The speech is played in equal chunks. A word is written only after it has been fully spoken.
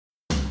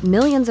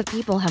Millions of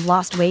people have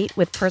lost weight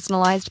with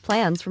personalized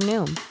plans from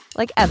Noom.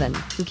 Like Evan,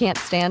 who can't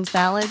stand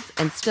salads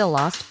and still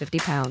lost 50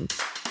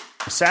 pounds.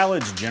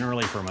 Salads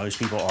generally for most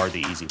people are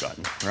the easy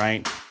button,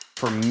 right?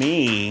 For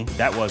me,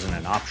 that wasn't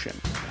an option.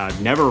 I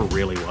never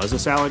really was a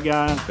salad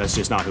guy. That's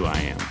just not who I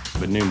am.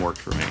 But Noom worked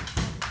for me.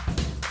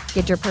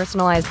 Get your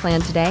personalized plan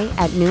today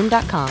at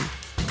Noom.com.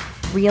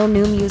 Real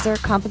Noom user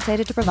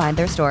compensated to provide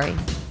their story.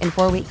 In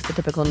 4 weeks, the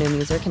typical Noom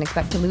user can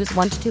expect to lose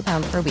 1 to 2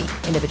 pounds per week.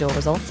 Individual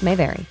results may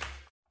vary.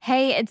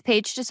 Hey, it's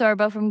Paige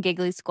DeSorbo from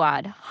Giggly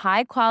Squad.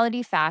 High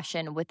quality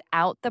fashion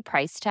without the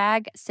price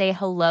tag. Say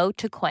hello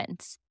to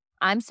Quince.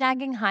 I'm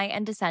snagging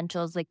high-end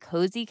essentials like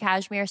cozy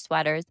cashmere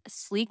sweaters,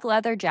 sleek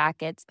leather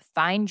jackets,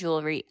 fine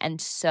jewelry,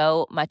 and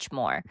so much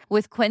more.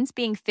 With Quince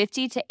being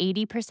 50 to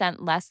 80%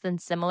 less than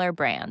similar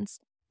brands.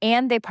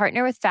 And they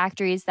partner with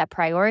factories that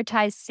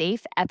prioritize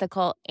safe,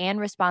 ethical, and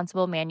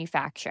responsible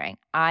manufacturing.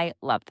 I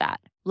love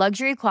that.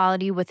 Luxury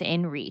quality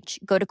within reach.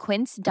 Go to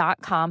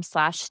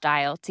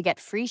quince.com/style to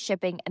get free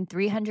shipping and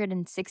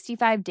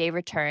 365-day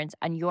returns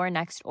on your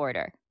next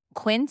order.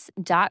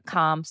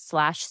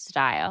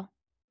 Quince.com/style.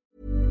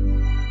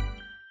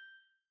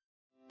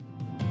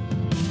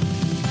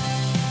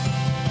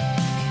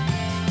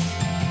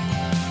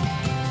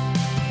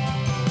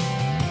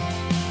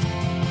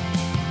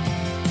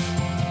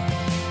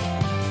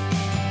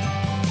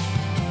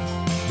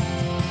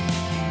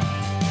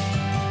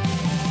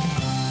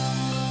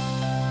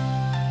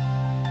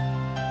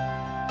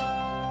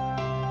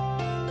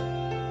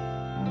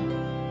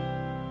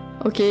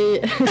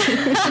 Okej.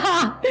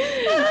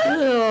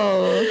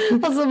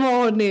 Alltså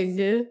varning.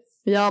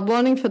 Ja,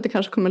 varning för att det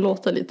kanske kommer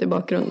låta lite i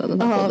bakgrunden.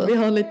 Ja, vi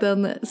har en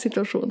liten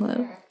situation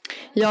här.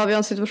 Ja, vi har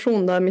en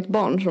situation där mitt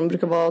barn som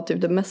brukar vara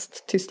typ det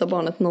mest tysta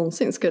barnet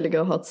någonsin ska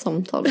ligga och ha ett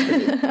samtal.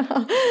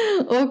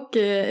 Och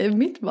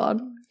mitt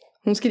barn.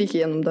 Hon skriker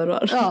genom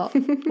dörrar. Ja,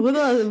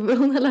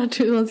 hon har lärt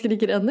sig hur man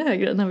skriker ännu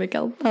högre den här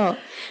veckan. Ja.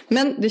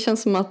 Men det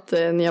känns som att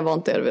ni har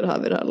vant er vid det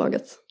här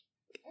laget.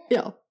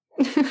 Ja.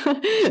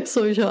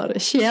 Så vi kör.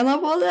 Tjena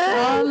på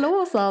det!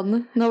 Hallå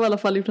San. Nu har vi i alla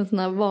fall gjort en sån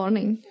här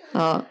varning.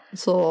 Ja,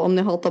 så om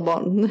ni hatar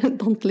barn,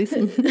 don't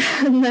listen.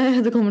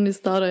 Nej, då kommer ni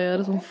störa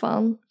er som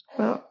fan.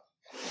 Ja.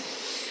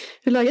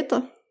 Hur är läget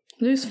då?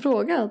 Du har ju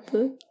frågat.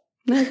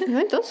 Nej, jag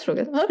har inte alls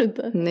frågat. Har du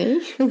inte?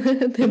 Nej, du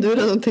har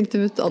redan tänkt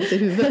ut allt i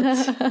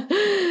huvudet.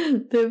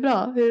 Det är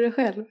bra, hur är det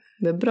själv?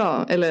 Det är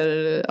bra, eller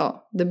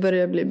ja, det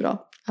börjar bli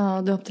bra. Ja,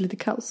 du har haft lite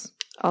kaos.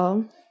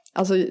 Ja,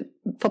 alltså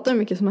fattar hur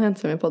mycket som har hänt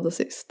sen vi poddade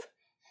sist.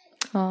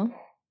 Ja.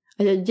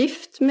 Jag har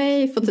gift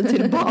mig, fått ett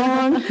till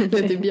barn. Det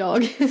är typ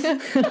jag.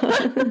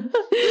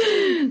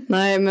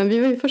 Nej, men vi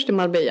var ju först i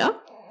Marbella.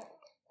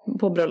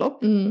 På bröllop.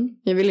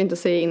 Jag ville inte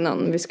säga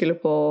innan. Vi skulle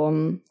på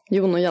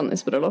Jon och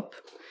Jannys bröllop.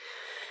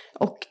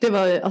 Och det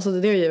var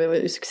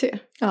ju succé.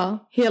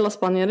 Ja. Hela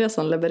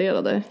Spanienresan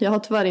levererade. Jag har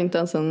tyvärr inte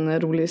ens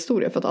en rolig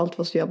historia för att allt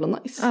var så jävla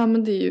nice. Ja,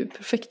 men det är ju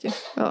perfekt ju.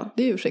 Ja.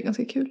 Det är ju för sig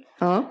ganska kul.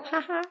 Ja.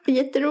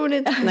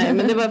 Jätteroligt. Nej,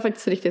 men det var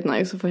faktiskt riktigt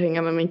nice att få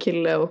hänga med min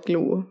kille och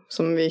Lo.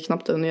 Som vi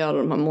knappt hunnit göra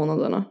de här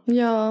månaderna.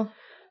 Ja.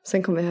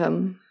 Sen kom vi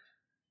hem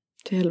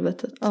till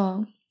helvetet.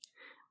 Ja.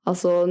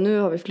 Alltså nu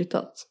har vi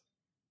flyttat.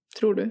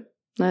 Tror du?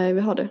 Nej,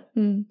 vi har det.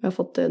 Vi har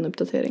fått en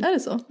uppdatering. Är det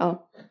så?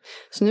 Ja.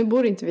 Så nu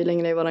bor inte vi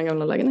längre i vår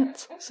gamla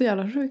lägenhet. Så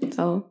jävla sjukt.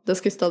 Ja, det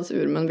ska ju stadas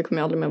ur men vi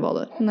kommer ju aldrig mer vara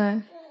där.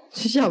 Nej.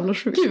 Så jävla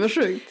sjukt. Gud vad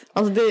sjukt.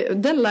 Alltså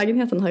den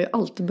lägenheten har ju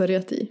alltid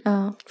börjat i.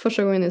 Ja.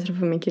 Första gången jag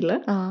träffade min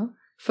kille. Ja.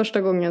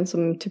 Första gången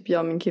som typ jag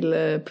och min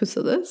kille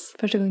pussades.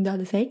 Första gången du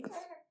hade sex.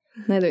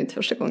 Nej, det var inte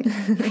första gången.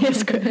 Jag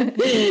skojar.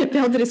 Vi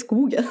hade det i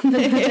skogen.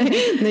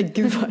 Nej,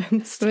 gud vad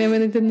hemskt. Men jag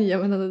menar inte nya,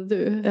 menade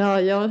du?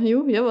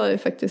 Jo, jag var ju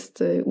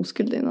faktiskt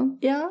oskuld innan.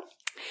 Ja.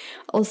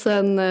 Och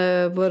sen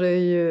var det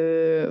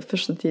ju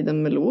första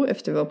tiden med Lo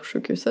efter vi var på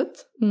sjukhuset.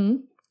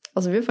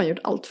 Alltså vi har fan gjort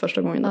allt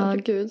första gången. Ja,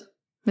 gud.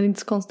 Men det är inte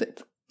så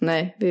konstigt.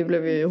 Nej, vi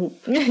blev ju ihop.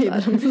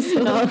 Ja. Men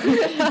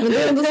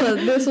det är ändå så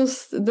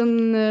här,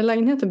 den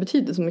lägenheten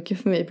betyder så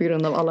mycket för mig på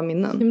grund av alla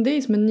minnen. Men det är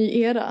ju som en ny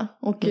era.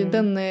 Och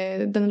den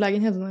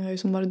lägenheten har ju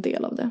som varit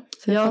del av det.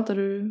 Så jag fattar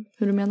hur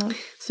du menar.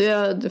 Så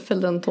jag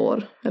fällde en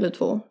tår, eller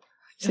 2,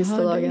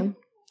 sista dagen.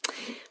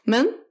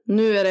 Men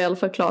nu är det i alla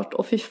fall klart.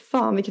 Och fy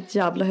fan vilket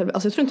jävla helvete.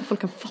 Alltså jag tror inte folk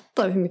kan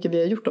fatta hur mycket vi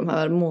har gjort de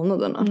här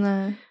månaderna.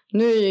 Nej.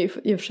 Nu är ju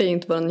i och för sig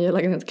inte vår nya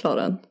lägenhet klar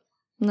än.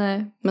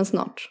 Nej. Men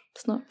snart.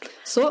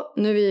 Så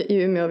nu är vi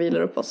i Umeå och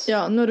vilar upp oss.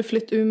 Ja, nu har du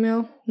flytt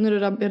Umeå. Nu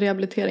är det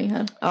rehabilitering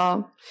här.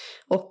 Ja.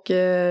 Och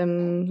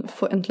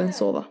får äntligen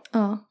sova.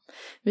 Ja.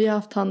 Vi har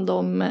haft hand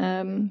om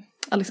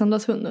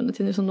Alexandras hund under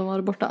tiden som de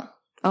var borta.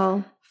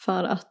 Ja.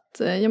 För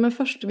att, men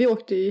först, vi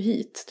åkte ju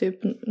hit typ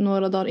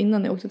några dagar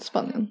innan jag åkte till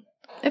Spanien.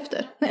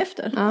 Efter? Nej,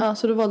 efter. Ja,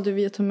 så då valde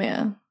vi att ta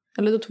med,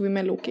 eller då tog vi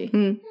med Loki.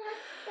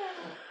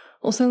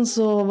 Och sen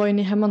så var ju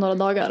ni hemma några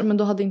dagar, men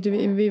då hade inte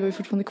vi var ju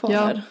fortfarande kvar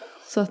här.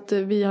 Så att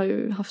vi har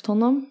ju haft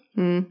honom.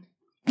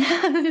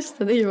 Just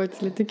det är ju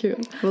faktiskt lite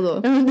kul.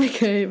 Vadå? Ja, men det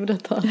kan jag ju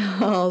berätta.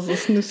 Ja, alltså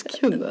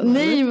snuskhunden.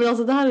 Nej, men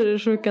alltså det här är det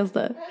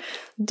sjukaste.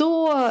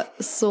 Då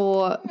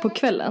så på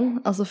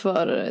kvällen, alltså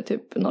för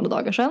typ några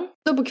dagar sedan.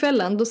 Då på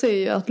kvällen, då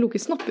ser jag att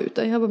Lokis snopp är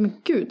ute. Jag bara, men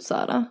gud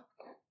Sara.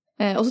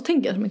 Och så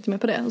tänker jag inte mer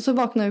på det. Och så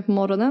vaknar jag på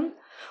morgonen.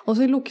 Och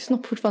så är Lokis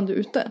snopp fortfarande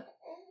ute.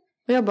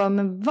 Och jag bara,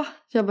 men va?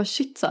 Jag bara,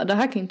 shit så här, det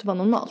här kan inte vara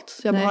normalt.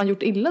 Så jag bara, har han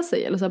gjort illa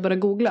sig? Eller så här, börja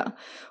googla.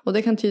 Och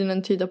det kan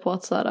tydligen tyda på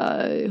att så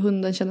här,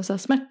 hunden känner så här,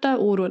 smärta,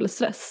 oro eller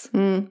stress.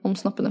 Om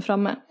snoppen är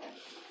framme.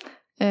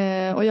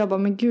 Och jag bara,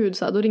 men gud,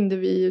 så här, då ringde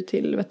vi ju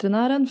till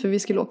veterinären. För vi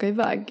skulle åka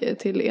iväg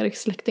till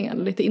Eriks släktingar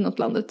lite inåt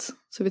landet.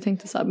 Så vi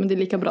tänkte så här, men det är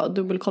lika bra att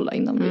dubbelkolla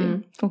innan vi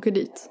åker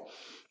dit.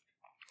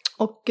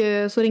 Och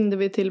så ringde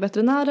vi till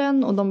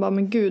veterinären. Och de bara,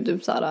 men gud,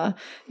 så här,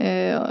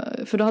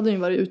 för då hade den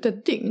ju varit ute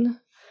ett dygn.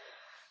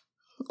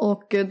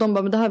 Och de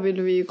bara, men det här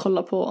vill vi ju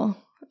kolla på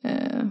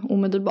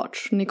omedelbart.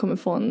 Så ni kommer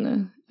få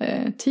en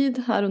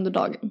tid här under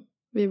dagen.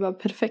 Vi var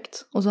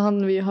perfekt. Och så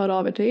hann vi höra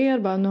av er till er.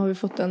 Bara, nu har vi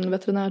fått en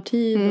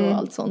veterinärtid och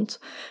allt sånt.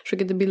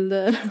 Skickade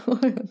bilder.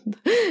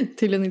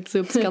 Tydligen inte så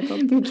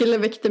uppskattat. Min kille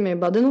väckte mig och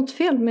bara, det är något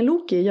fel med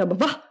Loki. Jag bara,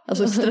 va?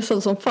 Alltså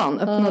stressad som fan.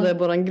 Öppnade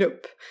våran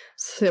grupp.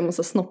 Så ser jag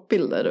massa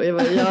snoppbilder. Och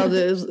jag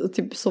hade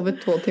typ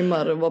sovit 2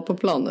 timmar och var på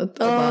planet.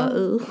 Och bara,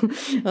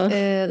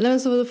 nej, men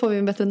så får vi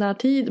en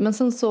veterinärtid. Men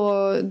sen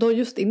så, då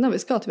just innan vi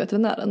ska till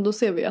veterinären. Då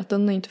ser vi att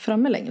den är inte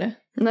framme längre.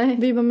 Nej.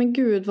 Vi bara, men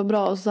gud vad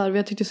bra. Och så här, vi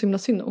har tyckt så himla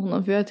synd om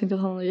honom. För jag tänkte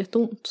att han har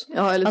jätteont.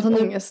 Ja, eller att han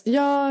ångest.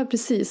 Ja,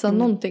 precis.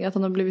 Någonting, att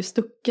han har blivit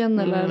stucken.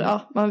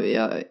 Eller,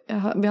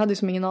 vi hade ju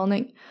som ingen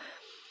aning.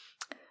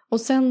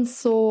 Och sen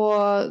så,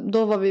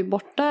 då var vi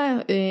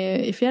borta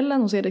i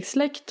fjällen hos Eriks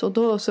släkt. Och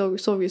då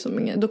såg vi som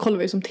ingen, då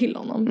kollade vi som till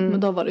honom. Men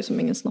då var det som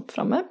ingen snopp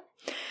framme.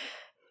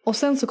 Och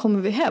sen så kommer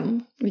vi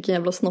hem. Vilken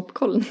jävla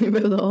snoppkoll ni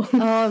behövde ha.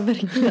 Ja,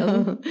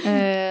 verkligen.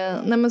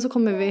 Nej, men så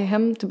kommer vi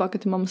hem tillbaka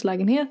till mammas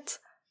lägenhet.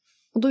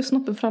 Och då är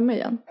snoppen framme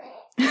igen.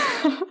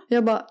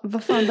 Jag bara,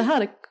 vad fan det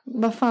här?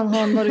 Vad fan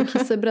har han varit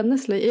kissa i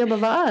brännässle? Jag bara,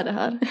 vad är det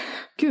här?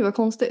 Gud vad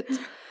konstigt.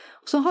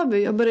 Och så har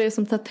jag börjat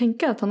som sagt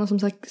tänka att han har som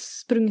sagt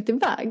sprungit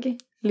iväg.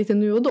 Lite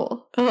nu och då.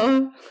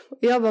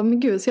 Jag bara, men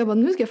gud. Så jag bara,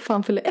 nu ska jag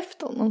fan följa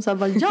efter honom. Så här,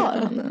 vad gör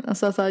han?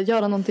 Alltså så här,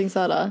 göra någonting så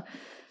här.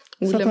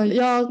 Så att han,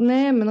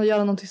 men att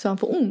göra någonting så han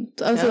får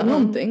ont. Alltså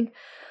någonting.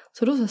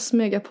 Så då så här,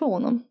 smyger jag på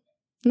honom.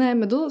 Nej,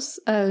 men då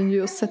är han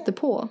ju och sätter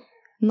på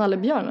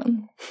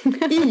nallebjörnen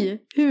i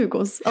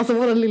Hugos, alltså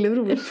våra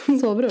lillebror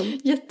sovrum.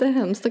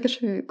 Jättehemskt,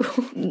 stackars Hugo.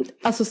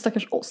 Alltså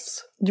stackars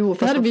oss. Jo,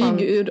 det här är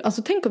vi ju,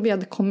 alltså tänk om vi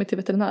hade kommit till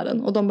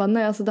veterinären och de bara,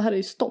 nej alltså det här är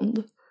ju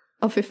stånd.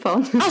 Ja, för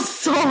fan.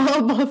 Alltså,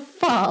 vad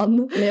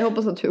fan. Men jag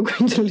hoppas att Hugo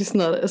inte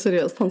lyssnar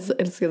seriöst. Han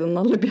älskade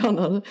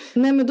nallebjörnar.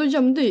 Nej, men då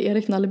gömde ju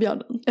Erik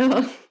nallebjörnen.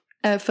 Ja.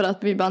 För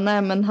att vi bara,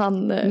 nej men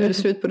han... Nu är det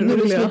slut på det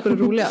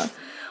roliga.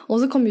 Och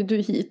så kom ju du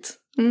hit.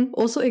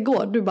 Och så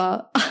igår, du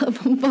bara,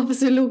 varför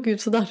ser Loki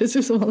ut sådär? Det ser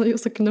ut som han har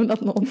just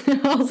knullat någon.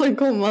 Ja, sen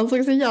kom han,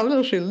 såg så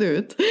jävla skyldig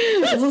ut.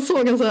 Och så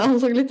såg han så här, han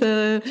såg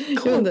lite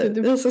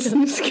så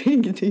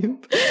snuskig typ.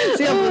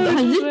 Så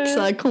han gick så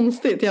här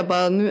konstigt. Jag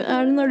bara, nu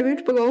är det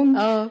nervigt på gång.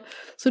 Ja,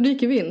 så då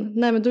gick vi in.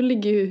 Nej, men då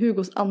ligger ju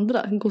Hugos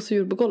andra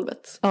gosedjur på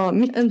golvet. Ja,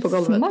 mitt på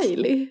golvet. En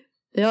smiley.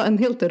 Ja, en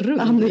helt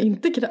rund. Han är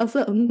inte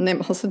kräsen. Nej,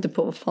 men han sätter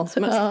på vad fan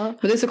som helst. Ja.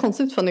 Men det är så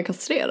konstigt för han är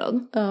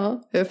kastrerad.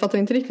 Ja. Jag fattar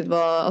inte riktigt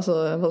vad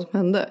som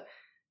hände.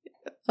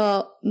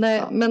 Ja,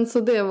 nej, men så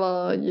det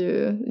var ju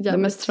jävligt... Det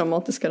mest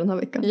traumatiska den här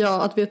veckan.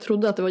 Ja, att vi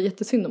trodde att det var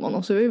jättesynd om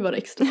honom, så vi var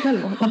extra snäll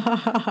med honom.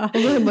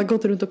 Och då har jag bara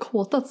gått runt och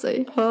kåtat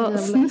sig. Ja,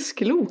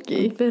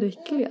 snuskloki. Ja,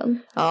 verkligen.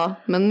 Ja,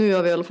 men nu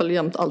har vi i alla fall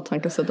jämt allt han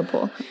kan sätta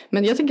på.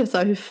 Men jag tänker så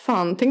här, hur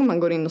fan, tänk om man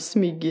går in och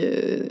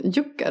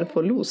smygjuckar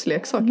på Los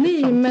leksaker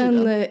i framtiden.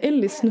 Men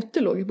Ellie snutte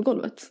låg ju på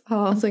golvet.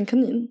 Ja. Alltså en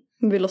kanin.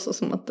 Vi låtsas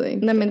som att det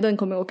inte... Nej, men den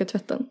kommer åka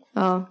tvätten.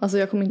 Ja. Alltså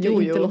jag kommer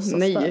inte låtsas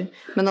nej. där.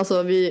 Men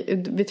alltså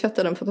vi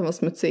tvättar den för att den var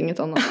smutsig, inget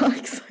annat. Ja,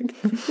 exakt.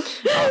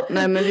 Ja,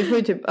 nej, men vi får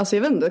ju typ, alltså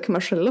jag vet inte, kan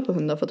man skälla på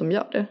hundar för att de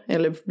gör det?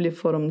 Eller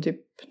får de typ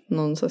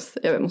någon slags,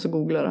 jag måste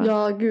googla det.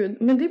 Ja, gud.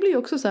 Men det blir ju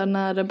också så här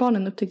när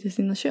barnen upptäckte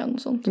sina kön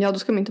och sånt. Ja, då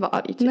ska man inte vara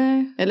arg typ.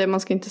 Nej. Eller man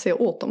ska inte säga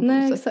åt dem på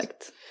nej, något sätt.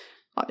 Exakt.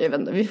 Ja, jag vet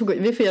inte,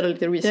 vi får göra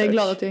lite research. Jag är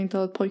glad att jag inte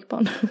har ett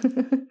pojkbarn.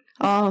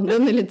 Ja,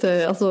 den är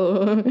lite,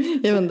 alltså,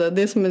 jag vet inte,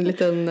 det är som en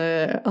liten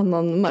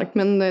annan mark.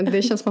 Men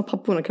det känns som att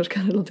papporna kanske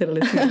kan relatera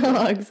lite mer.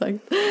 Ja, exakt.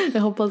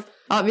 Jag hoppas.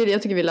 Ja,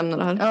 jag tycker vi lämnar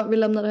det här. Ja, vi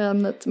lämnar det här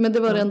ämnet. Men det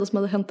var det enda som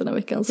hade hänt den här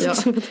veckan. Så ja.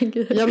 jag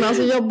tänker... Ja, men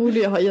alltså jag borde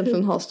ju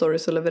egentligen ha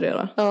stories att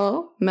leverera.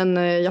 Ja. Men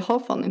jag har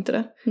fan inte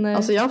det. Nej.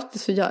 Alltså jag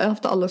har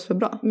haft det alldeles för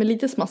bra. Men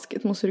lite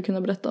smaskigt måste du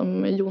kunna berätta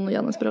om Jon och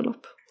Jannes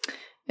bröllop.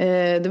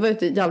 Det var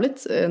ett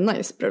jävligt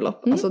nice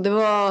bröllop. Alltså det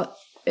var...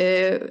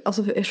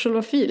 alltså själva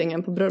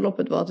feelingen på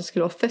bröllopet var att det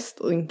skulle vara fest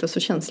och inte så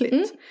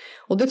känsligt.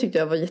 Och det tyckte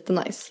jag var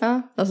jättenice.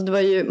 Ja. Alltså det var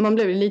ju, man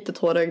blev ju lite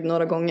tårögd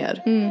några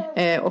gånger.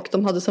 Och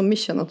de hade som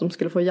mission att de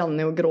skulle få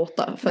Janne att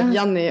gråta. För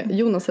att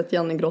Jonas sett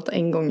Janne gråta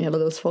en gång i hela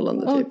deras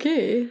förhållande typ.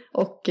 Okay.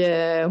 Och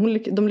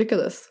de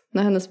lyckades.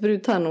 När hennes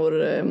brudtärnor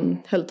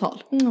höll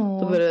tal.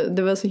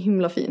 Det var så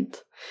himla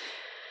fint.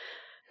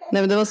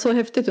 Nej, men det var så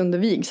häftigt under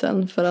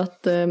vigseln för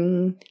att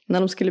när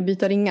de skulle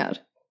byta ringar,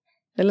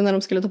 eller när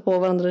de skulle ta på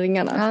varandra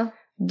ringarna,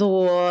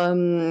 då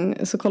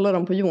så kollade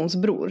de på Jons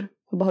bror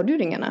och bara, har du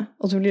ringarna?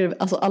 Och så blir det,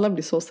 alltså alla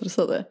blir så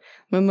stressade,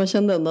 men man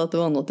kände ändå att det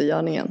var något i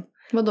gärningen.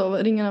 Vadå,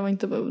 ringarna var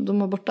inte, de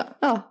var borta?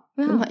 Ja.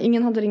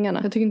 Ingen hade ringarna.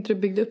 Jag tycker inte du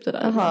byggde upp det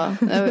där. Jaha,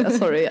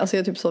 sorry. Alltså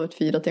jag har typ sovit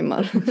 4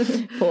 timmar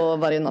på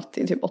varje natt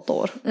i typ 8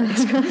 år.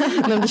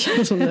 Men det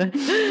känns som det.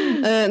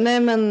 Nej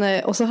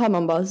men, och så hör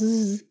man bara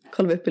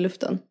kollar vi upp i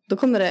luften. Då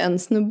kommer det en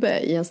snubbe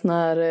i en sån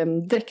här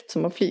dräkt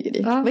som man flyger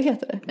i. Vad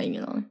heter det? Jag har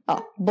ingen aning.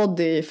 Ja,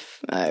 body,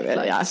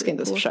 jag ska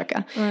inte ens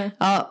försöka.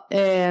 Ja,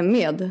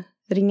 med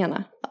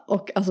ringarna.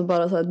 Och alltså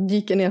bara så här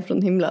dyker ner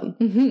från himlen.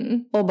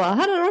 Och bara,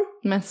 här är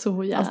de. Men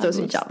så jävla. Alltså det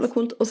var så jävla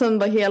coolt. Och sen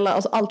bara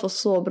alltså allt var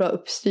så bra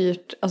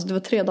uppstyrt. Alltså det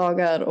var 3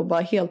 dagar och bara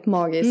helt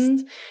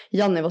magiskt.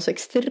 Janne var så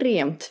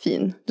extremt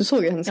fin. Du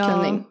såg ju hennes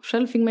klänning.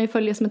 Själv fick man ju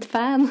följa som ett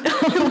fan.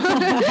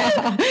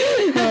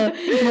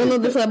 Hon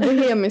hade så här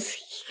bohemisk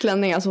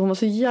klänning. Alltså hon var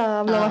så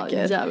jävla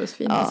vacker. Jävligt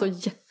fin. Ja. Alltså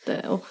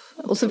jätte.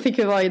 Och så fick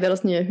vi vara i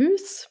deras nya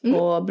hus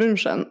på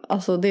brunchen.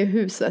 Alltså det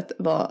huset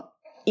var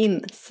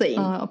insane.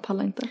 Ja, jag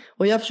pallar inte.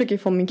 Och jag försöker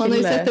få min kille. Man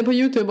har ju sett det på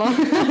YouTube.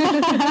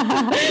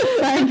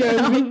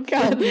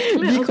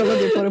 Vi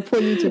kollade på det på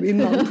YouTube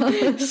innan.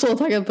 Så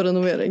taggad på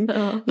renovering.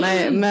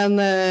 Nej, men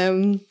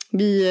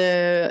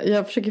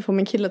jag försöker få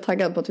min kille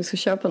taggad på att vi ska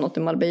köpa något i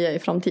Marbella i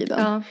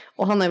framtiden.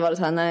 Och han har ju varit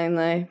här,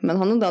 nej. Men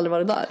han hade aldrig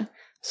varit där.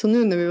 Så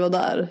nu när vi var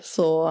där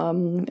så,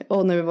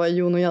 och när vi var i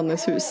Jon och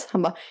Jannes hus,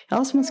 han bara,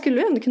 ja så man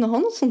skulle ju ändå kunna ha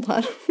något sånt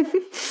här.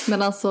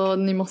 Men alltså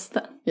ni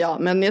måste. Ja,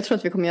 men jag tror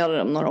att vi kommer göra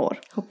det om några år.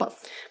 Hoppas.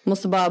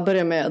 Måste bara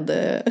börja med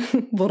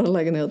vår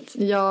lägenhet.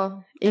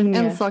 Ja,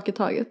 en sak i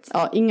taget.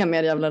 Ja, inga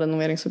mer jävla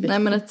renoveringsobjekt. Nej,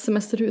 men ett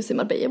semesterhus i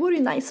Marbella vore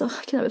ju nice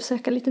att kunna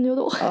besöka lite nu och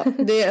då. Ja,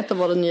 det är ett av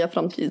våra nya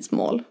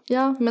framtidsmål.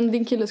 Ja, men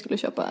din kille skulle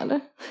köpa, eller?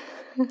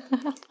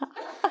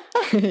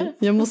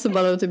 Jag måste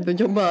bara typ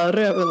jobba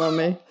röven av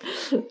mig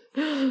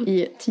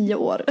i 10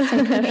 år.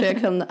 Sen kanske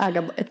jag kan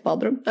äga ett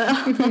badrum.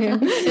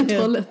 En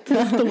toalett.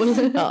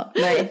 Ja,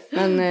 nej,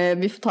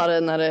 men vi får ta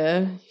det när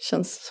det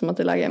känns som att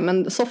det är läge.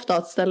 Men softa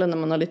ett ställe när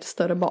man har lite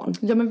större barn.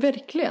 Ja, men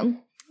verkligen.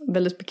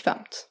 Väldigt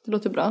bekvämt. Det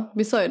låter bra.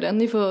 Vi sa ju det.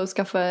 Ni får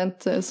skaffa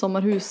ett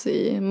sommarhus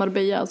i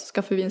Marbella, så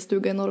skaffar vi en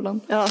stuga i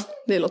Norrland. Ja,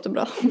 det låter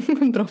bra.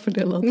 Bra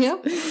fördelat. Ja.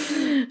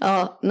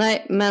 Ja,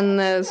 nej,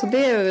 men så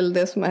det är väl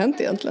det som har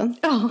hänt egentligen.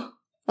 Ja,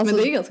 alltså,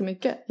 men det är ganska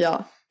mycket.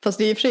 Ja, fast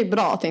det är i och för sig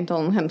bra att jag inte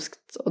har något hemskt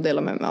att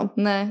dela med mig av.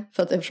 Nej.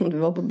 För att eftersom vi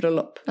var på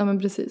bröllop. Ja, men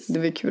precis. Det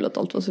var ju kul att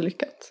allt var så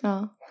lyckat.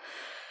 Ja,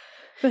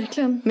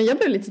 verkligen. Men jag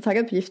blev lite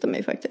taggad på att gifta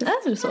mig faktiskt.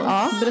 Är det så?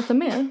 Ja. Berätta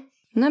mer.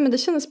 Nej, men det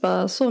kändes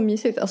bara så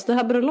mysigt. Alltså det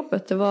här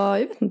bröllopet, det var,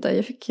 jag vet inte,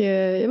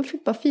 jag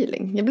fick bara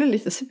feeling. Jag blev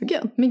lite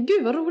sugen. Men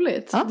gud vad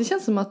roligt. Ja. Det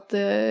känns som att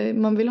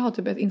man vill ha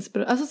typ ett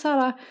inspiration. Alltså så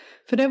här,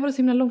 för det var så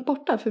himla långt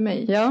borta för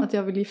mig att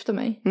jag vill gifta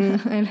mig.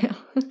 Eller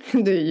ja.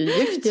 Du är ju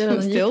gift. Jag är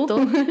redan gift då.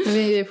 Men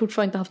vi har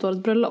fortfarande inte haft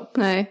vårt bröllop.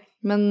 Nej.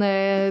 Men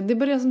det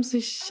börjar som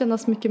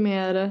kännas mycket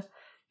mer,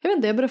 jag vet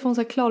inte, jag börjar få en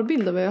så här klar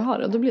bild av vad jag har.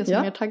 Och då blir jag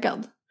så mer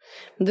taggad.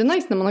 Men det är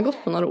nice när man har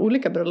gått på några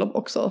olika bröllop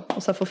också.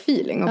 Och så här får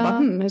feeling. Och bara,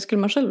 hur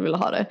skulle man själv vilja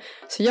ha det?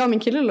 Så jag och min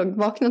kille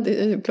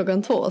vaknade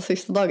klockan 2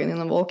 sista dagen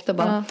innan vi åkte.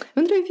 Bara,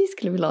 undrar hur vi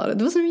skulle vilja ha det.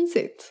 Det var så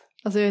mysigt.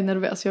 Alltså jag är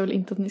nervös. Jag vill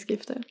inte att ni ska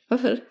gifta er.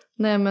 Varför?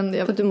 Nej, men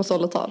för att du måste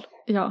hålla tal.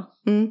 Ja.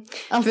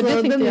 Alltså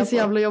för den är så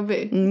jävla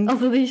jobbig.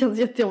 Alltså det känns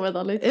jättejobbigt,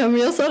 Alice. Ja,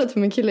 men jag sa det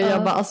till min kille.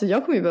 Jag bara, alltså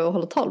jag kommer ju behöva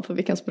hålla tal på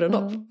veckans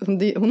bröllop.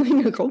 Hon har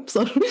inga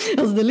kompisar.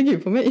 Alltså det ligger ju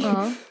på mig.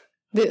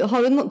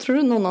 Tror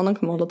du någon annan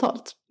kommer hålla tal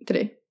till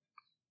dig?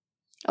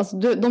 Alltså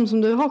de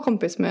som du har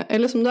kompis med,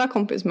 eller som du är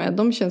kompis med,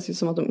 de känns ju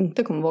som att de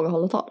inte kommer våga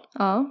hålla tal.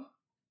 Ja.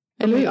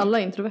 Eller hur? Alla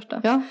är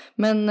introverta. Ja.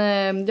 Men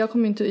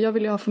jag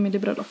vill ju ha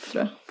familjebröllop,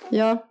 tror jag.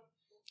 Ja.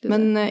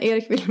 Men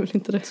Erik vill väl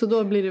inte det. Så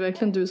då blir det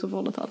verkligen du som får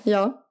hålla tal.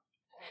 Ja.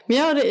 Men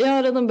jag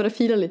har redan börjat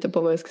fila lite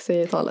på vad jag ska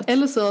säga i talet.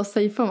 Eller så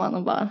safear man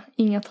och bara,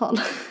 inga tal.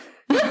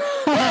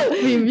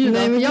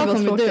 Nej, men jag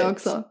kommer dö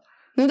också.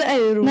 Men det är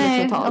ju roligt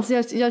att ta. Alltså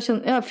jag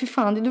känner, fy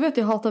fan, du vet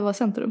jag hatar att vara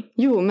centrum.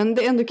 Jo, men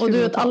det är ändå kul. Och du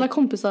vet, alla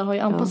kompisar har ju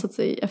anpassat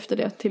sig efter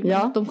det till mig.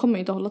 De kommer ju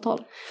inte hålla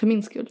tal, för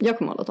min skull. Jag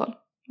kommer hålla tal.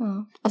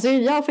 Alltså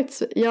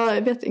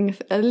jag vet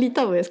ungefär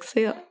lite av vad jag ska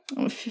säga.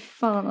 Fy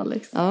fan,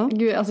 Alex.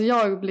 Gud, alltså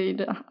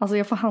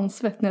jag får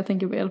handsvett när jag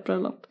tänker på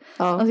elbröllop.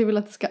 Alltså jag vill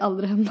att det ska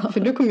aldrig hända. För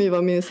du kommer ju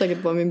vara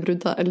säkert vara min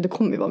brudtärna. Eller du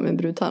kommer ju vara min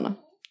brudtärna.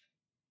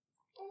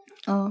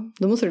 Ja.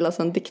 Då måste du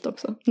läsa en dikt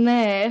också.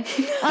 Nej.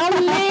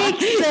 Alex!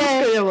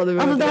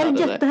 Alltså det här är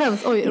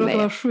jättehemskt. Oj, jag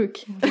var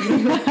sjuk.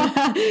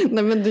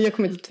 Nej, men jag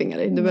kommer inte tvinga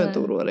dig. Du behöver inte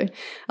oroa dig.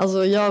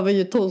 Alltså jag var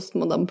ju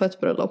toastmadam på ett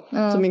bröllop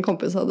som min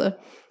kompis hade.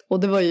 Och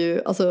det var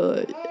ju, alltså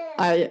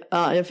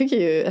jag fick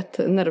ju ett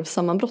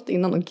nervsammanbrott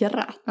innan och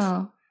grät.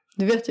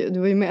 Du vet ju, du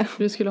var ju med.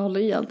 Du skulle hålla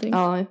i allting.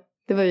 Ja,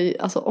 det var ju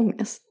alltså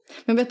ångest.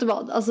 Men vet du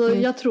vad? Alltså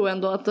jag tror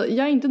ändå att jag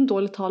är inte en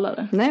dålig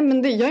talare. Nej,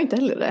 men jag är inte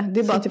heller det. Det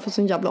är bara att jag får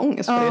sån jävla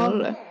ångest för att göra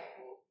det.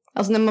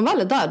 Alltså när man väl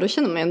är där, då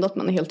känner man ändå att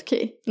man är helt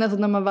okej. Alltså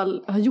när man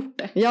väl har gjort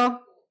det.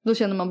 Ja. Då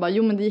känner man bara,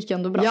 jo men det gick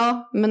ändå bra.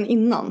 Ja, men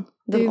innan.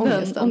 Den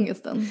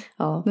ångesten.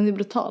 Ja. Den är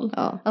brutal.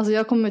 Ja. Alltså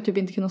jag kommer typ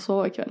inte kunna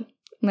sova ikväll.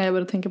 När jag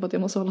börjar tänka på att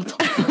jag måste hålla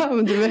tal.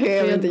 Men du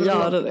behöver inte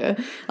göra det.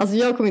 Alltså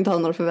jag kommer inte ha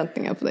några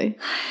förväntningar på dig.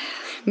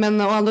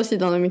 Men å andra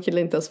sidan är min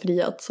kille inte ens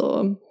friat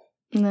så...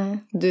 Nej.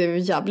 Du är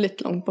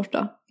jävligt långt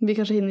borta. Vi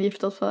kanske hinner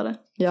gifta oss före.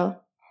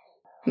 Ja.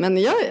 Men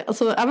jag,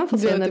 alltså även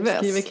fast jag är nervös.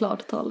 Du skriver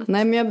klart talet.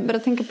 Nej, men jag börjar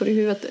tänka på det i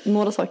huvudet.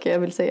 Några saker jag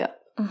vill säga.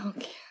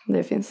 Okay.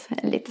 Det finns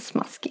lite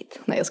smaskigt.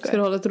 Nej, jag skojar. Ska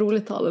du hålla ett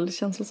roligt tal eller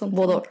känslosamt?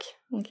 Både och.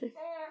 Okej.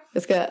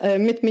 Jag ska,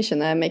 mitt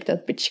mission är make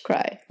that bitch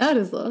cry. Är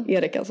det så?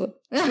 Erik alltså.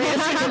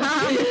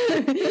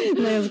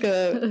 Nej,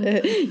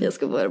 jag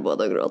ska börja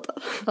båda gråta.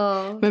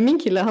 Men min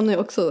kille,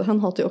 han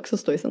hatar ju också att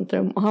stå i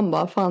centrum. Och han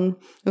bara, fan,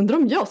 undrar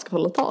om jag ska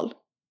hålla tal.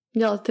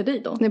 Ja, till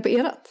dig då? Nej, på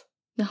erat.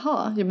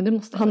 Jaha, ja men det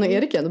måste han och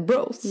Erik är ändå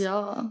bros.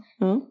 Ja.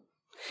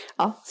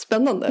 Ja,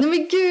 spännande. Nej men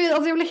gud,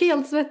 alltså jag blir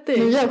helt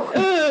svettig.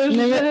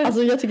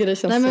 Alltså jag tycker det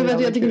känns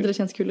jag tycker inte det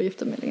känns kul att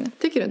gifta mig längre.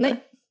 Tycker du inte?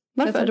 Nej.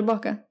 Varför? Jag tar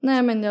tillbaka.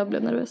 Nej men jag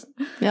blev nervös.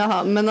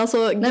 Jaha, men alltså...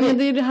 Nej men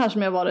det är det här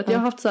som jag har varit. Jag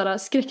har haft så här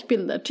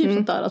skräckbilder. Typ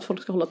sånt där att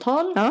folk ska hålla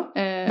tal. Ja.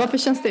 Varför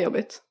känns det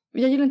jobbigt?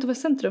 Jag gillar inte att vara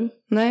i centrum.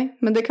 Nej,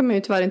 men det kan man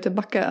ju tyvärr inte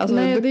backa. Alltså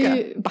nej, bucka. Det är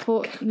ju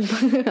på...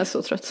 jag är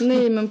så trött.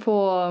 Nej, men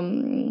på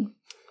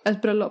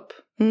ett bröllop.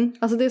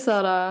 Alltså det är så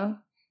här...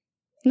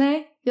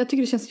 nej, jag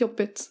tycker det känns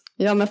jobbigt.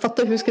 Ja, men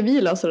fatta hur ska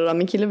vi lösa det där?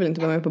 Min kille vill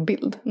inte vara med på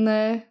bild.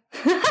 Nej.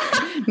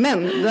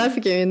 Men där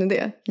fick jag ju en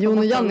idé. Jon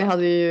och Janni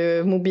hade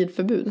ju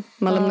mobilförbud.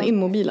 Man lämnade in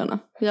mobilerna.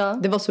 Ja.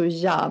 Det var så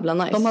jävla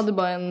nice. De hade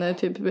bara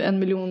typ 1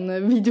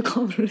 miljon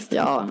videokameror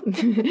istället. Ja.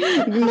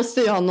 Vi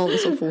måste ju ha någon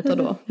som fotar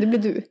då. Det blir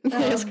du.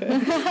 Nej, jag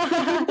skojar.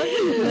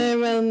 Nej,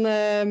 men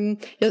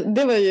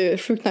det var ju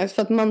sjukt nice.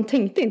 För att man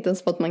tänkte inte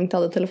ens på att man inte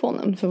hade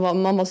telefonen. För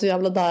man var så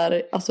jävla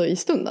där alltså, i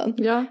stunden.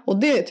 Ja. Och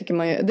det tycker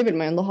man ju, det vill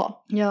man ju ändå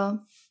ha. Ja.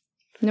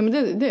 Ja, men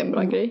det är en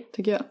bra grej,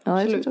 tycker jag.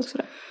 Ja, jag tycker också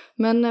det.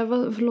 Men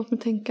låt mig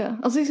tänka.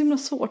 Alltså det är så himla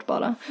svårt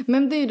bara.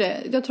 Men det är ju det.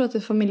 Jag tror att det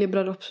är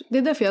familjebröllop. Det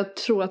är därför jag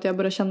tror att jag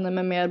börjar känna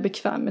mig mer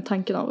bekväm med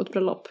tanken av ett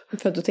bröllop.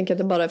 För att du tänker att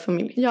det bara är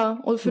familj?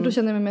 Ja, och för då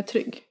känner jag mig mer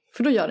trygg.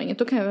 För då gör det inget.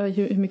 Då kan jag vara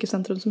hur mycket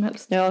centrum som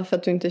helst. Ja, för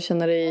att du inte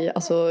känner dig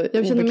jag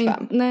känner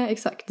obekväm. Nej,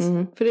 exakt.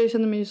 För jag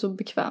känner mig ju så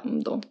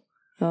bekväm då.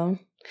 Ja.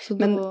 Så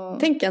men då...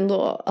 tänk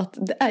ändå att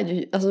det är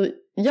ju... Alltså,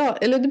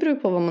 eller det beror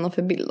på vad man har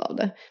för bild av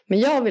det. Men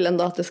jag vill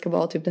ändå att det ska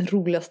vara typ den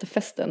roligaste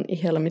festen i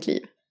hela mitt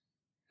liv.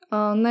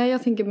 Nej,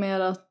 jag tänker mer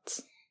att...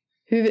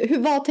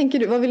 Vad tänker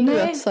du? Vad vill du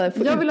att så här,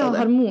 få jag vill ut ha det?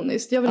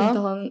 Harmoniskt. Jag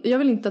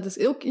vill inte att det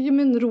ska...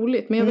 men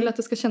roligt. Men jag vill att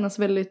det ska kännas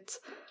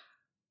väldigt...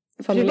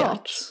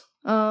 familjärt.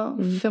 Ja,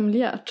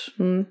 familjärt.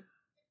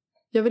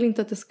 Jag vill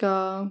inte att det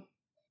ska...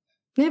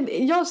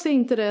 Nej, jag ser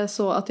inte det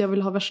så att jag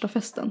vill ha värsta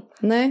festen.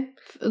 Nej.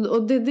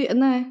 Och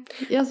nej,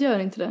 jag gör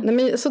inte det. Nej,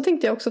 men så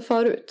tänkte jag också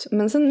förut.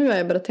 Men sen nu har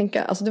jag börjat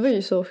tänka, alltså det var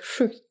ju så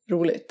sjukt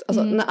roligt.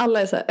 Alltså när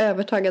alla är så här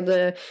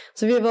övertaggade.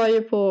 Så vi var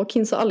ju på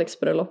Kins och Alex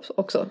bröllop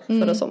också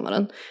förra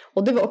sommaren.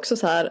 Och det var också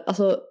så här,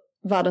 alltså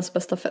världens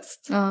bästa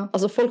fest.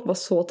 Alltså folk var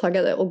så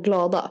taggade och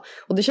glada.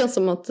 Och det känns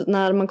som att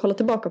när man kollar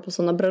tillbaka på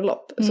sådana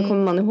bröllop så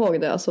kommer man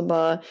ihåg det. Alltså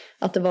bara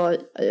att det var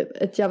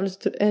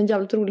en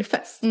jävligt rolig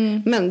fest.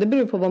 Men det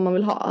beror på vad man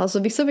vill ha. Alltså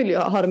vissa vill ju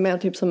ha det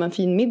med typ som en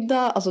fin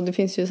middag. Alltså det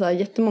finns ju så här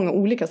jättemånga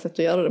olika sätt att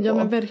göra det på. Ja,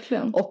 men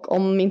verkligen. Och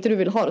om inte du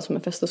vill ha det som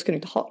en fest, då ska du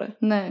inte ha det.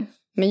 Nej.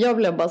 Men jag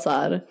blev bara så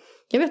här...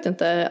 Jag vet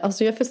inte,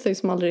 alltså jag festar ju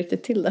som aldrig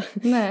riktigt till det.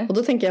 Nej. Och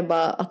då tänker jag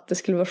bara att det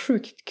skulle vara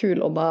sjukt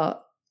kul att bara...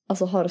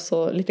 Alltså har det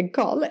så lite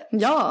galet.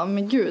 Ja,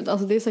 men gud.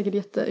 Alltså det är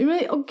säkert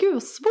gud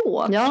vad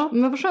svårt. Ja.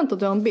 Men vad skönt att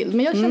du har en bild.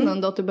 Men jag känner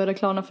ändå att det börjar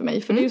klarna för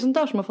mig. För det är ju sånt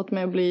där som har fått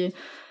mig att bli...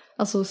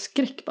 Alltså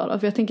skräck bara.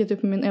 För jag tänker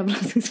typ på min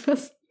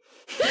överraskningsfest.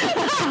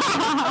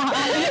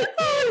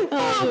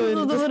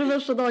 Det var det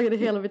värsta dagen i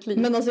hela mitt liv.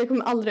 Men alltså jag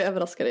kommer aldrig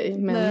överraska dig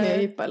med en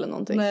möhippa eller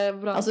någonting. Nej,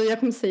 bra. Alltså jag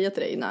kommer säga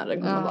till dig när det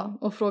kommer vara.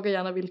 Och fråga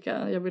gärna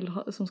vilka jag vill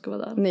ha som ska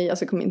vara där. Nej,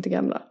 alltså jag kommer inte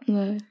gamla.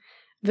 Nej.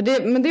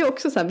 Men det är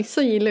också så här,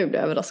 vissa gillar ju att bli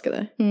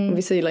överraskade. Och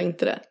vissa gillar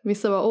inte det.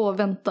 Vissa bara,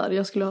 väntar,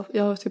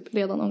 jag har typ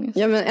redan ångest.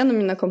 Ja, men en av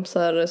mina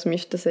kompisar som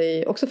gifte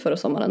sig också förra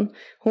sommaren.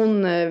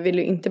 Hon vill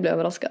ju inte bli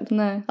överraskad.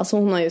 Nej. Alltså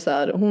hon har ju så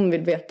här, hon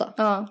vill veta.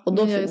 Ja, och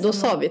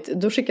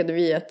då skickade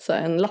vi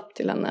en lapp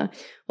till henne.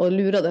 Och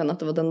lurade henne att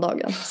det var den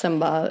dagen. Sen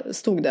bara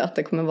stod det att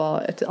det kommer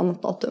vara ett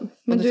annat datum.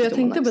 Men du, jag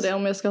tänkte på det,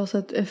 om jag ska ha så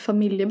ett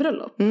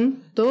familjebröllop.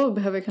 Då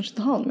behöver jag kanske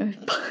inte ha en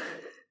möhippa.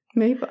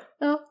 Möhippa?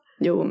 Ja.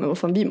 Jo, men vad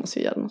fan, vi måste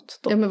ju göra något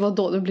då. Ja, men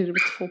vadå? Då blir det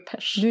 2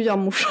 pers. Du, jag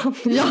morsan.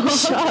 Ja,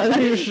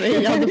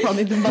 jag hade fan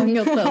inte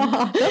bangat den. Det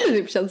hade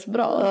typ känts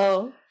bra.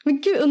 Ja.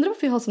 Men gud, undrar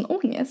varför jag har sån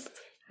ångest.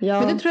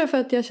 Ja. Men det tror jag för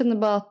att jag känner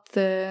bara att...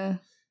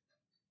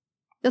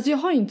 Alltså jag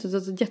har ju inte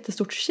ett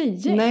jättestort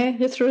tjejgäng. Nej,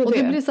 jag tror det. Och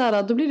det blir så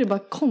här, då blir det bara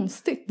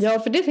konstigt. Ja,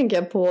 för det tänker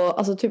jag på,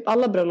 alltså typ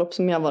alla bröllop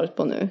som jag har varit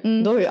på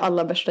nu. Då är ju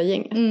alla värsta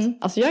gänget.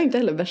 Alltså jag är inte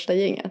heller värsta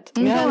gänget.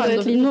 Men jag har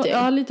ändå ett litet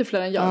gäng. Ja, lite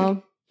fler än jag. Ja.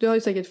 Du har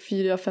ju säkert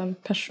 4-5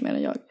 pers mer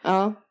än jag.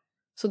 Ja.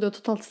 Så du har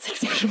totalt 6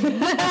 personer.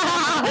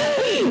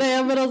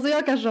 Nej, men alltså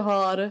jag kanske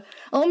har...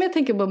 Om jag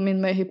tänker på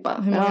min möhippa,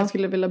 hur många jag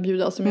skulle vilja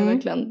bjuda som jag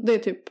verkligen... Det är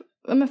typ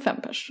men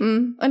 5 pers.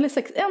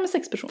 Eller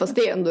 6 personer. Fast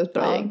det är ändå ett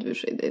bra gäng.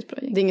 Det är ett bra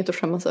gäng. Det är inget att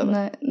skämmas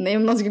över. Nej,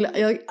 men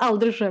jag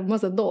aldrig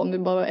skämmas ändå om det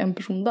bara var en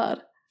person där.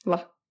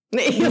 Va?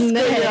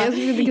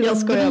 Nej, jag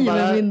skojar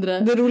bara. Mindre.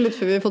 Det är roligt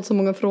för vi har fått så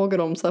många frågor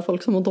om så här,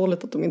 folk som mår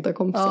dåligt att de inte har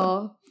kompisar.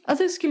 Ja.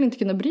 Alltså jag skulle inte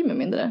kunna bry mig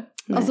mindre.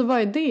 Nej. Alltså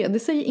vad är det? Det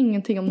säger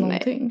ingenting om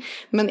någonting. Nej.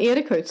 Men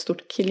Erik har ju ett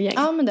stort killgäng.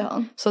 Ja, men det har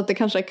han. Så att det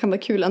kanske kan vara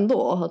kul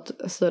ändå att ha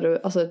ett större,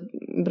 alltså ett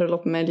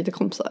bröllop med lite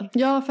kompisar.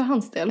 Ja, för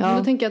hans del. Men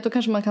då tänker jag att då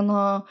kanske man kan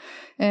ha...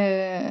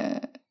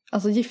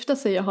 Alltså gifta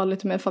sig och ha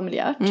lite mer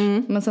familjärt.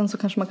 Men sen så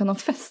kanske man kan ha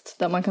fest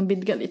där man kan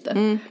vidga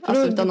lite.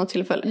 Alltså ett annat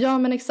tillfälle. Ja,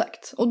 men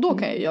exakt. Och då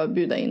kan jag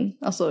bjuda in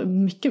alltså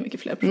mycket, mycket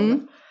fler personer.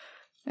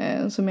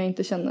 Som jag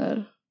inte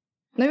känner...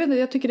 Nej, jag vet inte,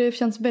 jag tycker det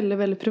känns väldigt,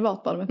 väldigt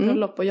privat bara med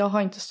bröllop. Och jag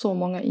har inte så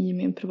många i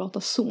min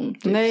privata zon.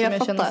 Typ, nej, jag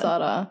fattar. Känner så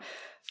här,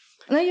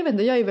 nej, jag vet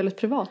inte, jag är väldigt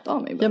privat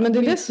av mig bara. Ja, men det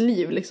är mitt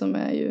liv liksom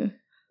är ju...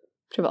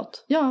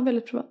 Privat. Ja,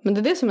 väldigt privat. Men det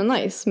är det som är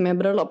nice med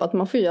bröllop. Att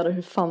man får göra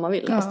hur fan man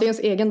vill. Alltså det är ens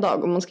egen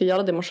dag och man ska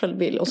göra det man själv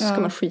vill. Och så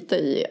ska man skita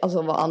i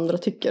alltså, vad andra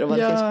tycker och vad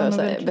det finns för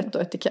så här, vett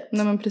och etikett.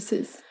 Nej, men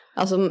precis.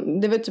 Alltså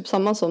det var typ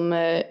samma som,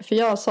 för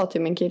jag sa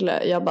till min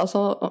kille, jag bara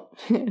så,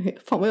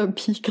 fan vad jag har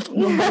pikat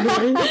honom.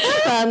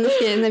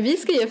 När vi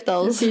ska gifta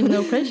oss.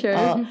 No pressure.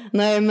 Ja,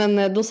 nej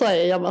men då sa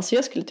jag bara, alltså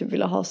jag skulle typ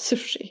vilja ha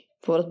sushi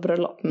på vårt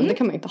bröllop. Men det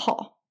kan man ju inte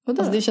ha.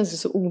 Alltså det känns ju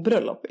så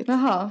obröllopigt.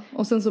 Jaha,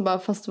 och sen så bara,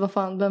 fast vad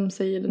fan, vem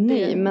säger det?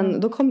 Nej, men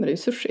då kommer det ju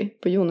sushi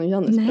på Jon och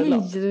Jannes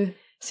bröllop.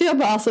 Så jag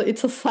bara, alltså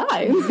it's a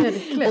sign.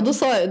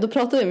 Verkligen. Och då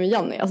pratade jag med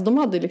Janni. Alltså de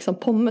hade liksom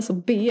pommes och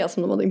bea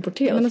som de hade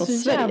importerat från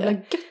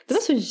Sverige. Det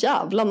var så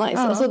jävla nice.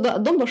 Alltså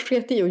de bara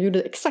sket i och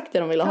gjorde exakt det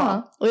de ville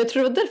ha. Och jag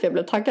tror det var därför jag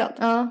blev taggad.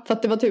 För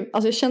att det var typ,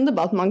 alltså jag kände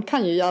bara att man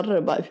kan ju göra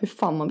det bara hur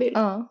fan man vill.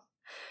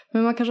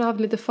 Men man kanske har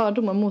haft lite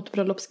fördomar mot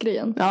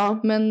bröllopsgrejen.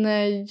 Men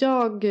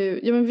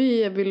men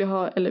vi vill ju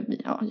ha, eller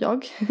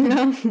jag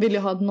vill ju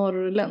ha ett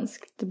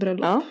norrländskt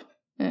bröllop.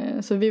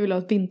 Så vi vill ha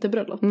ett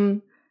vinterbröllop.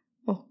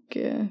 Och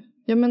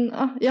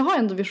jag har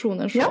ändå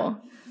visioner så.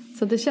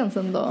 Så det känns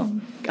ändå.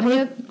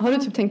 Har du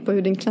typ tänkt på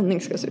hur din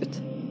klänning ska se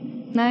ut?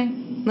 Nej,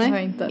 det har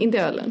jag inte. Inte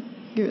jag heller.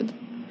 Gud.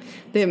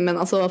 Men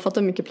alltså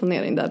fattar mycket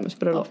planering där med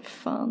bröllop.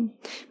 Fan.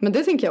 Men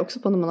det tänker jag också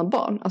på när man har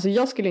barn. Alltså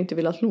jag skulle inte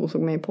vilja att Lo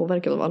såg mig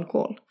påverkad av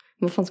alkohol.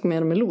 Vad fan ska man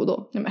göra med Lo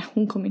då? Nej, men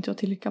hon kommer inte vara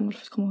tillräckligt gammal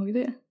för att komma ihåg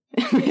det.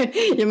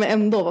 Ja, men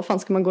ändå, vad fan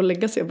ska man gå och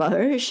lägga sig och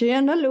bara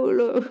tjena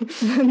Lolo.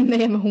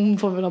 Nej, men hon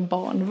får väl ha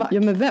barnvakt.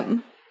 Ja, men vem?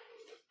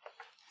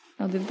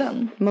 Ja, det är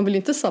den. Man vill ju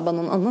inte sabba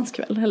någon annans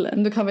kväll heller.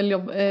 Du kan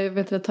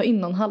väl ta in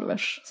någon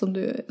halvers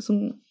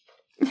som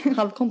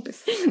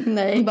halvkompis.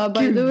 Nej,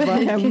 bara, gud vad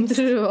hemskt.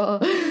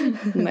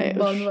 Nej,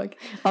 barnvakt.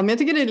 Ja, men jag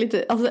tycker det är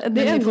lite... Alltså,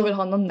 ni får väl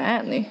ha någon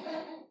nanny.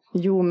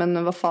 Jo,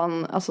 men vad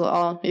fan. Alltså,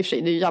 ja, i och för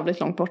sig, det är ju jävligt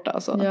långt borta.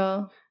 Alltså.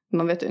 Ja.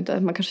 Man vet ju inte,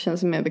 man kanske känner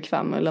sig mer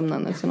bekväm med att lämna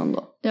henne till någon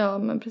dag. Ja,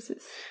 men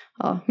precis.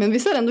 Ja, men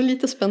visst är det ändå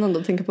lite spännande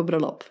att tänka på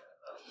bröllop.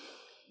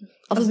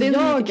 Alltså det är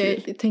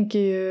jag tänker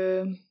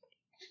ju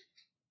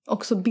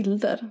också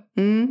bilder.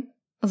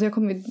 Alltså jag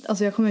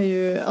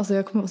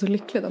kommer vara så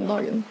lycklig den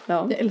dagen.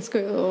 Ja. Jag älskar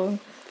ju att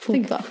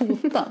fota.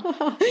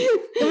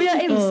 Ja, men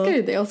jag älskar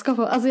ju det.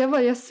 Alltså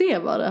jag ser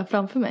bara det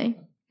framför mig.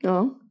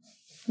 Ja.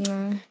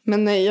 Nej.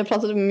 Men jag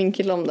pratade med min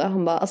kille om det.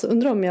 Han bara, alltså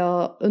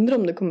undrar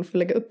om du kommer få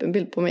lägga upp en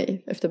bild på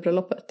mig efter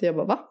bröllopet. Jag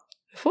bara, va?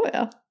 Hur får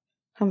jag?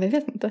 Han bara, jag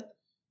vet inte.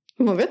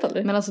 Man vet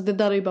aldrig. Men alltså det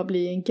där är ju bara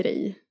bli en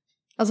grej.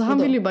 Alltså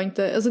han vill ju bara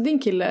inte, alltså din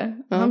kille,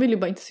 han vill ju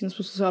bara inte synas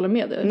på sociala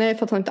medier. Nej,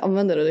 för att han inte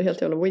använder det är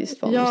helt jävla waste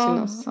för honom att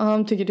synas. Ja,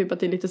 han tycker typ att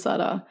det är lite så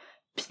här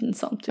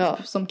pinsamt typ,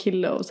 som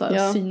kille och så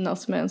här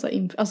synas med en så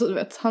här alltså du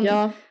vet,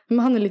 men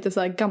han är lite så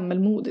här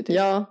gammelmodig typ.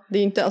 Ja, det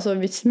är inte, alltså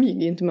vi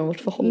smyger inte med vårt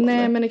förhållande.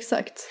 Nej, men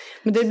exakt.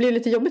 Men det blir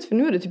lite jobbigt för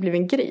nu är det typ blivit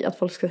en grej att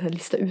folk ska så här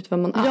lista ut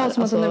vem man är. Ja,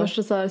 som att han är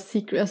värsta så här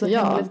secret, alltså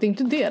hemligt. Det är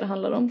inte det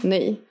handlar om.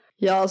 Nej.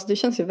 Ja, alltså det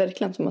känns ju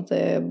verkligen som att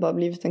det bara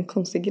blivit en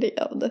konstig grej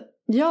av det.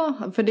 Ja,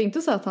 för det är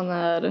inte så att han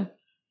är...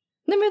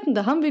 Nej, men jag vet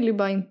inte, han vill ju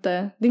bara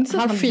inte... Det är inte så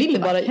att han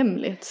vill bara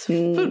hemligt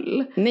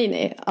full.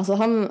 Nej, alltså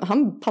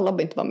han pallar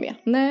bara inte vara med.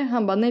 Nej,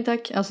 han bara nej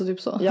tack, alltså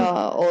typ så.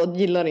 Ja, och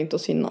gillar inte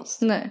att synas.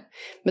 Nej.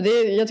 Men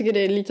jag tycker det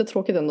är lite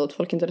tråkigt ändå att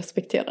folk inte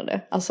respekterar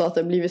det. Alltså att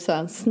det blivit så här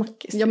en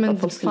snackis. Ja, men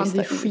folk fan, det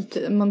är skit.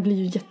 Man blir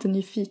ju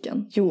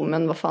jättenyfiken. Jo,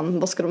 men vad fan,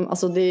 vad ska de...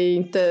 Alltså det är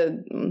inte...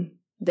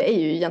 Det är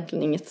ju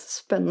egentligen inget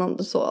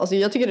spännande så. Alltså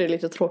jag tycker det är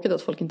lite tråkigt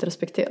att folk inte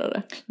respekterar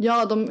det.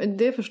 Ja,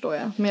 det förstår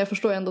jag. Men jag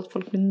förstår ändå att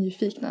folk blir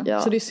nyfikna. Ja.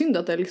 Så det är synd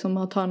att det liksom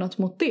har turnat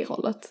mot det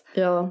hållet.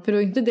 Ja. För det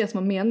är inte det som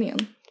var meningen.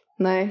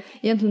 Nej.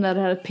 Egentligen är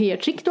det här ett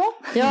PR-trick då.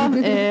 Ja,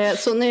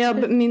 så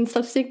när min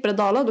statistik börjar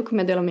dala då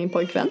kommer jag dela min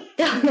pojkvän.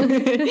 Ja.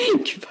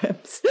 Gud vad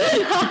hemskt.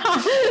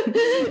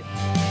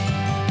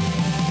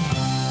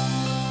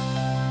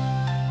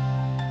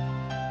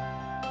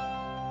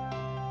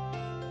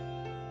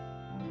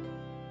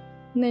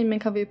 Nej, men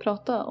kan vi ju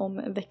prata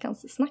om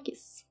veckans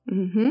snackis?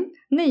 Mm-hmm.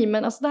 Nej,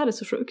 men alltså det här är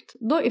så sjukt.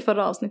 Då i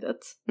förra avsnittet,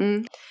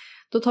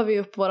 då tar vi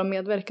upp våra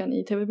medverkan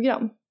i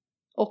tv-program.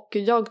 Och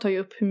jag tar ju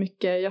upp hur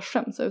mycket jag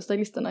skäms över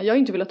stylisterna. Jag har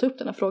inte velat ta upp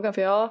den här frågan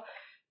för jag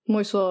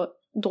mår ju så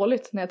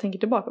dåligt när jag tänker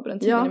tillbaka på den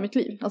tiden i mitt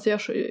liv. Alltså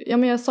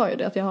jag sa ju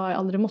det att jag har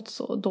aldrig mått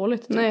så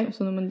dåligt typ,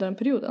 som under den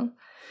perioden.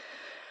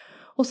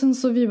 Och sen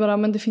så vi bara,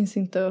 men det finns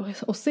inte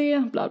att se,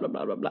 bla bla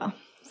bla bla bla.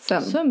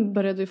 Sen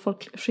började ju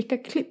folk skicka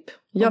klipp.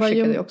 Jag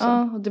skickade ju också.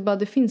 Ja, och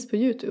det finns på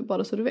YouTube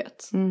bara så du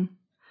vet.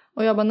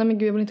 Och jag bara, nej men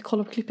gud jag vill inte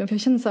kolla på klippen. För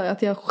jag känner så här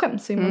att jag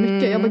skäms så himla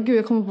mycket. Jag bara, gud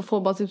jag kommer på att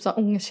få bara typ så här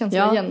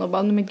ångestkänsla igen. Och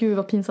bara, nej men gud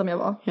vad pinsam jag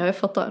var. Ja, jag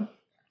fattar.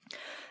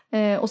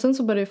 Och sen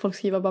så började folk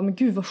skriva bara, men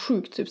gud vad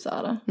sjukt typ så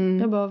här.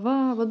 Jag bara,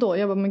 vadå?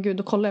 Jag bara, men gud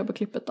då kollar jag på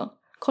klippet då.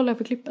 Kollar jag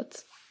på klippet.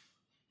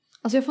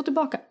 Alltså jag får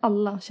tillbaka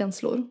alla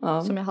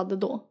känslor som jag hade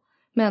då.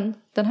 Men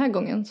den här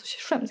gången så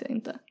skäms jag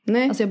inte.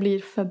 Nej. Alltså jag blir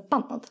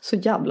förbannad. Så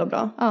jävla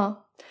bra.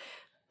 Ja.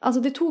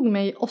 Alltså det tog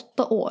mig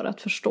 8 år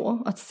att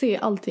förstå. Att se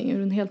allting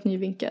ur en helt ny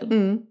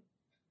vinkel.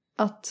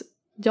 Att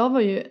jag var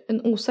ju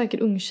en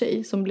osäker ung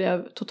tjej som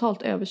blev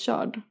totalt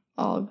överkörd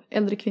av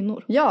äldre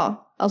kvinnor.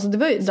 Ja, alltså det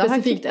var ju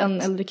specifikt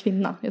en äldre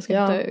kvinna. Jag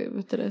ska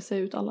inte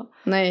säga ut alla.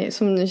 Nej,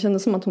 som det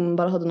kändes som att hon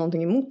bara hade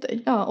någonting emot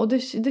dig. Ja, och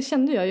det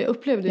kände jag. Jag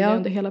upplevde det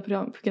under hela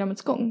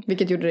programmets gång.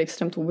 Vilket gjorde det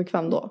extremt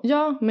obekväm då.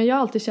 Ja, men jag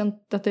har alltid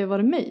känt att det var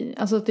mig.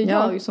 Alltså att det är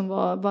jag som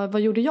var,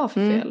 vad gjorde jag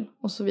för fel?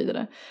 Och så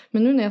vidare.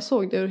 Men nu när jag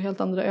såg det ur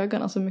helt andra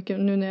ögon. Alltså mycket,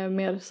 nu när jag är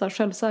mer så här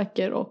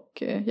självsäker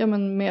och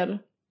mer...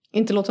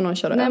 Inte låta någon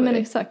köra över dig. Nej men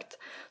dig. exakt.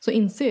 Så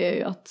inser jag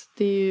ju att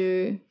det är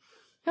ju...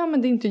 Ja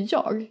men det är inte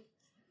jag.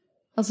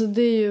 Alltså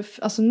det är ju...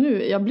 Alltså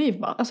nu, jag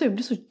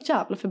blir så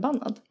jävla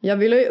förbannad. Jag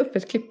vill ju upp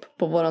ett klipp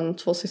på våran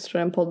 2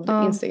 systrar en podd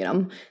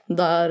Instagram.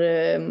 Där,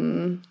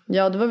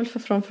 det var väl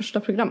från första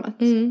programmet.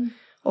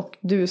 Och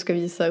du ska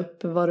visa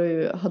upp vad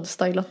du hade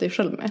stylat dig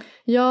själv med.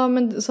 Ja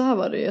men så här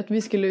var det ju. Att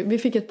vi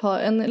fick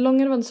en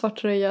långärmad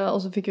svart tröja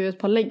och så fick vi ett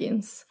par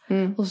leggings.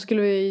 Och så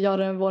skulle vi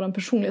göra våran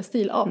personliga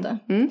stil av det.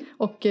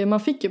 Och man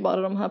fick ju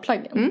bara de här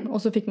plaggen.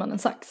 Och så fick man en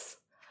sax.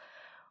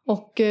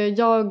 Och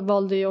jag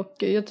valde ju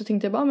jag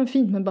tänkte bara, men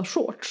fint med bara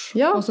shorts.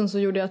 Ja. Och sen så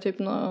gjorde jag typ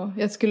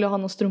jag skulle ha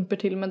några strumpor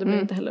till men det blev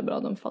inte heller bra,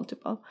 de fall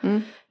typ av.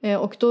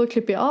 Och då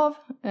klippte jag av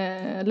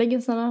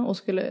leggingsarna och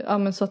skulle,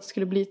 så att det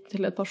skulle bli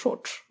till ett par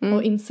shorts.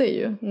 Och inser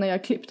ju när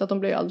jag klippt att de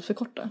blev alldeles för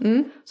korta.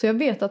 Så jag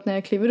vet att när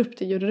jag kliver upp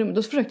till juryrummet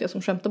då försökte jag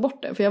som skämta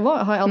bort det. För jag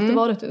har alltid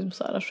varit en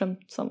så här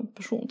skämtsam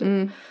person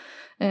typ.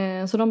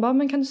 Så de bara,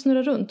 men kan du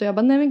snurra runt? Och jag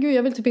bara, nej men gud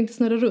jag vill typ inte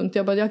snurra runt.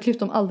 Jag har klippt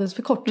dem alldeles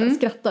för kort. Jag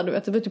skrattar, du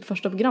vet. Det var typ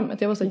första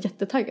programmet. Jag var så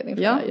jättetaggad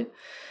inför det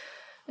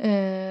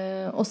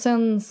här. Och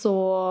sen så...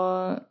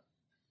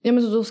 Ja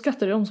men så då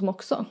skrattade de som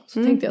också.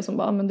 Så tänkte jag som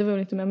bara, men det var väl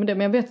inte med det.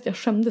 Men jag vet att jag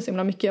skämdes så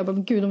himla mycket. Jag bara,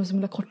 men gud de är så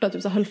himla korta.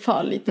 Typ så höll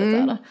för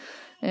lite.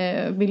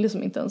 Ville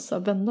som inte ens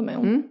vända mig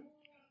om.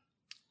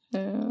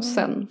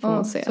 Sen får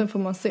man se. Sen får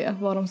man se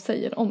vad de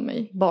säger om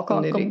mig.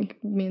 Bakom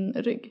min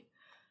rygg.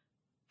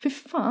 Fy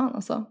fan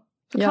alltså.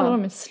 Så kallar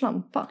de mig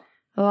slampa.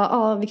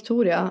 Ja,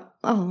 Victoria.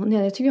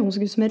 Nej, jag tycker hon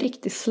såg ut som en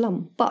riktig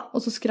slampa.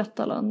 Och så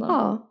skrattar alla andra.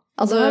 Ja.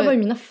 Alltså det här var ju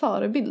mina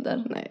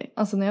förebilder. Nej.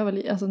 Alltså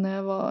när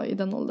jag var i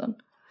den åldern.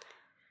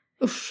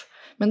 Usch.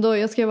 Men då,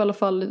 jag skrev i alla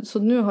fall, så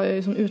nu har jag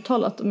ju som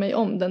uttalat mig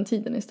om den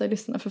tiden i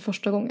stylisterna för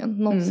första gången.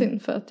 Någonsin.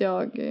 För att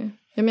jag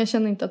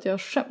känner inte att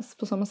jag skäms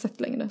på samma sätt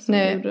längre. Som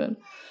jag gjorde.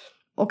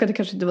 Och att det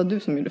kanske inte var du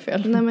som gjorde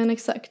fel. Nej men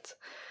exakt.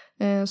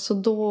 Så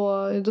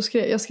då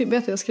skrev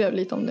jag skrev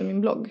lite om det i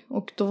min blogg.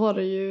 Och då var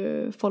det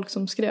ju folk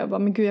som skrev,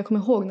 men gud jag kommer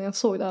ihåg när jag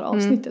såg det här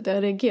avsnittet.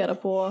 Jag reagerade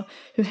på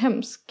hur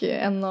hemsk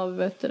en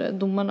av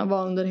domarna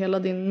var under hela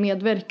din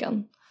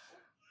medverkan.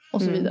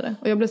 Och så vidare.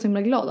 Och jag blev så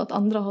himla glad att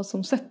andra har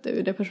som sett det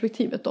ur det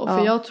perspektivet då.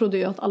 För jag trodde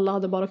ju att alla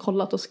hade bara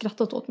kollat och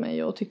skrattat åt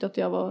mig. Och tyckte att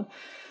jag var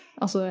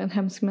en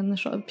hemsk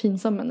människa,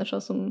 pinsam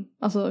människa som,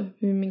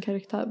 hur min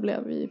karaktär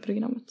blev i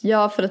programmet.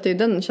 Ja, för att det är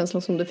den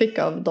känslan som du fick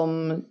av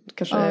de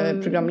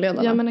kanske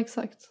programledarna. Ja, men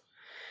exakt.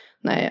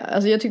 Nej,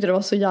 alltså jag tyckte det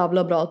var så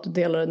jävla bra att du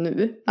delade det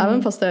nu.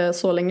 Även fast det är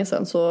så länge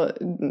sedan så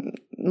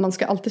man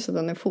ska alltid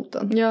sätta ner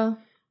foten. Ja.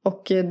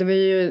 Och det var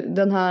ju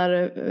den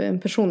här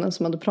personen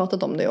som hade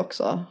pratat om det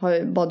också.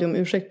 Bad ju om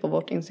ursäkt på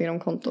vårt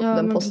Instagram-konto.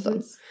 Den posten.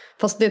 Precis.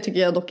 Fast det tycker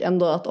jag dock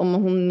ändå att om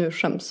hon nu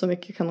skäms så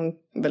mycket kan hon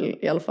väl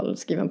i alla fall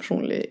skriva en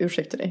personlig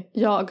ursäkt till dig.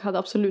 Jag hade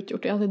absolut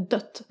gjort det. Jag hade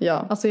dött.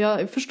 Ja. Alltså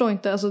jag förstår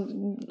inte. Alltså,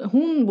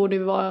 hon borde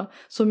ju vara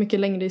så mycket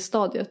längre i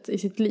stadiet i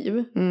sitt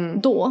liv.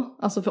 Då,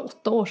 alltså för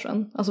 8 år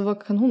sedan. Alltså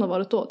vad kan hon ha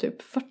varit då?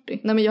 Typ 40?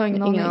 Nej men jag har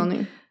ingen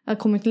aning. Jag har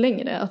kommit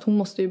längre. Att hon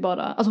måste ju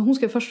bara... Alltså hon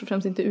ska först och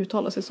främst inte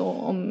uttala sig så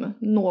om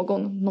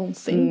någon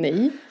någonsin.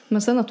 Nej.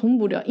 Men sen att hon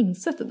borde ha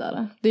insett det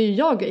där. Det är ju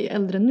jag är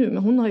äldre nu.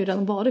 Men hon har ju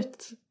redan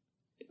varit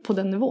på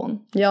den nivån.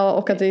 Ja,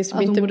 och att det är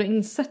att hon borde ha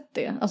insett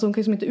det. Alltså hon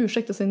kan ju inte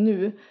ursäkta sig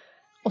nu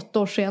 8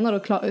 år senare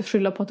och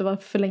skylla på att det var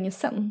för länge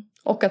sedan.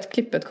 Och att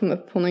klippet kom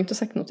upp. Hon har inte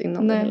sagt något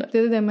innan. Nej, det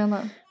är det jag menar.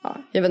 Ja,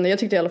 jag vet inte, jag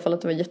tyckte i alla fall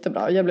att det var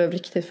jättebra. Jag blev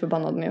riktigt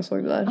förbannad när jag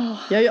såg det där.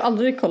 Jag har ju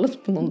aldrig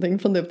kollat på någonting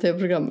från det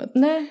tv-programmet.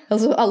 Nej.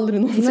 Alltså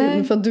aldrig någonsin.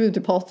 Nej. För att du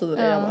typ hatade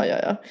det. Jag bara,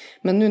 ja.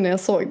 Men nu när jag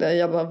såg det,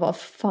 jag bara, vad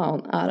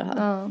fan är det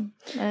här?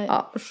 Nej.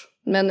 Ja.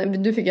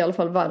 Men du fick i alla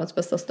fall världens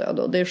bästa stöd.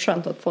 Och det är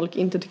skönt att folk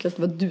inte tycker att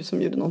det var du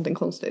som gjorde någonting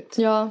konstigt.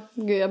 Ja,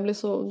 gud jag blir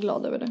så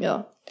glad över det.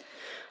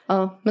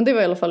 Ja, men det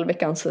var i alla fall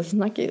veckans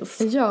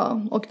snackis.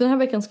 Ja, och den här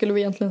veckan skulle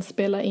vi egentligen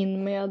spela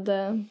in med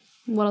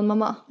våran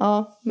mamma.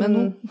 Ja,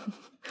 men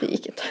det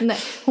gick inte. Nej,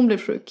 hon blev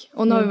sjuk.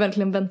 Och nu har vi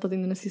verkligen väntat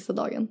in den sista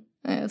dagen.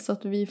 Så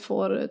att vi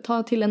får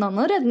ta till en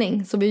annan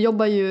räddning. Så vi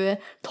jobbar ju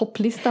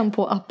topplistan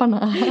på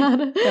apparna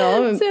här.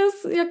 Ja, men... Så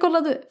jag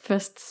kollade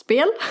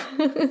festspel.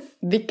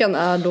 Vilken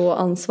är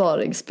då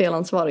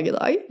spelansvarig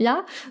idag?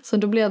 Ja, så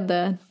då blev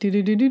det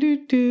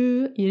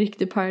i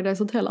riktig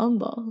Paradise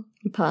Hotel-anda.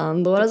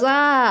 Pandoras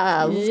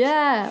ass!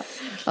 Yeah!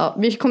 Ja,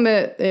 vi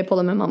kommer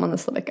podda med mamma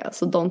nästa vecka,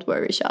 så don't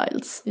worry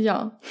childs.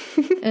 Ja.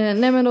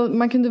 Nej, men då,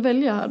 man kunde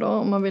välja här då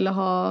om man ville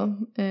ha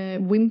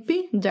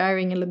wimpy,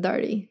 daring eller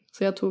dirty.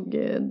 Så jag tog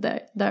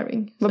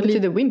daring. Vad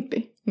betyder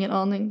wimpy? Ingen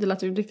aning, det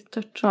lät ju riktigt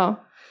tört.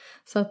 Ja.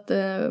 Så att,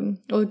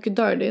 och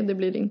dirty, det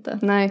blir det inte.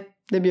 Nej,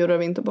 det bjuder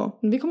vi inte på.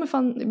 Vi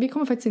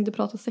kommer faktiskt inte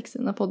prata sex i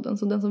den här podden,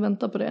 så den som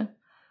väntar på det.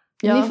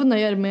 Ja. Ni får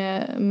nöja er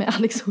med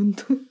Alex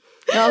hund.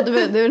 Ja,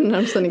 det är det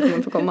närmsta ni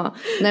kommer få komma.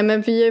 Nej,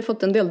 men vi har ju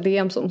fått en del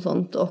DMs om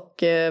sånt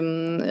och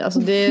alltså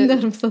det...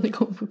 Närmsta ni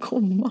kommer få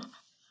komma.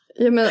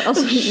 Ja, men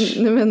alltså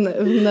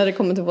när det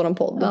kommer till våran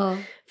podd. Ja.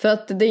 För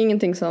att det är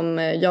ingenting som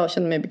jag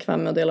känner mig bekväm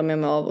med att dela med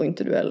mig av och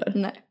inte du heller.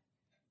 Nej.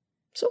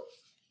 Så.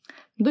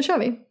 Då kör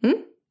vi. Mm.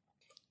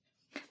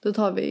 Då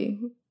tar vi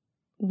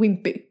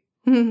wimpy.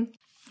 Mm.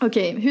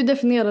 Okej, hur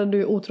definierar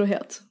du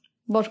otrohet?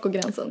 Var går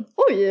gränsen?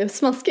 Oj,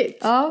 smaskigt.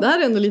 Ja. Det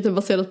här är ändå lite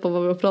baserat på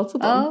vad vi har pratat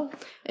om.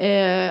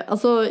 Ja.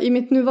 Alltså i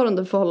mitt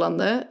nuvarande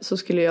förhållande så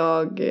skulle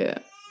jag...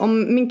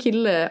 om min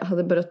kille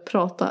hade börjat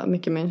prata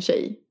mycket med en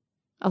tjej.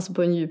 Alltså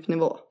på en djup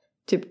nivå.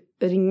 Typ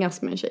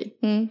ringas med en tjej.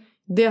 Mm.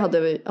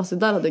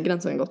 Där hade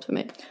gränsen gått för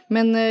mig.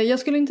 Men jag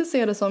skulle inte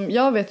se det som...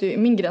 Jag vet ju,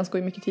 min gräns går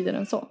ju mycket tidigare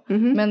än så.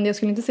 Mm-hmm. Men jag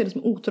skulle inte se det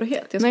som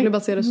otrohet. Jag skulle bara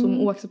se det som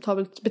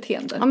oacceptabelt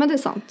beteende. Ja, men det är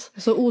sant.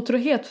 Så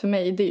otrohet för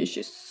mig, det är ju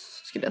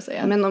kyss, skulle jag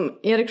säga. Men om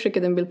Erik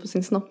skickade en bild på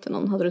sin snopp till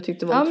någon, hade du tyckt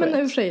det var otrohet? Ja,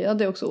 men i och för sig, ja,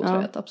 det är också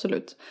otrohet,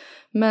 absolut.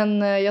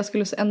 Men jag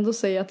skulle ändå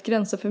säga att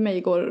gränsen för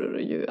mig går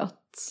ju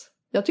att...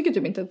 Jag tycker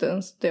typ inte att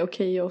det är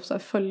okej att så här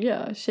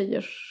följa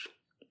tjejers...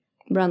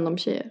 Random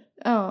tjejer.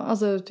 Ja,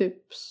 alltså typ...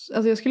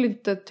 Alltså jag skulle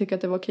inte tycka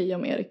att det var okej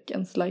om Erik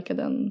ens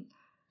likade en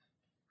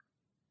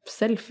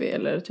selfie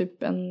eller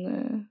typ en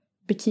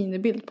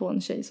bikinibild på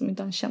en tjej som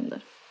inte han kände.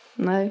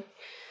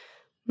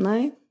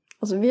 Nej.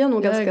 Alltså vi har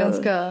nog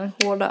ganska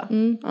hårda.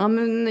 Mm. Ja,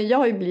 men jag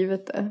har ju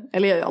blivit det.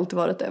 Eller jag har ju alltid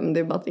varit det. Men det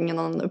är bara att ingen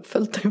annan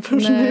uppföljt det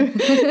förrän Nej.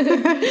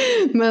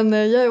 nu. Men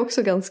jag är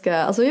också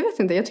ganska... Alltså jag vet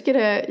inte. Jag tycker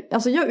det...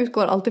 Alltså jag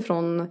utgår alltid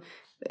från...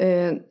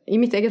 I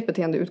mitt eget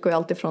beteende utgår jag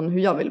alltid från hur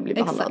jag vill bli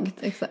behandlad.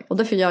 Exakt. Och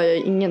därför gör jag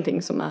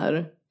ingenting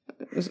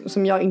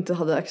som jag inte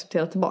hade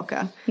accepterat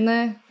tillbaka.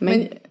 Nej,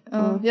 men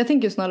jag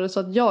tänker snarare så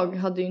att jag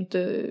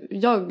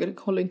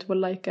håller inte på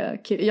att lika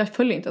jag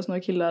följer inte ens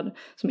några killar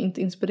som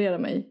inte inspirerar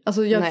mig.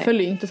 Alltså jag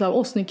följer inte så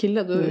här, snygg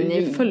kille, då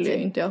följer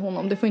ju inte jag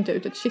honom. Det får inte jag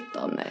ut ett shit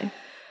av. Nej.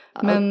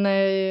 Men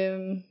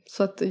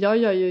så att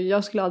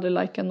jag skulle aldrig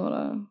lika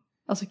några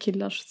alltså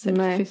killars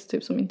selfies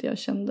typ som inte jag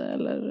kände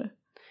eller...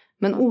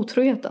 Men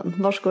otroheten,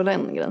 var går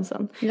den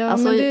gränsen? Ja,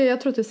 alltså, men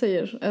jag tror att det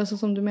säger, alltså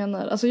som du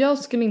menar. Alltså jag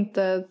skulle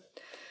inte...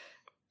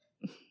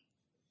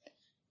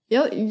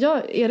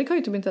 Erik har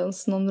ju typ inte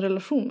ens någon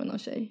relation med någon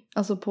tjej.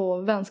 Alltså på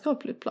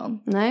vänskapligt plan.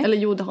 Nej. Eller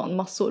jo, det har han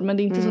massor. Men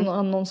det är inte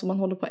någon som man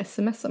håller på att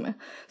smsa med.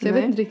 Så jag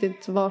vet inte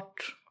riktigt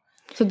vart...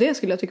 Så det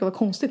skulle jag tycka var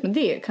konstigt. Men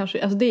det är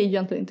kanske... Alltså det är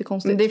egentligen inte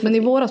konstigt. Men i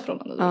vårat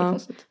förhållande det är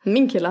konstigt.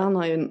 Min kille, han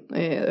har ju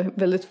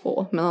väldigt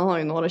få. Men han har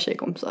ju några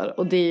tjejkompisar.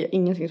 Och det är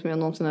ingenting som jag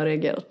någonsin har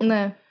reagerat på.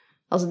 Nej.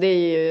 Alltså det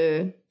är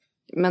ju...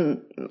 Men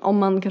om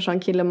man kanske har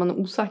en kille man är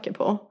osäker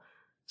på.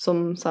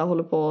 Som så här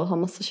håller på att ha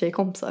massa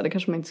tjejkompisar. Det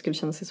kanske man inte skulle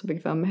känna sig så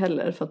bekväm med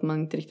heller. För att man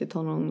inte riktigt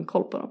har någon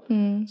koll på dem.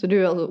 Mm. Så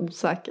du är alltså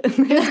osäker.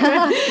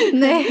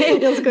 Nej,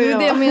 jag ska det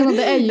jag menar,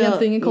 det är ju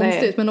egentligen inget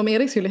konstigt. Nej. Men om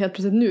Erik skulle helt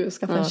plötsligt nu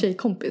skaffa en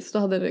tjejkompis. Då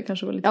hade det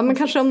kanske varit lite men konstigt.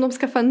 kanske om de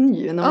skaffar en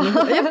ny.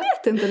 Jag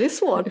vet inte, det är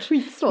svårt.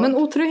 Skitsvårt. Men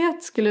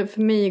otrohet skulle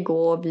för mig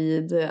gå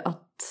vid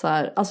att så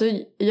här, alltså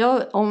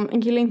om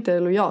en kille inte är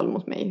lojal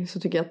mot mig så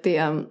tycker jag att det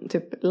är en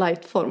typ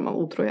light form av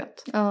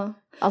otrohet. Ja.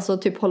 Alltså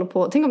typ håller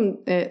på, tänk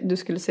om du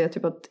skulle säga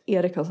typ att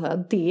Erik har så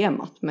här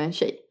DMat med en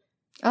tjej.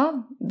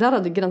 Ja. Där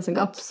hade gränsen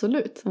gått.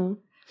 Absolut.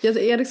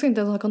 Erik ska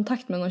inte ens ha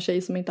kontakt med någon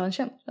tjej som inte han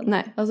känner.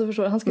 Nej. Alltså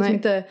förstår du? Han ska liksom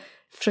inte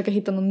försöka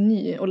hitta någon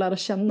ny och lära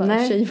känna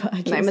en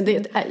tjejväg. Nej, men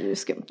det är ju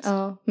skumt.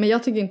 Ja, men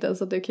jag tycker inte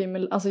ens att det är okej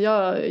med... Alltså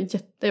jag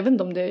vet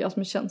inte om det är jag som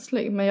är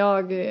känslig. Men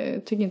jag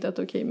tycker inte att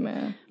det är okej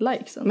med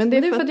likes. Men det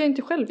är för att jag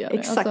inte själv gör det.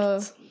 Exakt.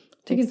 Alltså,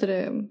 tycker inte det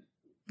är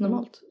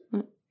normalt.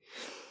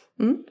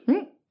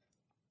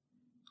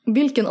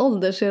 Vilken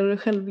ålder ser du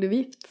själv bli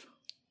gift?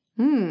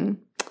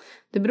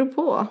 Det beror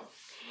på.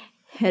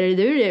 Här är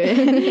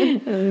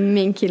du.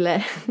 Min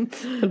kille. Jag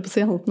höll på att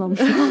säga hans namn.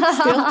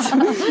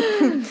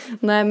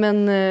 Nej,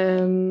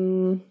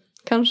 men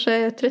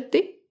kanske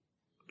 30.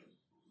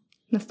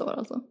 Nästa år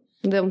alltså.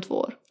 Det är om 2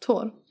 år. 2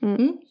 år.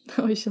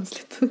 Oj,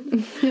 känsligt.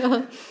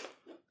 Ja.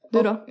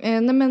 Du då?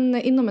 Nej, men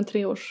inom en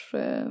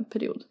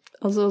 3-årsperiod.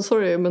 Alltså,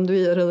 sorry, men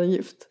du är redan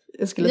gift.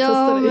 Jag skulle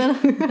testa dig.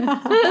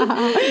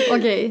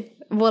 Okej.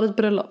 vårt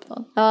bröllop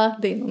då. Ja.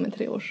 Det är inom en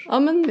 3 års. Ja,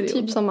 men period.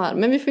 typ samma här.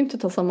 Men vi får inte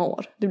ta samma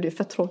år. Det blir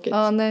fett tråkigt.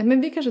 Ja, nej.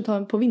 Men vi kanske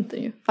tar på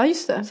vintern ju. Ja,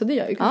 just det. Så det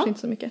gör ju kanske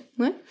inte så mycket.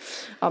 Nej.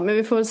 Ja, men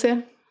vi får väl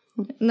se.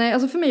 Nej,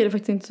 alltså för mig är det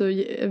faktiskt inte så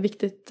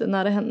viktigt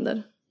när det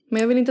händer.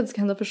 Men jag vill inte att det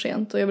ska hända för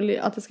sent. Och jag vill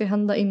att det ska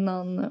hända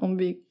innan om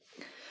vi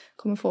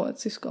kommer få ett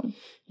syskon.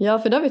 Ja,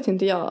 för där vet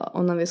inte jag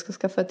om när vi ska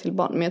skaffa ett till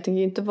barn. Men jag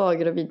tänker inte vara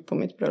gravid på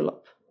mitt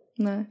bröllop.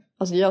 Nej.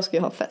 Alltså jag ska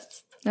ju ha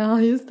fest.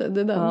 Ja, just det.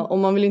 Det är den. Ja, och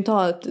man vill inte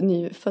ha ett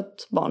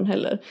nyfött barn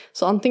heller.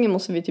 Så antingen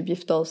måste vi typ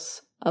gifta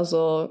oss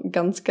alltså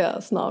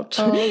ganska snart.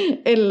 Ja.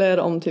 Eller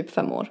om typ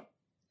 5 år.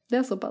 Det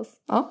är så pass.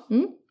 Ja.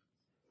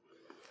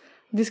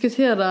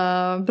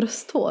 Diskutera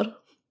brösthår.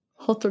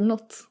 Hot or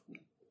not.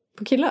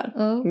 På killar?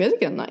 Ja. Men jag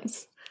tycker det är nice.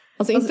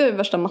 Alltså inte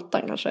värsta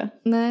mattan kanske.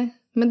 Nej.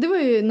 Men det var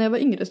ju när jag var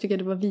yngre så tycker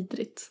jag det var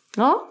vidrigt.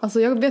 Ja.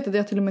 Alltså jag vet att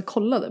jag till och med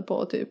kollade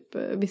på typ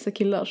vissa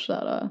killars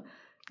sådär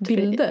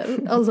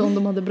bilder. Alltså om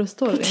de hade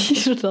brösthår.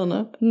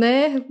 T-shirtarna.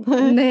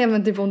 Nej,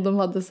 men typ om de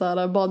hade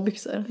såhär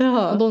badbyxor.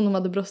 Ja. Och de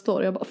hade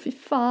brösthår. Jag bara fy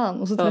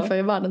fan. Och så träffade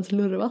jag världens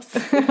lurvas.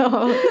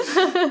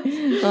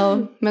 Ja.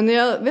 Men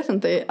jag vet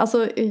inte.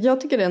 Alltså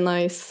jag tycker det är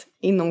nice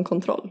inom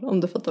kontroll. Om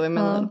du fattar vad jag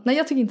menar. Nej,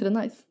 jag tycker inte det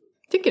är nice.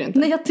 Tycker du inte?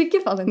 Nej, jag tycker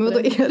fan inte Men vadå,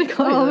 det. Erik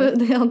har ju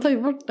det. Han tar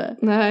ju bort det.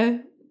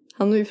 Nej.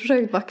 Han har ju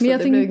försökt vaxa, Men jag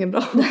det tycker- blev ingen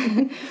bra.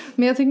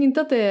 Men jag tycker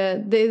inte att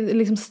det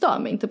liksom stör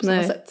mig inte på samma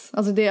Nej. sätt.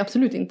 Alltså det är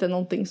absolut inte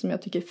någonting som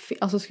jag tycker är fel.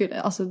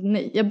 Alltså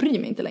nej, jag bryr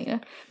mig inte längre.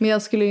 Men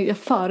jag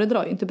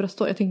föredrar ju inte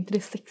brösthår. Jag tycker inte det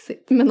är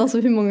sexigt. Men alltså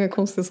hur många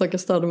konstiga saker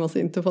störde man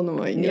sig inte på när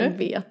man var yngre? Jag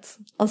vet.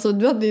 Alltså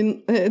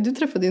du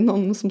träffade ju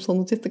någon som sa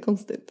något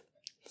jättekonstigt.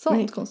 Sånt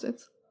Nej.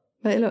 konstigt.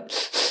 Eller?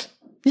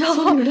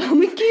 Ja, men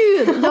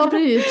gud! Jag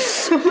bryr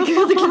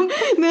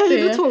Nej, jag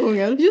gjorde det. 2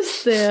 gånger.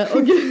 Just det.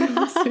 Och gud,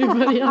 så vi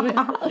börjar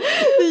med.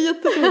 Det är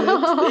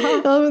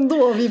jätteroligt. Ja, men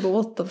då vi bara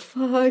what the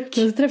fuck.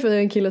 Men så träffade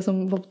jag en kille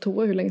som var på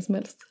toa hur länge som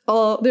helst.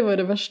 Ja, Det var ju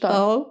det värsta.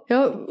 Ja.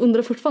 Jag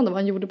undrar fortfarande vad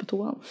han gjorde på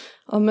toan.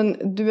 Ja,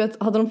 men du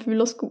vet, hade de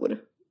fula skor?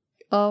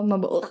 Ja,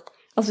 man bara...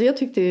 Alltså jag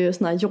tyckte ju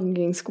såna här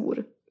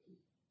joggingskor.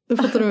 Du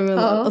fattar du vad jag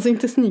menar? Ja. Alltså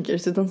inte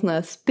sneakers utan såna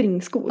här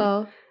springskor.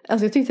 Ja.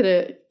 Alltså jag tyckte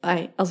det,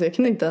 nej, alltså jag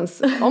kunde inte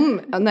ens,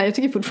 nej jag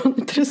tycker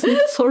fortfarande inte det är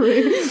snyggt,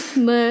 sorry.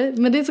 Nej,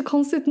 men det är så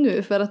konstigt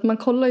nu för att man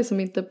kollar ju som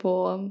inte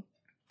på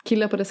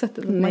killar på det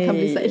sättet att man kan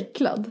bli så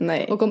äcklad.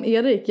 Nej. Och om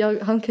Erik,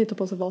 han kan ju ta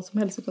på sig vad som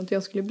helst utan att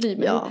jag skulle bli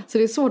mig. Ja. Så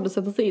det är svårt att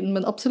sätta sig in,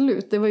 men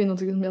absolut, det var ju något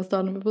som jag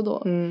störde mig på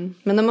då. Men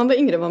när man var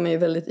yngre var man ju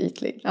väldigt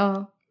ytlig.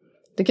 Ja.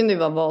 Det kunde ju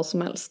vara vad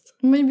som helst.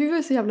 Men vi var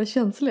ju så jävla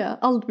känsliga.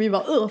 Allt vi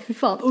var, fy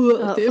fan,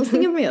 Ja, typ. fast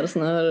inga mer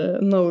såna här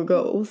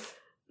no-goes.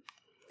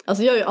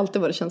 Alltså jag har ju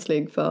alltid varit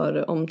känslig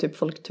för om typ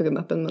folk tuggar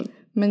med öppen mun.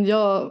 Men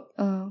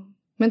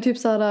men typ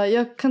såhär,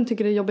 jag kan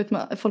tycka det är jobbigt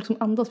med folk som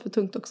andas för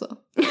tungt också.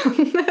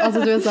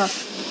 Alltså du vet såhär.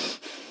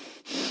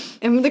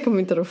 Ja, men det kommer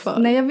inte rå för.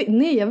 Nej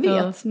jag vet.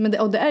 Ja. Men det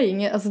är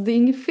inget, alltså det är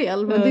inget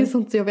fel. Men det är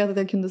sånt jag vet att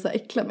jag kunde så här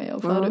äckla mig av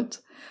förut.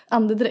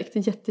 Andedräkt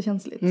är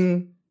jättekänsligt.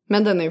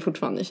 Men den är ju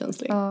fortfarande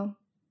känslig. Ja.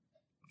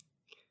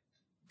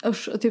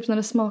 Usch, och typ när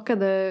det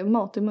smakade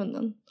mat i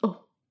munnen.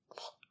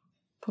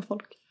 På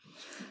folk.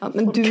 Ja,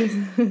 men du,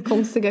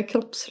 konstiga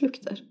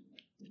kroppslukter.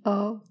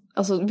 Ja.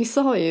 Alltså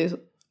vissa har ju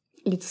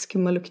lite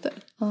skumma lukter.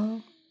 Ja.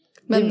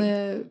 Men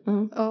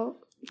ja.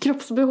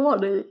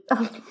 Kroppsbehåring.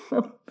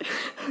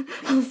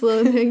 Alltså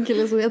en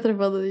kille som jag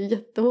träffade hade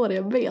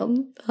jättehåriga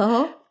ben.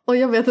 Ja. Och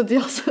jag vet att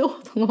jag sa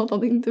åt honom att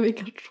han inte fick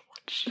ha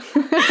shorts.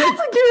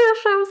 Alltså gud jag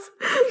skäms.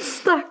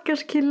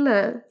 Stackars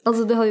kille.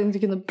 Alltså det hade jag inte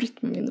kunnat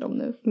brytt mig mindre om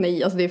nu.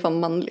 Nej, alltså det är fan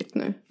manligt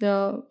nu.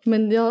 Ja,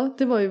 men ja,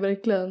 det var ju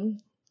verkligen.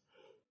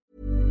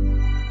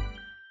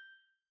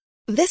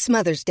 This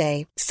Mother's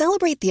Day,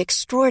 celebrate the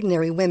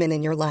extraordinary women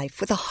in your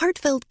life with a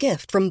heartfelt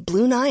gift from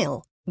Blue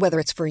Nile. Whether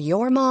it's for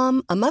your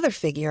mom, a mother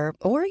figure,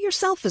 or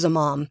yourself as a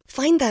mom,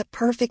 find that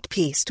perfect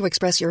piece to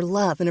express your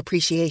love and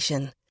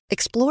appreciation.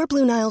 Explore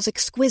Blue Nile's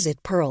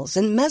exquisite pearls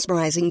and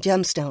mesmerizing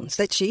gemstones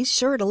that she's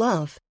sure to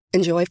love.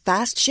 Enjoy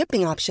fast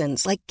shipping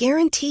options like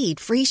guaranteed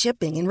free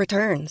shipping and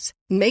returns.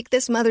 Make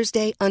this Mother's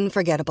Day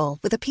unforgettable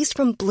with a piece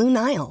from Blue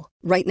Nile.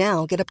 Right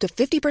now, get up to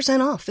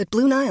 50% off at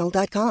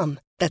BlueNile.com.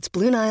 That's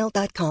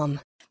BlueNile.com.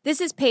 This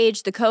is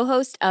Paige, the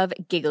co-host of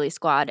Giggly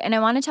Squad, and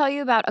I want to tell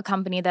you about a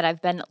company that I've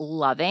been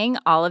loving,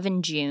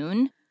 Olive &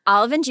 June.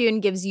 Olive & June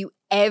gives you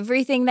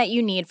everything that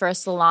you need for a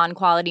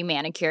salon-quality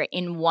manicure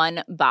in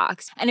one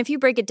box. And if you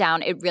break it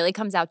down, it really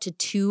comes out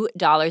to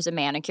 $2 a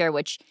manicure,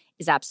 which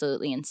is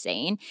absolutely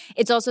insane.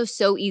 It's also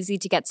so easy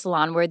to get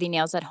salon-worthy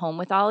nails at home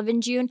with Olive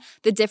 & June.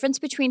 The difference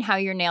between how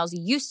your nails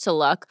used to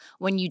look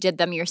when you did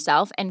them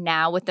yourself and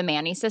now with the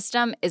Mani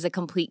system is a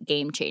complete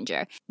game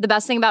changer. The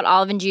best thing about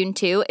Olive & June,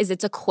 too, is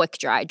it's a quick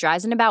dry.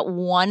 Dries in about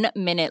 1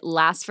 minute,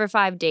 lasts for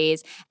 5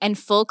 days, and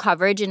full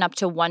coverage in up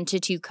to 1 to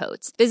 2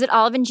 coats. Visit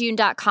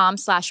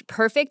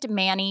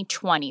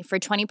oliveandjune.com/perfectmani20 for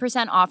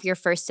 20% off your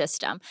first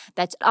system.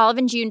 That's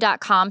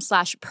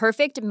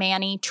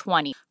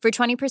oliveandjune.com/perfectmani20 for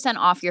 20%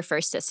 off your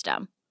first system.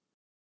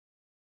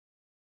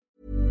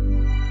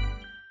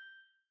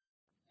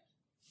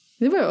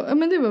 Det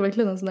var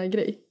verkligen en sån här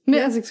grej. Men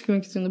jag skulle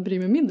inte kunna bry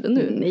mig mindre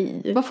nu.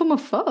 Nej. Vad får man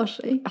för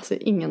sig? Alltså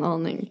ingen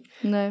aning.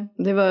 Nej.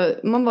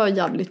 Man var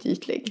jävligt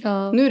ytlig.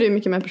 Ja. Nu är det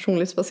mycket mer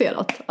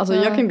personlighetsbaserat. Alltså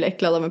jag kan ju bli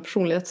äcklad av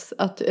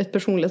ett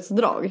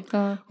personlighetsdrag.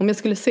 Ja. Om jag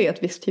skulle se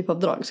ett visst typ av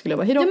drag skulle jag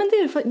bara, hejdå. Ja, men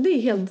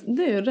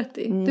det är rätt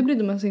i. Det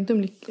brydde man sig inte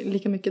om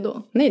lika mycket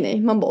då.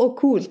 Nej. Man bara,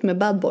 coolt med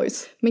bad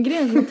boys. Men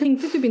grejen är att man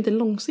tänkte typ inte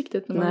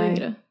långsiktigt när man var Nej.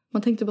 yngre.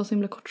 Man tänkte bara så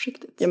himla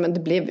kortsiktigt. Ja, men det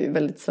blev ju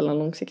väldigt sällan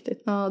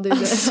långsiktigt. Ja, det är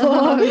det.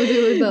 Så,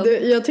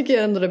 jag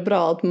tycker ändå det är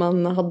bra att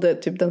man hade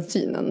typ den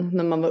synen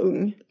när man var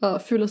ung. Ja,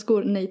 fula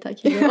skor, nej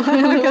tack.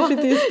 Kanske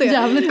inte just det.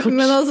 Jävligt kort.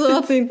 Men alltså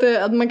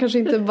att man kanske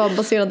inte bara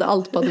baserade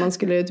allt på att man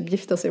skulle typ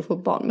gifta sig och få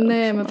barn med.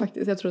 Nej, men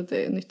faktiskt, jag tror att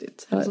det är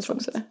nyttigt. Ja, jag tror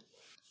också det.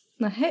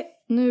 Nej,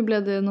 nu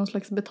blev det någon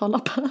slags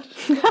betalapp här.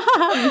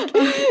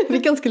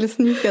 Vilken skulle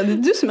snika? Det är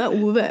du som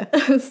är Ove.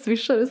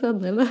 Swishar du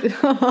sen eller?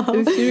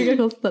 20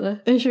 kostar det.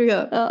 En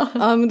 20? Ja,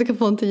 men du kan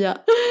få en 10.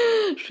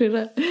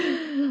 Skirre.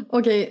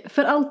 Okej,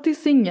 för alltid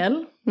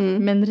singel,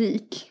 men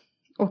rik.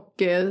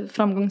 Och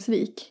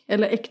framgångsrik.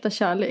 Eller äkta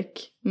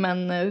kärlek,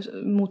 men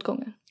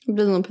motgångar.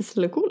 Blir det någon pest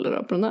eller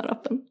kolera på den här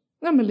appen?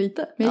 Ja, men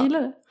lite. Men jag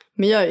gillar det.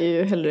 Men jag är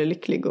ju hellre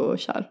lycklig och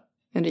kär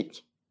än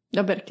rik.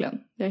 Ja, verkligen.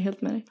 Jag är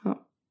helt med dig.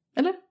 Ja.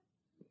 Eller?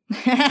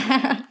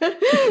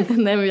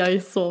 Nej, men jag är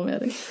så med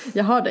dig.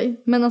 Jag hör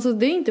dig. Men alltså,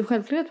 det är inte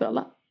självklart för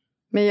alla.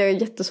 Men jag är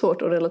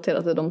jättesvårt att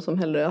relatera till de som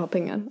hellre har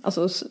pengar.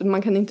 Alltså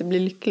man kan inte bli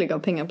lycklig av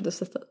pengar på det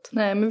sättet.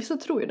 Nej, men vissa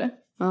tror ju det.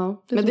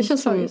 Ja, men det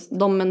känns som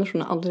de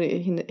människorna aldrig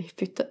hinner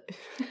hittar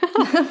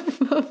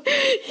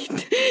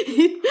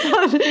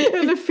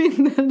eller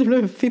finner, det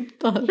blev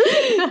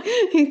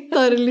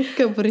hittar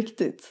lycka på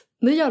riktigt.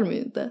 Det gör de ju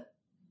inte.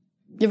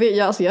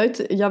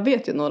 Jag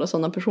vet ju några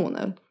sådana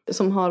personer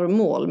som har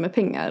mål med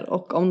pengar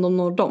och om de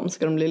når dem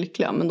ska de bli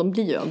lyckliga, men de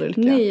blir ju aldrig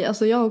lyckliga. Nej,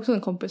 alltså jag har också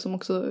en kompis som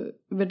också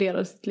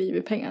värderar sitt liv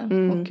i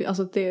pengar och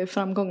alltså det är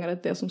framgångar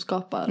det som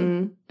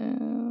skapar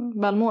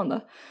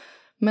välmående.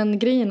 Men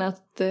grejen är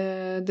att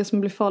det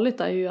som blir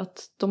farligt är ju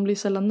att de blir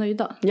sällan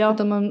nöjda. Ja.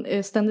 Utan man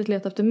ständigt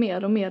letar efter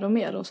mer och mer och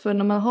mer. Och för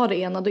när man har det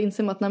ena då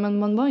inser man att nej, men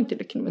man var inte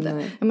lycklig med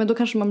det. Ja, men då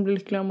kanske man blir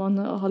lycklig om man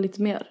har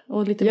lite mer.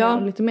 Och lite mer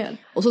och lite mer.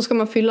 Och så ska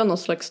man fylla något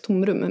slags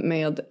tomrum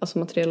med alltså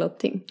materiella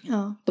ting.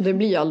 Ja. Och det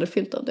blir ju aldrig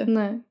fyllt av det.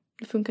 Nej,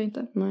 det funkar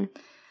inte. Nej.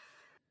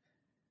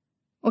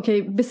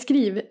 Okej,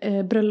 beskriv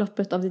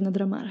bröllopet av dina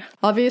drömmar.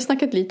 Ja, vi har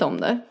snackat lite om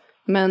det.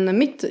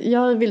 Men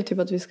jag vill typ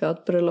att vi ska ha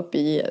ett bröllop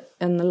i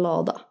en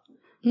lada.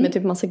 Med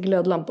typ massa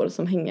glödlampor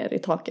som hänger i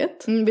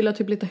taket. Vill du ha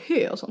typ lite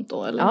hö och sånt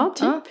då? Eller? Ja,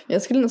 typ. Ja.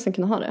 Jag skulle nästan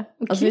kunna ha det.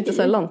 Okay. Alltså lite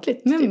så här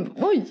lantligt. Men typ.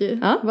 Oj,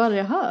 vad är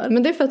det här?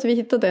 Men det är för att vi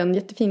hittade en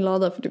jättefin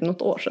lada för typ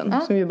något år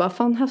sedan. Som vi bara,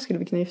 fan här skulle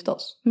vi kunna gifta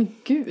oss. Men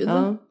gud.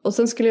 Ja. Och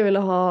sen skulle jag vilja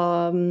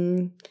ha,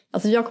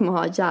 alltså jag kommer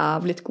ha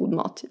jävligt god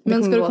mat.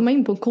 Men ska du komma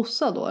in på en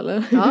kossa då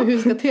eller? Ja. Hur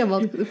ska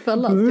temat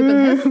föllas? Typ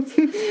en häst?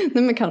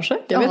 Nej men kanske,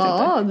 jag vet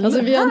inte.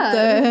 Alltså vi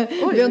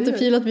har inte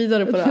filat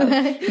vidare på det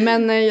här.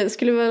 Men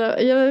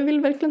jag vill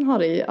verkligen ha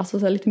det alltså,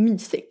 så här lite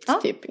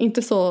mysigt. Typ.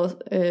 Inte så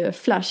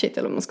flashigt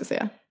eller vad man ska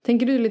säga.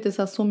 Tänker du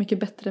lite så mycket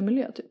bättre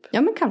miljö typ?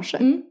 Ja men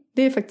kanske.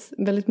 Det är faktiskt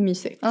väldigt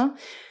mysigt. Ja.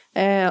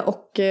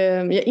 Och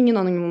jag har ingen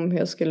aning om hur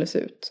jag skulle se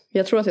ut.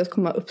 Jag tror att jag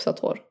kommer ha uppsatt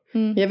hår.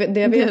 Det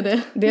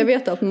jag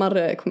vet är att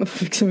Marre kommer få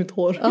fixa mitt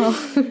hår.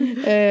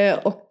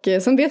 Och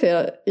sen vet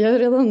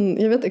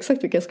jag vet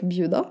exakt vilka jag ska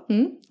bjuda.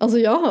 Alltså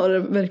jag har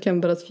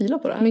verkligen börjat fila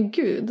på det här. Men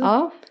gud.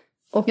 Ja.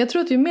 Och jag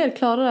tror att ju mer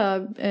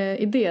klara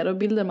idéer och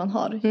bilder man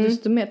har,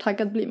 desto mer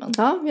taggad blir man.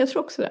 Ja, jag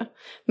tror också det.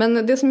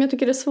 Men det som jag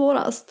tycker är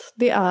svårast,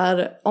 det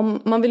är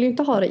om man vill ju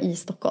inte ha det i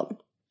Stockholm.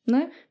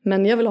 Nej.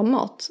 Men jag vill ha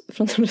mat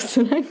från en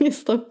restaurang i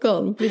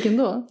Stockholm. Vilken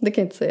då? Det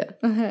kan jag inte säga.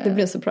 Det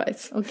blir en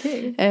surprise.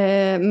 Okay.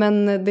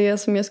 Men det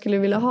som jag skulle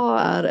vilja ha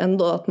är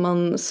ändå att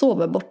man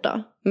sover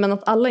borta. Men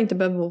att alla inte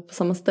behöver bo på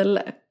samma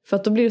ställe. För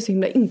att då blir det så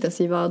himla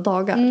intensiva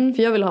dagar.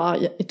 För jag vill ha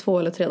i 2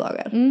 eller 3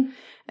 dagar.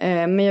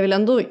 Men jag vill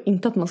ändå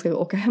inte att man ska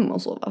åka hem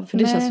och sova. För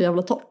det känns så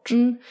jävla torrt.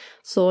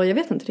 Så jag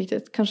vet inte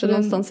riktigt. Kanske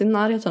någonstans i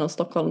närheten av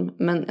Stockholm.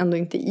 Men ändå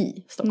inte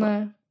i Stockholm.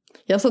 Nej.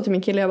 Jag sa till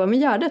min kille, jag bara, men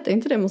Gärdet, är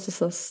inte det måste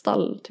säga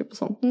stall typ och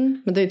sånt?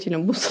 Men det är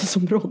tydligen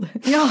bostadsområde.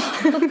 Ja.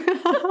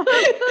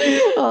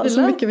 Ja,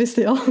 så mycket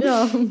visste jag.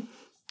 Ja.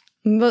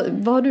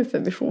 Vad har du för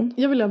vision?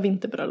 Jag vill ha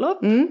vinterbröllop.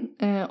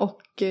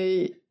 Och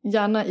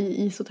gärna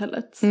i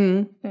ishotellet.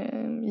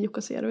 I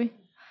Jukkasjärvi.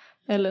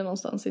 Eller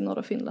någonstans i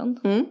norra Finland.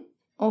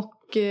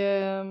 Och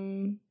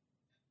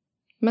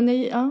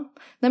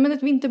men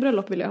ett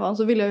vinterbröllop vill jag ha.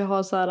 Så vill jag ju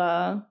ha så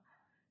här,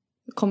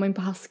 komma in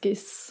på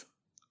Haskis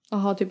och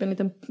ha typ en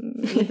liten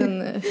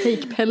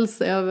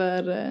fake-päls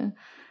över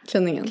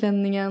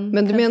klänningen.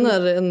 Men du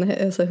menar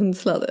en så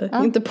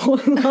hundsläde? Inte på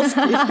en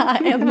husky?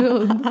 En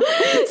hund.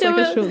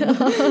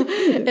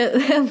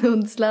 En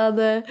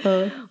hundsläde.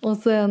 Och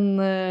sen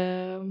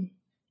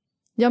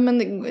men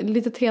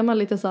lite tema,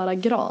 lite så här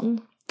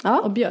gran.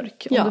 Och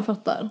björk, om du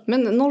fattar.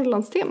 Men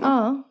Norrlands tema.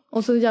 Ja,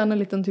 och så gärna en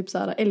liten typ så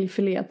här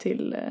älgfilé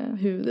till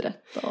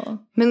huvudrätt.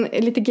 Men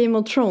lite Game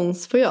of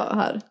Thrones får jag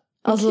här.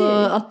 Alltså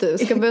att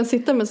ska börja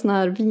sitta med såna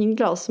här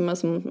vinglas som är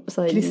som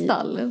så här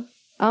kristall.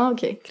 Ja,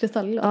 okej.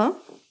 Kristallglas.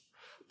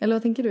 Ja. Eller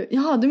vad tänker du?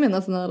 Ja, du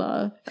menar sådana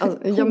här...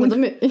 Alltså, ja men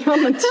typ.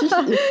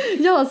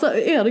 Ja, så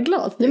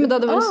ölglas. Ja men det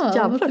hade varit så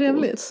jävla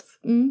trevligt.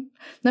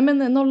 Nej men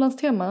Norrlands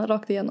tema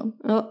rakt igenom.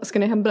 Ja, ska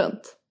ni hem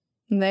bränt?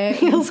 Nej,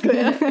 jag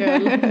skojar.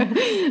 Öl.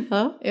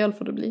 Ja. Öl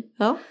får det bli.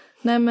 Ja.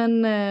 Nej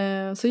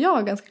men så jag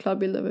har ganska klar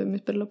bild över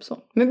mitt bröllop så.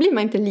 Men blir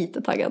man inte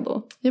lite taggad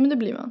då? Ja men det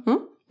blir man.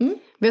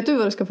 Vet du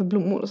vad du ska för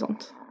blommor och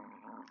sånt?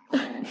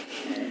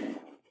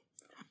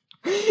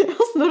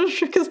 Alltså det är det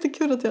sjukaste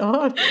kurret jag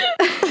har hört.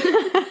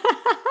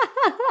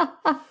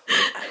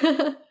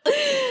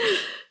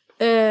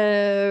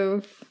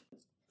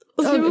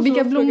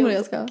 Vilka blommor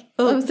jag ska.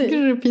 Tycker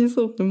du det är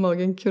pinsamt när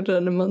magen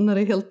kurrar när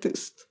det är helt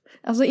tyst?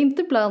 Alltså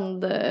inte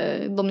bland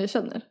de jag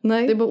känner.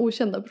 Nej. Det är bara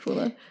okända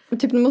personer. Och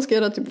typ när man ska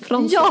göra typ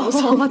franska och Ja,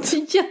 sånt. det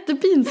är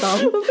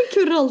jättepinsamt. Varför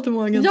kurrar alltid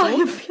magen Ja, så? jag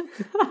vet.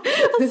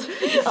 Alltså,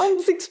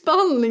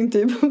 ansiktsbehandling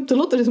typ. Då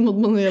låter det som att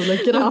man är en jävla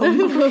grabb.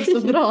 Det var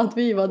så bra att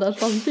vi var där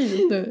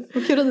samtidigt nu.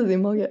 Vad kurrade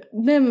din mage?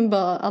 Nej men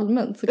bara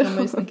allmänt så kan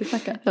man ju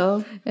snacka.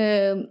 Ja.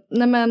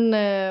 Nej men...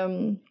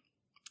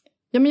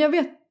 ja men jag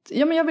vet...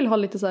 Ja men jag vill ha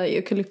lite så här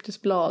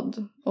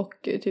eukalyptusblad. Och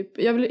typ...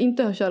 Jag vill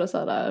inte köra så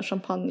här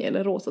champagne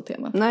eller rosa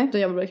tema. Nej.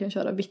 Utan jag vill verkligen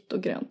köra vitt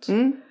och grönt.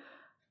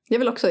 Jag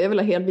vill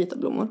ha helvita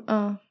blommor.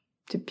 Ja.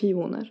 Typ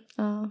pioner.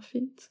 Ja,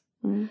 fint.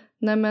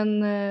 Nej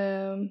men...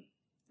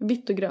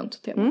 vitt och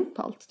grönt tema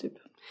på allt typ.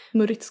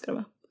 Murrigt ska det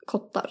vara.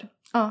 Kottar.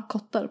 Ja,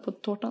 kottar på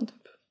tårtan typ.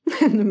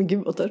 Nej men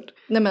gud vad tört.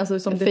 Nej men alltså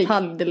som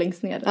detalj det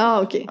längst ner.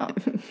 Ja okej. Ja.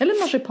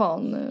 Eller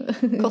marsipan.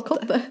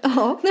 Kotte.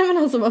 Ja. Nej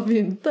men alltså varför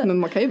inte? Men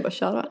man kan ju bara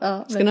köra.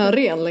 Ja, ska ni ha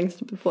ren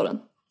längst uppe på den?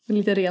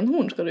 Lite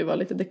renhorn ska det ju vara,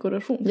 lite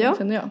dekoration. Ja.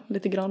 Känner jag.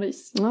 Lite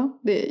granris. Ja,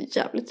 det är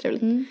jävligt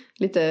trevligt.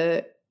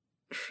 Lite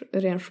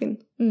ren skinn.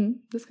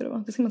 Det ska det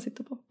vara. Det ska man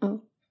sitta på.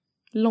 Ja.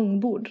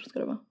 Långbord ska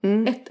det vara.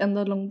 Ett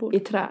enda långbord. I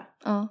trä.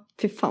 Ja.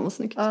 Fy fan vad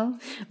snyggt. Ja.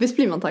 Visst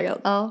blir man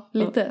taggad? Ja,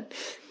 lite.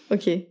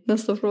 Okej,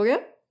 nästa fråga.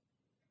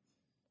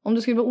 Om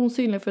du skulle vara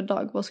osynlig för en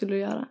dag, vad skulle du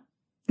göra?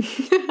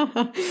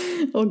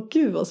 Åh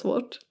gud vad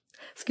svårt.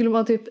 Skulle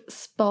man typ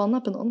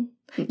spana på någon?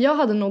 Jag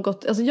hade nog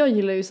gått, alltså jag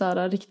gillar ju så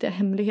här riktiga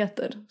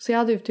hemligheter. Så jag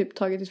hade ju typ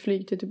tagit ett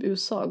flyg till typ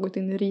USA, gått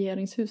in i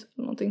regeringshuset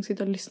eller någonting,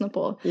 sitta och lyssna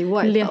på. I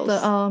White leta, House?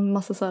 Ja,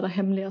 massa så här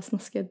hemliga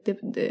snaskiga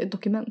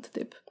dokument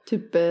typ.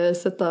 Typ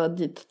sätta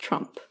dit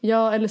Trump.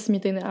 Ja, eller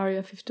smita in i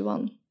Area 51.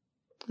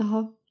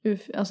 Jaha.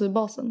 Alltså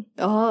basen.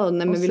 Jaha, nej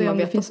men och vill se man om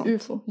det veta finns sånt?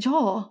 UFO.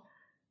 Ja!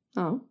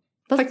 Ja,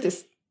 Fast,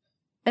 faktiskt.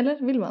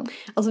 Eller vill man?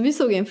 Alltså vi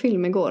såg en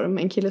film igår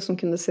med en kille som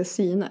kunde se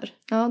syner.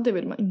 Ja, det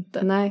vill man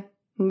inte. Nej,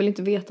 man vill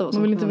inte veta vad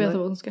som Man vill inte händer. veta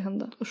vad som ska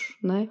hända. Usch.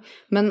 Nej,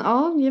 men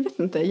ja, jag vet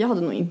inte. Jag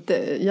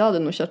hade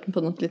nog kört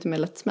på något lite mer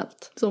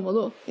lättsmält. Så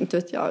vadå? Inte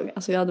vet jag.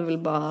 Alltså jag hade väl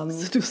bara...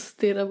 Så du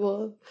stirrar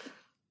på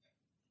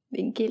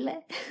din kille?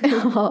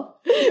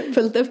 Ja,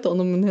 följt efter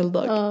honom en hel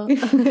dag. Ja.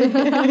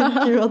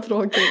 Gud vad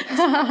tråkigt.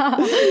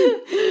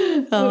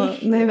 Ja,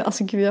 nej,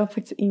 alltså gud, jag har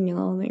faktiskt ingen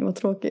aning vad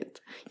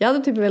tråkigt. Jag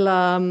hade typ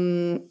velat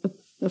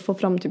få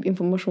fram typ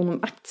information om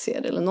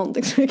aktier eller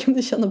någonting som jag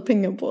kunde tjäna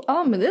pengar på.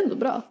 Ja, men det är ändå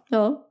bra.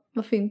 Ja.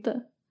 Varför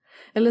inte?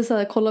 Eller så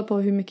här, kolla på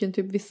hur mycket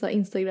typ vissa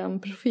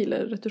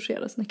Instagram-profiler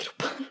retuscherar sina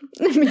kroppar.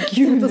 Nej men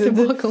gud. Sätta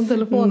sig bakom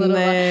telefonen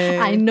Nej.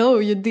 och bara, I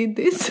know you did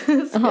this.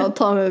 Jaha,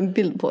 ta en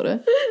bild på det.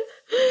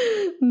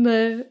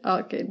 Nej, ja,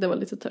 okej, det var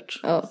lite touch.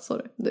 Ja.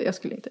 Sorry, jag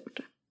skulle inte ha gjort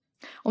det.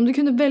 Om du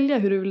kunde välja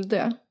hur du ville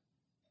dö,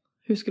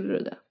 hur skulle du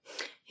dö?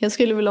 Jag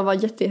skulle vilja vara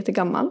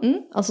jättegammal.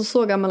 Alltså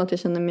så gammal att jag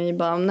känner mig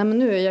bara, nej men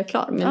nu är jag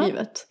klar med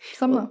livet.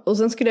 Samma. Och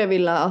sen skulle jag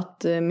vilja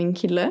att min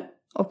kille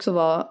också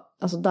var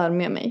alltså, där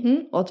med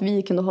mig. Och att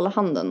vi kunde hålla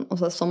handen och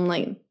så här, somna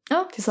in.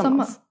 Ja,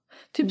 tillsammans. samma.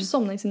 Typ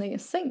somna i sin egen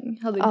säng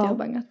hade inte jag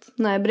bangat.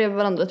 Nej, bredvid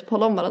varandra, typ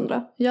hålla om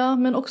varandra. Ja,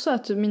 men också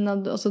att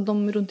alltså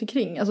de runt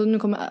omkring, alltså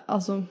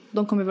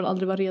de kommer väl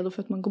aldrig vara redo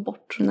för att man går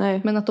bort.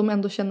 Nej. Men att de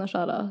ändå känner så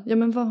här, ja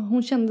men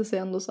hon kände sig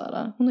ändå så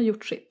här, hon har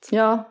gjort sitt.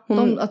 Ja,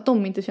 Att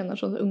de inte känner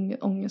så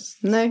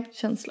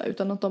ångestkänsla,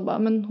 utan att de bara,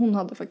 men hon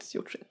hade faktiskt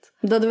gjort sitt.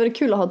 Det hade varit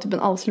kul att ha typ en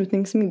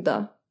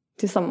avslutningsmiddag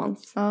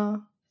tillsammans.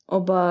 Ja.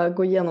 Och bara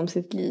gå igenom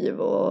sitt liv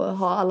och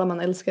ha alla man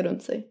älskar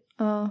runt sig.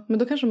 Ja, men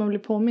då kanske man blir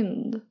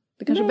påmind.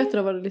 Det kanske är bättre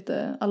att vara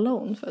lite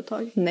alone för ett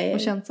tag. Nej. Och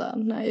känt så här,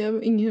 nej,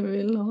 ingen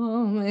vill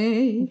ha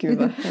mig. Gud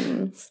vad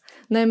hemskt.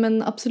 Nej,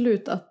 men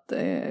absolut att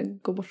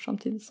gå bort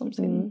samtidigt som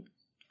sin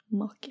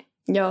make.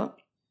 Ja.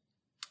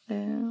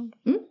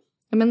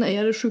 Men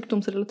är det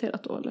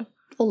sjukdomsrelaterat då, eller?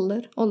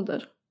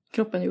 Ålder.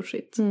 Kroppen gjort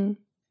sitt.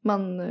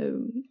 Man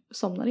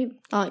somnar in.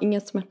 Ja,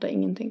 inget smärta,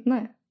 ingenting.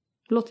 Nej,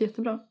 det låter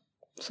jättebra.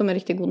 Som en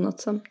riktig god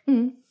nattsömn.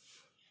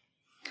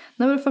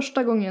 När var det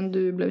första gången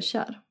du blev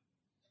kär?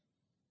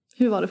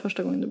 Hur var det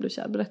första gången du blev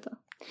kär? Berätta.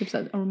 Typ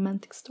såhär, a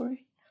romantic story.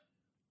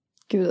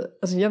 Gud,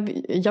 alltså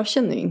jag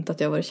känner ju inte att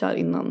jag var kär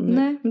innan.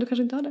 Nej, men du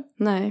kanske inte har det.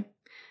 Nej.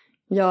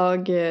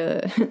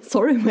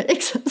 sorry my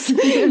exes.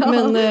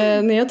 Men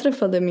när jag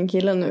träffade min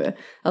kille nu,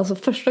 alltså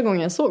första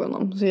gången jag såg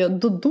honom, så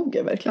då dog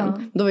jag verkligen.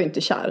 Ja. Då var jag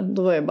inte kär,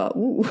 då var jag bara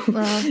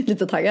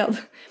lite taggad.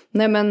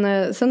 Nej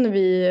men sen när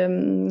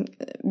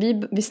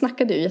vi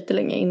snackade ju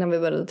jättelänge innan vi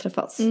började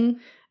träffas.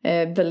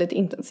 Väldigt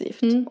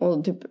intensivt.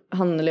 Och typ,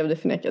 han levde i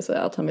förnekelse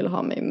att han ville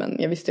ha mig, men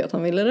jag visste ju att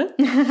han ville det.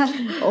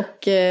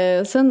 Och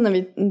sen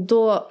när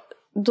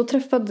då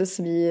träffades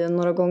vi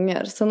några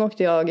gånger. Sen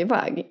åkte jag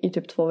iväg i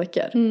typ 2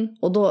 veckor.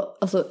 Och då,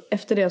 alltså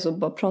efter det så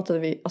bara pratade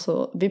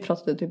vi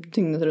pratade typ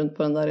dygnet runt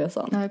på den där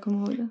resan. Ja, jag kommer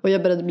ihåg det. Och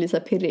jag började bli så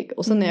här pirrig.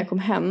 Och sen när jag kom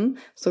hem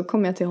så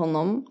kom jag till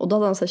honom. Och då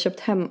hade han så här köpt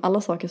hem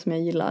alla saker som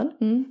jag gillar.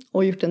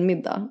 Och gjort en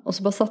middag. Och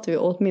så bara satt vi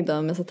och åt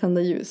middag med så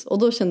tända ljus. Och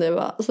då kände jag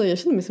bara, alltså jag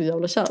kände mig så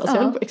jävla kär. Alltså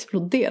jag höll på att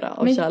explodera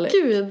av kärlek.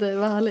 Men gud,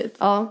 vad härligt.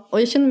 Ja,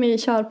 och jag kände mig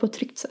kär på ett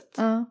tryggt sätt.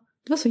 Ja.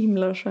 Det var så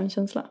himla skön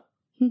känsla.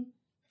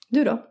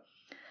 Du då?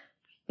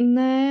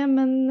 Nej,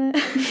 men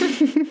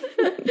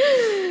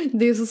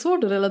det är så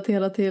svårt att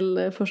relatera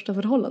till första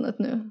förhållandet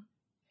nu.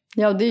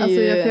 Ja, det är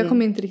alltså, ju jag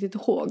kommer inte riktigt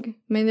ihåg.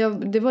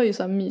 Men det var ju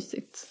så här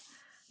mysigt.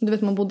 Du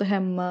vet, man bodde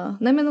hemma.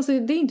 Nej, men alltså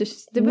det är inte,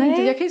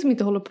 jag kan liksom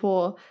inte hålla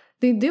på.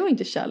 Det var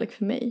inte kärlek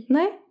för mig.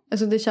 Nej.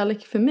 Alltså det är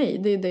kärlek för mig,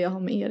 det är det jag har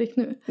med Erik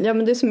nu. Ja,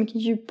 men det är så mycket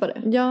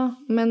djupare. Ja,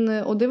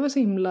 men och det var så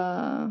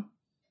himla.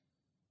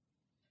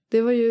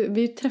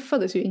 Vi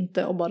träffades ju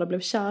inte och bara blev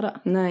kära.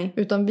 Nej.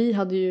 Utan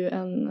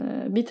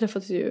vi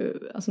träffades ju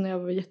alltså när jag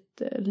var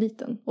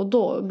jätteliten. Och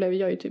då blev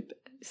jag ju typ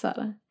så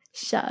här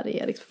kär i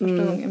Erik för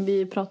första gången.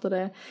 Vi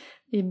pratade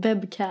i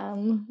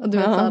webcam. Och du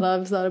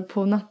vet så här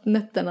på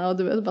nätterna. Och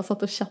du vet bara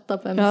satt och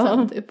chattade på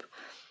MSN typ.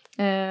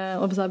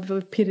 Och så här, vi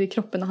var pirrig i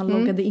kroppen när han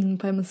loggade in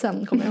på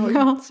MSN. Kommer jag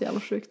ihåg. Så jävla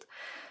sjukt.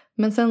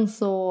 Men sen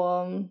så.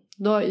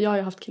 Jag har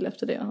ju haft kille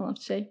efter det. Han har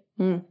haft tjej.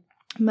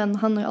 Men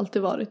han har ju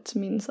alltid varit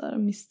min så här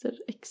Mr.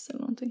 X eller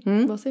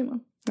någonting. Vad säger man?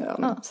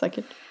 Ja,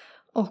 säkert.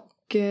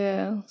 Och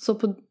så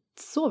på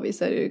så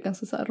vis är det ju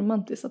ganska så här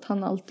romantiskt att jag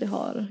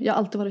har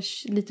alltid varit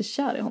lite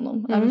kär i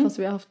honom. Även fast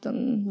vi har haft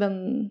en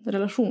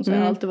vänrelation så har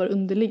jag alltid varit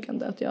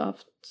underliggande. Att jag har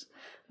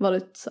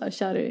varit så här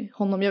kär i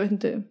honom. Jag vet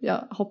inte,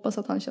 jag hoppas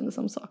att han kände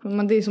samma sak.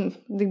 Men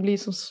det blir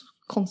så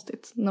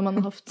konstigt när man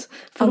har haft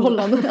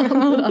förhållanden med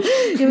andra.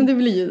 Ja, men det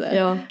blir ju det.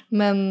 Ja.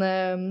 Men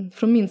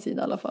från min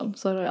sida i alla fall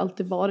så har det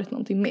alltid varit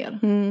någonting mer.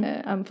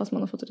 Även fast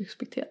man har fått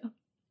respektera.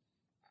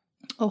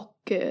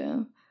 Och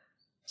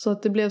så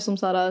att det blev som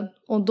så här.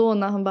 Och då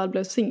när han väl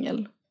blev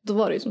singel, då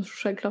var det ju som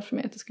självklart för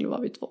mig att det skulle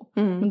vara vi två.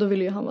 Men då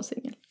ville ju han vara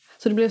singel.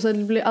 Så det blev så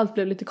här, allt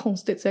blev lite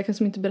konstigt. Så jag kan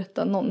som inte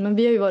berätta någon. Men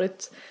vi har ju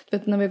varit, du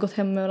vet, när vi har gått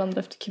hem med varandra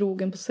efter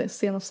krogen på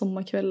sena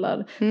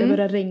sommarkvällar. Det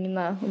börjar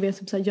regna och vi har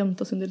typ så här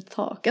gömt oss under ett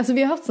tak. Alltså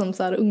vi har haft som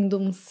så här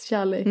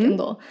ungdomskärlek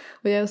ändå.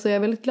 Och så jag är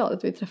väldigt glad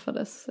att vi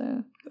träffades.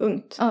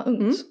 Ungt. Ja,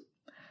 ungt.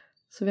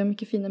 Så vi har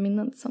mycket fina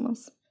minnen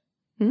tillsammans.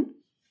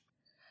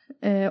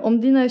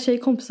 Om dina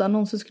tjejkompisar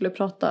någonsin skulle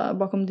prata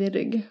bakom din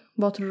rygg,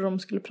 vad tror du de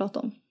skulle prata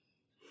om?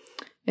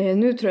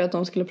 Nu tror jag att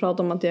de skulle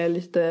prata om att jag är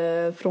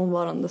lite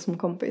frånvarande som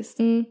kompis.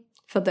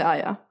 För att det är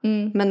jag.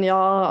 Men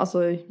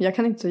jag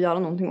kan inte göra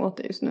någonting åt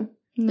det just nu.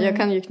 Nej. Jag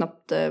kan ju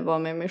knappt vara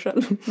med mig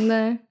själv.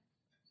 Nej.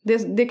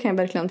 Det kan jag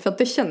verkligen. För att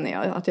det känner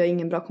jag att jag är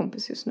ingen bra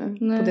kompis just nu.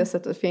 Nej. På det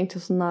sättet. För jag är inte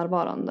så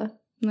närvarande.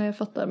 Nej, jag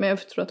fattar. Men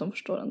jag tror att de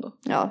förstår ändå.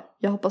 Ja,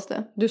 jag hoppas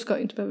det. Du ska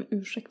ju inte behöva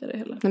ursäkta dig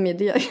heller. Nej, men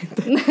det gör jag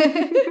inte.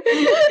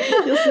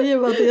 Jag säger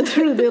bara att jag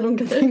tror det är det de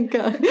kan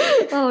tänka.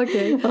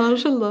 Okej. Ja,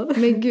 själv då.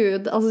 Men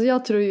gud, alltså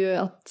jag tror ju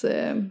att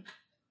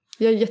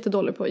jag är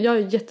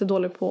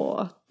jättedålig på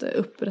att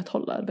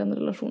upprätthålla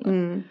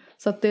vänrelationer.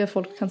 Så att det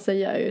folk kan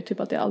säga är ju typ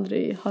att jag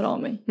aldrig hör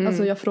av mig.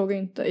 Alltså jag frågar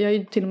inte. Jag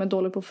är till och med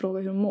dålig på att fråga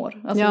hur de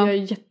mår.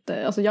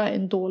 Alltså jag är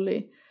en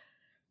dålig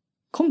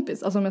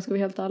kompis, alltså om jag ska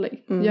vara helt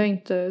ärlig. Jag är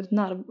inte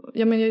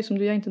jag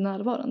är inte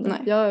närvarande. Nej.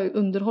 Jag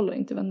underhåller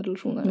inte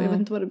vänrelationer. Jag vet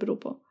inte vad det beror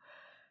på.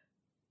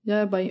 Jag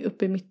är bara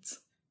uppe i mitt.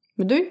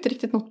 Men du har inte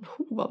riktigt något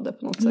behov av det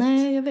på något sätt.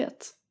 Nej, jag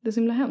vet. Det är så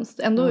himla hemskt.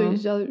 Ändå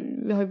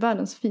vi har ju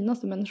världens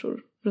finaste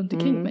människor runt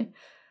omkring mig.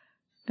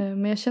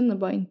 Men jag känner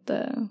bara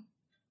inte.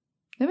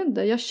 Jag vet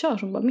inte, jag kör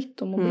som bara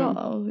mitt och mår bra.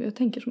 Och jag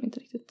tänker som inte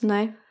riktigt.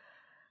 Nej.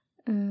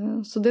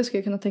 Så det skulle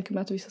jag kunna tänka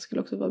mig att vissa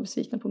skulle också vara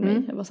besvikna på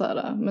mig. Jag var så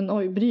här, men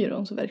oj, bryr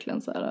de sig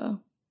verkligen så här.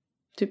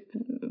 Typ,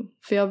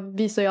 för jag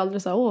visar ju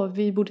aldrig så här,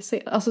 vi borde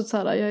se. Alltså så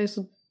här, jag är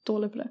så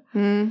dålig på det.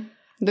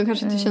 De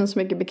kanske inte känns så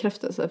mycket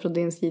bekräftelse från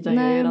din sida.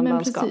 Nej, i men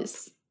vänskap.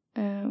 Precis.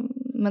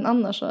 Men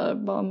annars är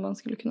vad man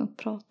skulle kunna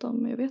prata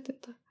om, jag vet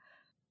inte.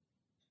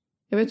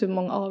 Jag vet hur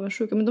många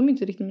avundsjuka, men de är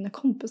inte riktigt mina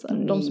kompisar.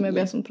 Nej. De som jag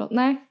vet som pratar.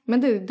 Nej,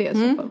 men det är det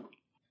i så fall.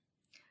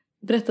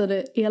 Berätta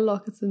det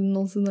elakaste du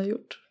någonsin har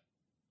gjort.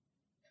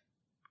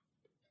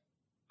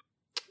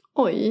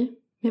 Oj,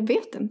 jag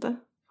vet inte.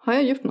 Har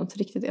jag gjort något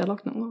riktigt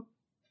elakt någon gång?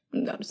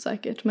 Ja, det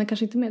säkert. Men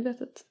kanske inte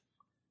medvetet.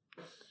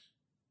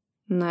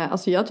 Nej,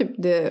 alltså jag typ,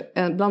 det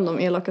är bland de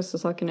elakaste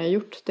sakerna jag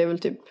gjort. Det är väl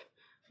typ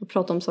att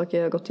prata om saker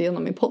jag har gått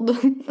igenom i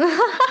podden.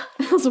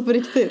 Alltså på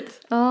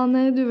riktigt. Ja,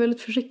 nej, du är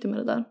väldigt försiktig med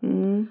det där.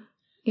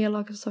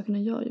 Elakaste sakerna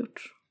jag har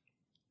gjort.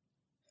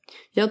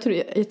 Jag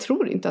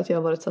tror inte att jag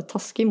har varit så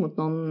taskig mot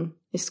någon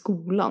i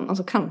skolan.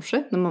 Alltså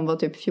kanske när man var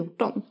typ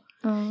 14.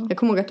 Jag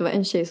kommer ihåg att det var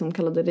en tjej som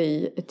kallade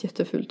dig ett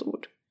jättefult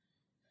ord.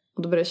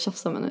 Och då började jag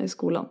tjafsa med henne i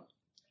skolan.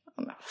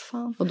 Men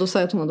fan. Och då sa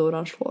jag att hon hade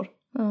orange hår.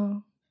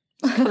 Ja.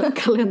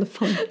 Kallade henne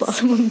Fanta.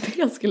 Som om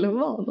det skulle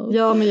vara något.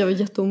 Ja, men jag var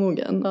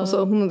jätteomogen. Och så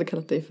hon hade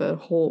kallat dig för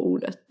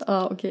H-ordet.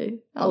 Ja, okej.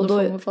 Ja, och då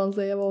då får man fan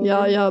säga vad.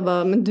 Ja, jag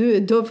bara, men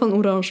du har fan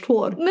orange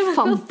hår. Nej, men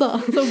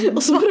Fanta.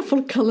 Och så började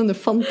folk kalla henne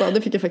Fanta.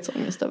 Det fick jag faktiskt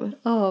ångest över.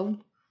 Ja.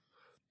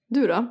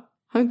 Du då?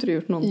 Har inte du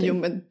gjort någonting? Jo,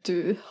 men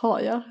du har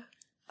jag.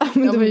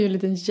 Men Jag du... var ju en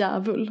liten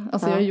djävul.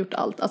 Alltså jag har gjort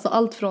allt. Alltså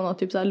allt från att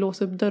typ så här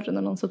låsa upp dörren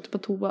när någon satt på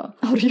toa.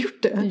 Har du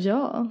gjort det?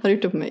 Ja. Har du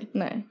gjort det på mig?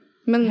 Nej.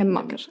 Men,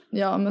 hemma kanske?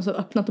 Ja, men så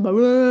öppnat och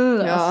bara...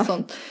 Ja. Alltså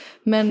sånt.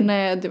 Men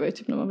det var ju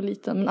typ när man var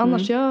liten. Men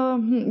annars, jag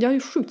har ju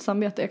sjukt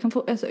samvete.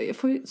 Jag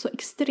får ju så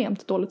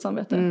extremt dåligt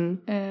samvete.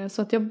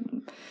 Så att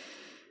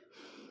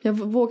jag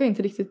vågar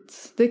inte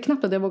riktigt... Det är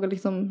knappt att jag vågar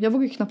liksom... Jag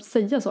vågar ju knappt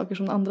säga saker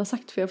som andra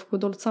sagt. För jag får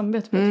dåligt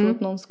samvete. För jag tror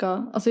att någon ska...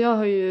 Alltså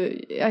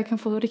jag kan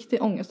få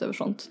riktig ångest över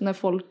sånt. När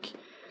folk...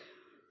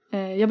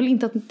 Jag vill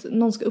inte att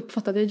någon ska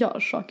uppfatta att jag gör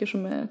saker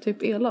som är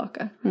typ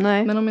elaka.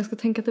 Nej. Men om jag ska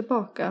tänka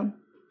tillbaka...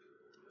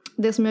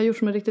 Det som jag gjort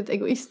som är riktigt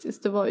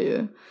egoistiskt, det var ju...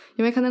 Ja,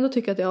 men jag kan ändå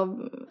tycka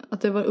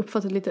att det var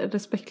uppfattat lite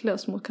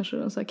respektlöst mot kanske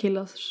en sån här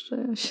killars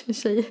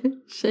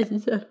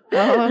tjejer.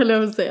 Ja, eller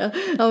jag vill säga.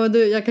 Ja,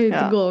 men jag kan ju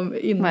inte gå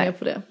in mer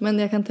på det. Men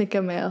jag kan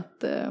tänka mig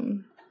att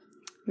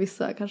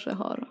vissa kanske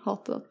har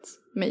hatat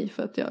mig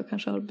för att jag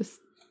kanske har...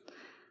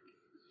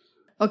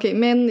 Okej,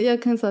 men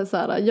jag kan säga så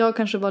här. Jag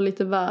kanske var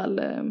lite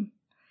väl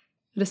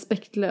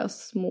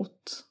respektlös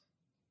mot...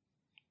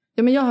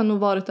 Ja, men jag har nog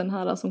varit den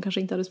här som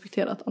kanske inte har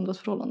respekterat andras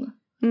förhållanden.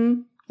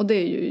 Och det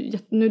är ju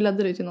nu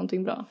ledde det till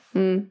någonting bra.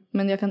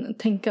 Men jag kan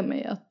tänka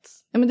mig att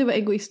men det var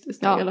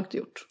egoistiskt, elakt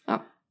gjort.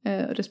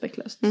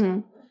 Respektlöst.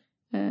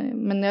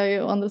 Men jag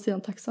är å andra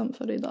sidan tacksam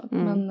för det idag.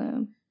 Men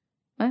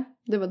nej,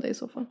 det var det i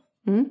så fall.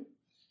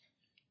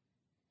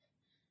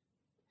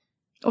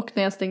 Och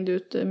när jag stängde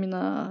ut min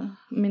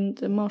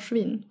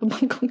marsvin på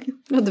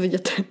balkongen. Ja, det var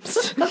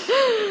jättehemskt.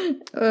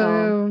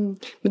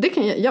 Men det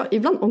kan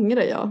ibland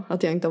ångrar jag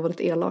att jag inte har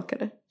varit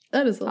elakare.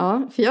 Är det så?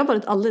 Ja, för jag har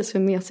varit alldeles för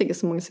mesig i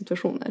så många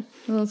situationer.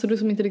 Ja, så du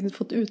som inte riktigt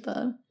fått ut det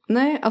här?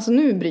 Nej, alltså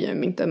nu bryr jag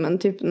mig inte. Men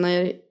typ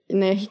när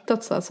jag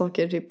hittat så här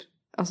saker, typ,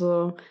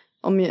 alltså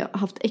om jag har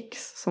haft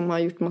ex som har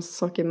gjort massa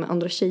saker med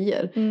andra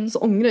tjejer. Så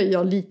ångrar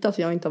jag lite att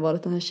jag inte har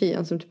varit den här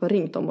tjejen som typ har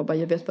ringt dem och bara,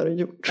 jag vet vad du har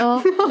gjort. Ja,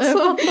 alltså, jag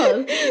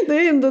fattar. Det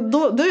är inte,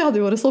 det hade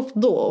ju varit soft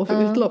då och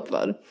få utlopp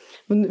för.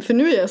 Men för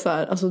nu är jag så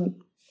här, alltså...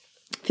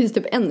 Finns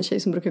typ en tjej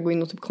som brukar gå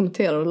in och typ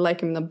kommentera och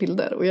likea mina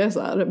bilder. Och jag är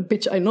så här,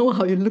 bitch, I know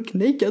how you look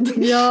naked.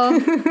 Ja.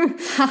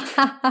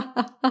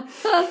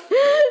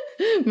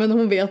 Men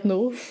hon vet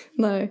nog.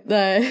 Nej.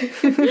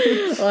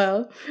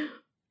 Ja.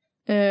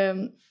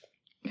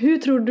 Hur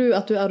tror du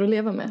att du är att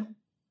leva med?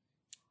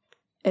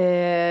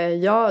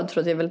 Jag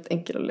tror att jag är väldigt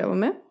enkel att leva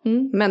med.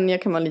 Men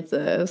jag kan vara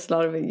lite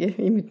slarvig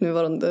i mitt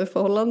nuvarande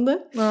förhållande.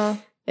 Ja.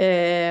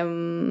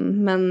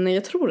 Men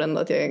jag tror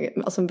ändå att jag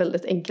är alltså en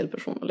väldigt enkel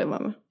person att leva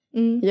med.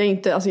 Jag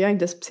är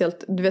inte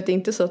speciellt, du vet, det är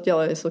inte så att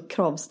jag är så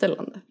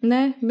kravställande.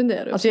 Nej, men det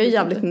är du. Alltså jag är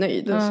jävligt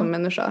nöjd som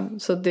människa.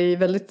 Så det är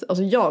väldigt,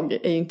 alltså jag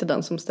är ju inte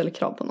den som ställer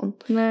krav på någon.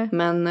 Nej.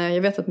 Men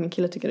jag vet att min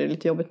kille tycker det är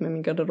lite jobbigt med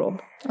min garderob.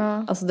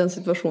 Alltså den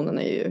situationen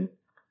är ju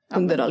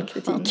under all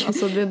kritik. Fan.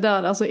 Alltså det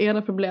där, alltså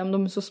era problem,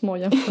 de är så små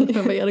jämfört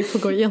med vad Erik får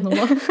gå igenom.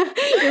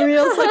 Men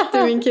jag har sagt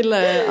till min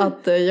kille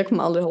att jag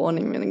kommer aldrig ha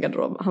ordning med min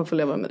garderob. Han får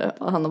leva med det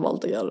och han har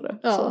valt att göra det.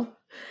 Ja. Så.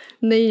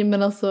 Nej,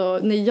 men alltså,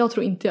 jag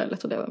tror inte jag är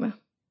lätt att leva med.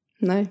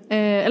 Nej.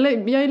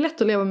 Eller jag är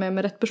lätt att leva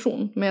med rätt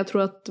person. Men jag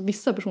tror att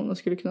vissa personer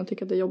skulle kunna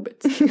tycka att det är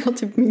jobbigt. Ja,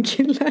 typ min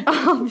kille.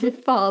 Ja, fy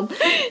fan.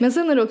 Men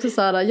sen är det också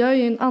så här, jag är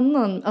ju en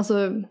annan,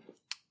 alltså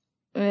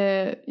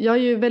jag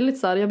är ju väldigt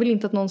så här, jag vill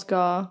inte att någon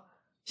ska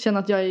känna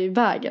att jag är i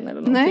vägen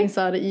eller någonting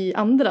så här i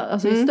andra,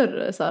 alltså i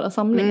större så här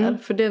samlingar.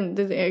 För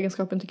den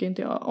egenskapen tycker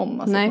inte jag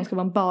om, alltså att man ska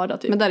vara en börda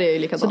typ. Men där är jag ju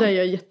likadan. Så där är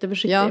jag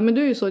jätteförsiktig. Ja. Men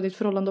du är ju så i ditt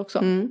förhållande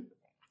också.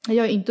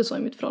 Jag är inte så i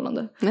mitt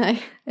förhållande.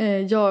 Nej.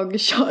 Jag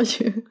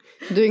kör ju.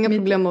 Du har inga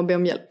problem med att be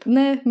om hjälp.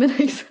 Nej, men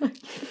exakt.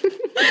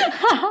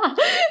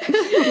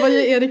 Vad gör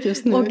Erik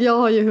just nu? Och jag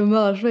har ju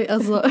humörsväng.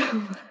 Alltså.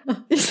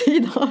 I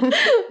sidan.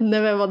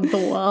 Nej, men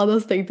vadå? Han har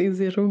stängt in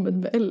sig i rummet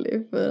med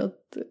Ellie. För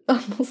att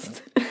han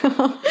måste.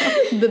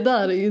 Det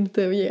där är ju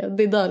inte.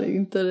 Det där är ju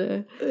inte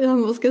det.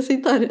 Han ska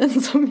sitta här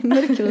ensam i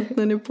mörkret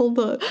när ni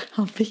poddar.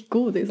 Han fick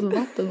godis och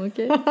vatten,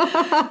 okej?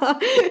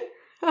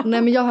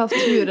 Nej, men jag har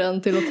haft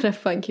turen till att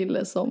träffa en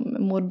kille som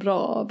mår bra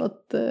av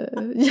att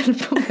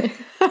hjälpa mig.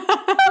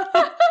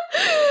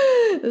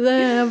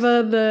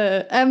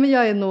 Nej, men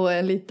jag är nog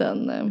en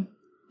liten...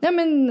 Ja,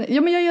 men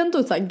jag är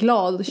ändå så här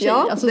glad tjej.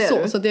 Ja, alltså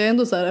så att jag är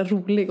ändå så här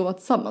rolig att vara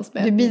tillsammans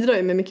med. Du bidrar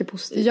ju med mycket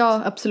positivt.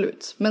 Ja,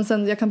 absolut. Men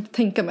sen jag kan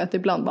tänka mig att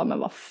ibland bara, men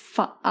vad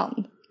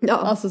fan. Ja.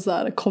 Alltså så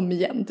här, kom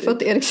igen. Typ. För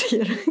att Erik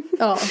säger.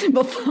 Ja.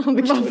 Vad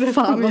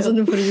fan, alltså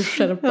nu får du ju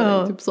skärpa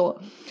dig, typ så.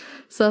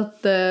 Så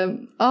att,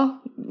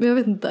 ja, jag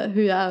vet inte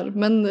hur jag är.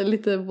 Men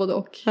lite både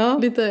och. Ja.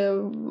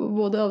 Lite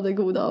både av det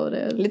goda och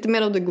det. Lite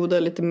mer av det goda,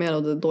 lite mer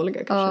av det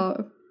dåliga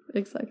kanske.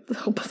 exakt.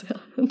 Hoppas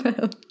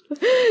jag.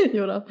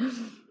 Jo då.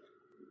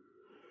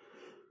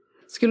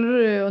 Skulle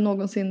du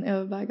någonsin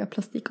överväga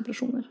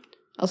plastikoperationer?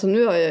 Alltså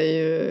nu har jag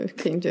ju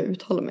inte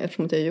uttalat mig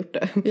eftersom att jag har gjort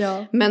det.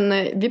 Ja. Men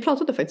vi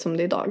pratade faktiskt om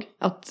det idag.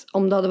 Att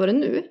om det hade varit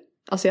nu,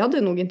 alltså jag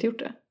hade nog inte gjort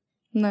det.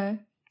 Nej.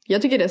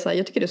 Jag tycker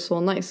det är så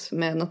nice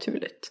med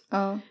naturligt.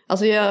 Ja.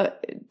 Alltså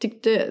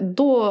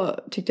då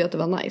tyckte jag att det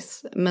var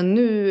nice. Men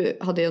nu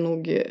hade jag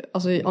nog,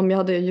 alltså om jag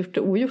hade gjort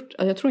det ogjort,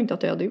 jag tror inte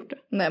att jag hade gjort det.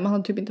 Nej, man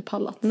hade typ inte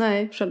pallat.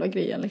 Nej. Själva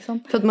grejen liksom.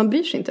 För att man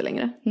bryr sig inte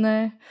längre.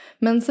 Nej,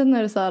 men sen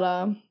är det så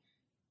här.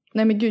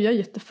 Nej men gud, jag är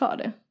jätteför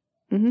det.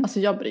 Mm. Alltså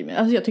jag bryr mig.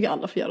 Alltså jag tycker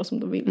alla får göra som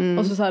de vill.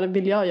 Och så här,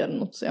 vill jag göra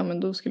något så ja men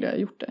då skulle jag ha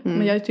gjort det.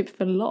 Men jag är typ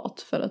för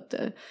lat för att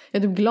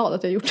jag är typ glad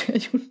att jag har gjort det jag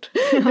har gjort.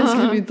 Jag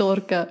skulle inte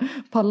orka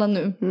palla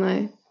nu.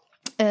 Nej.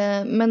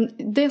 Men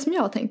det som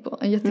jag har tänkt på,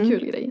 en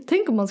jättekul grej.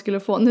 Tänk om man skulle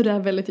få, nu är det här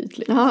väldigt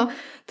ytligt. Ja.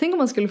 Tänk om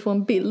man skulle få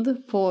en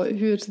bild på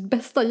hur sitt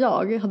bästa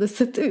jag hade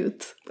sett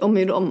ut. Om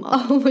man gjorde om.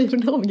 Om man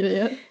gjorde de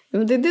grejer.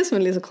 Men det är det som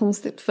är lite så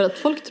konstigt. För att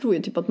folk tror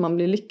ju typ att man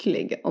blir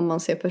lycklig om man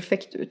ser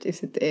perfekt ut i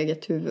sitt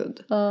eget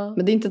huvud.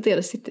 Men det är inte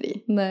det sitter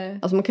i. Nej.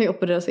 Alltså man kan ju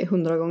operera sig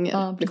 100 gånger.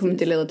 Ja, det kommer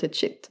inte leda till ett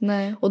shit.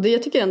 Nej. Och det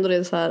jag tycker ändå det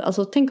är så här.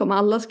 Alltså tänk om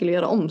alla skulle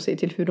göra om sig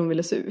till hur de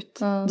ville se ut.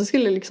 Då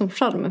skulle liksom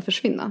charmen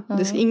försvinna.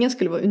 Ingen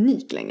skulle vara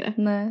unik längre.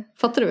 Nej.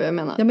 Fattar du vad jag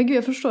menar? Ja men gud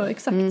jag förstår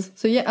exakt.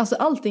 Så alltså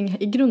allting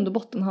i grund och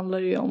botten handlar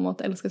ju om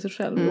att älska sig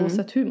själv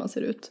oavsett hur man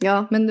ser ut.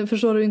 Ja. Men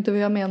förstår du inte vad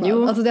jag menar?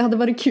 Jo. Alltså det hade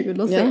varit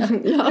kul att se.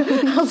 Ja.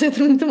 Alltså jag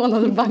tror inte man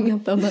hade bangat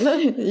den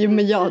eller? Jo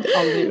men jag hade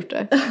aldrig gjort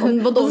det.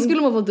 Och så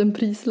skulle man fått en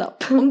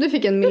prislapp. Om du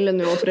fick 1 mille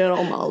nu och operera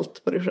om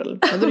allt på dig själv,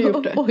 hade du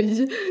gjort det?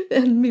 Oj,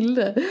 1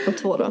 mille. Och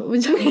 2 då?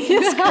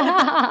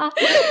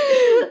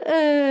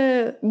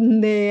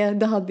 Nej,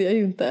 det hade jag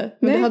ju inte.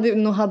 Men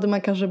det hade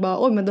man kanske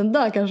bara, oj men den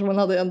där kanske man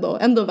hade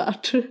ändå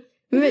värt.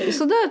 Men,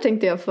 så där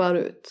tänkte jag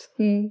förut.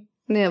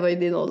 När jag var i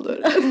din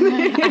ålder.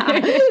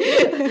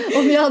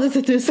 Om jag hade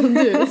sett ut som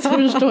du så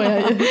förstår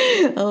jag ju.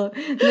 Ja.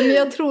 Men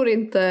jag tror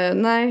inte,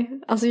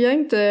 nej. Alltså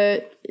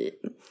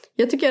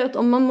jag tycker att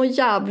om man mår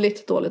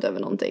jävligt dåligt över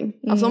någonting.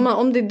 Alltså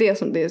om det är det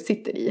som det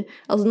sitter i.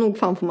 Alltså nog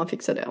fan får man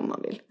fixa det om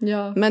man vill.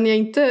 Ja. Men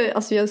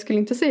jag skulle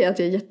inte säga att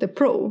jag är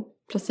jättepro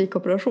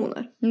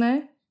plastikoperationer.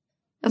 Nej.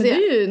 Alltså men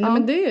det är ju, nej,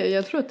 men det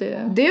jag tror att det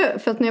är.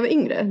 Det för att när jag var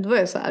yngre då var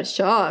jag så här,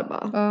 kör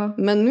bara.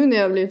 Men nu när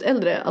jag har blivit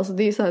äldre, alltså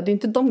det är så här, det är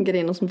inte de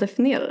grejerna som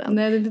definierar en.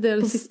 Nej, det är inte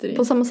det sitter i.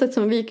 På samma sätt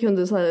som vi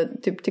kunde så här,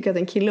 typ tycka att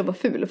en kille var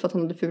ful för att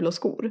han hade fula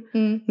skor.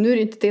 Nu är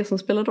det inte det som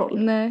spelar roll.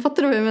 Nej.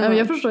 Fattar du vad jag menar? Ja, men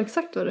jag förstår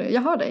exakt vad du.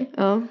 Jag hör dig.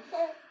 Ja.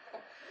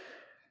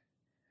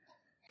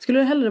 Skulle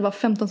det hellre vara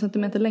 15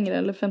 cm längre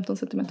eller 15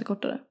 cm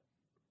kortare?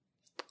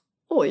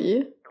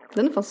 Oj,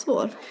 den är fan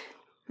svår.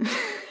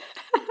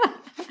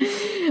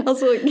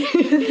 Alltså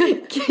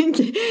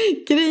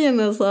grejen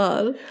är så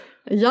här.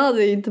 Jag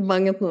hade inte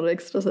bangat några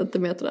extra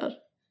centimeter.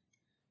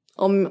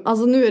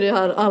 Alltså nu är det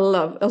här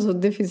alla. Alltså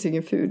det finns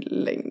ingen ful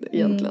längd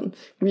egentligen.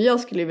 Men jag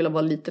skulle vilja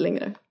vara lite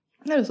längre.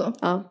 Är det så?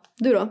 Ja,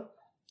 du då?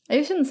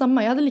 Jag känner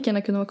samma. Jag hade lika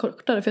gärna kunnat vara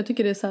kortare. För jag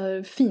tycker det är så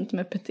här fint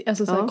med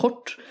alltså så här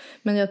kort.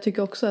 Men jag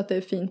tycker också att det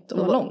är fint att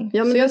vara lång.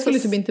 Ja, men så jag skulle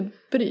typ inte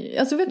bry.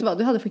 Alltså vet du vad?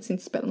 Du hade faktiskt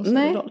inte spelat någon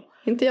större roll.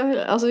 Inte jag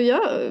heller. Alltså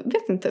jag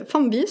vet inte.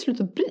 Fan vi är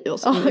slutat bry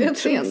oss om jag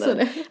tror också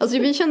det. Alltså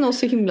vi känner oss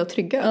så himla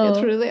trygga. Jag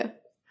tror det är det.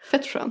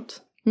 Fett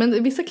skönt.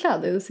 Men vissa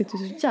kläder sitter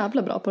ju så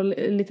jävla bra på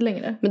lite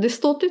längre. Men det är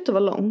ståtligt att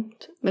vara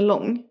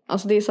lång.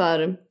 Alltså det är så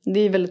här, det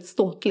är väldigt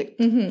ståtligt.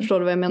 Förstår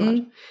du vad jag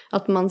menar?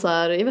 Att man så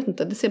här, jag vet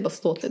inte, det ser bara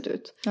ståtligt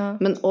ut. Ja.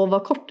 Men att vara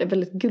kort är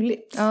väldigt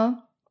gulligt.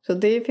 Ja. Så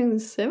det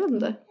finns, jag vet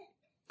inte.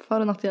 För-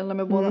 och nackdelar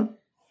med båda.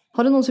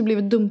 Har du någonsin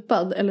blivit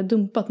dumpad eller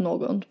dumpat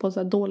någon på ett så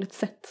här dåligt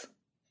sätt?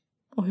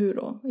 Och hur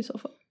då i så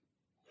fall?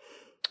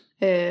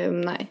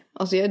 Nej,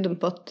 alltså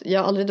jag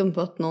har aldrig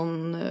dumpat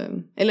någon,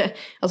 eller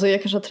alltså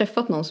jag kanske har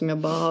träffat någon som jag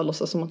bara har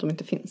låtsats som att de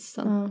inte finns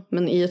sen.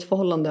 Men i ett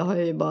förhållande har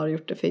jag ju bara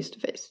gjort det face to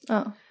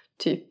face.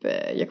 Typ,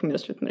 jag kommer göra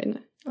slut med dig nu.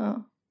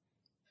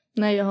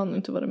 Nej, jag har nog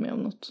inte varit med om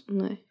något.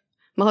 Nej.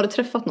 Men har du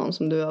träffat någon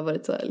som du har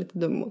varit så här lite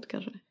dum mot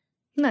kanske?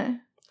 Nej.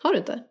 Har du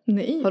inte?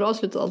 Nej. Har du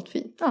avslutat allt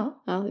fint?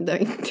 Ja. Ja, det har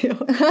inte jag.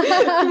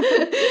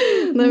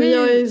 Nej, men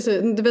jag är ju så,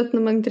 du vet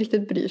när man inte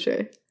riktigt bryr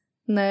sig.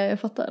 Nej, jag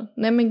fattar.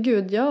 Nej men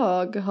gud,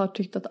 jag har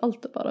tyckt att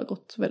allt bara har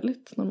gått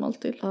väldigt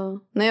normalt till.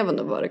 Ja. Nej, jag var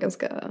nog bara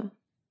ganska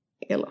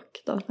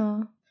elak då.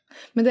 Ja.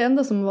 Men det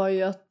enda som var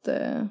ju att,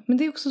 men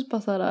det är också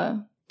bara så här,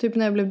 typ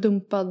när jag blev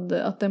dumpad,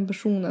 att den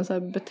personen så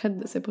här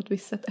betedde sig på ett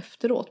visst sätt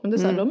efteråt. Men det är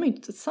så här, de är ju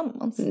inte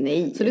tillsammans.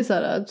 Nej. Så det är så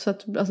här, så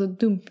att, alltså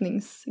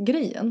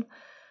dumpningsgrejen.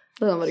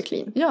 Den har varit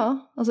clean.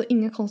 Ja, alltså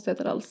inga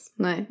konstigheter alls.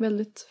 Nej.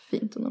 Väldigt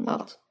fint och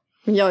normalt.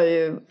 Ja.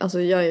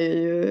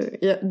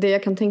 Det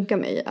jag kan tänka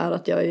mig är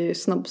att jag är ju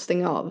snabb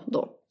stänga av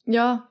då.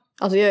 Ja.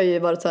 Alltså jag har ju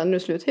varit så här, nu är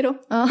det slut, hejdå.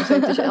 Ja.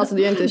 Alltså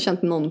jag har inte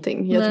känt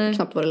någonting. Jag har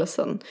knappt varit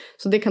ledsen.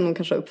 Så det kan nog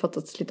kanske ha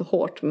uppfattats lite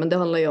hårt. Men det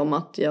handlar ju om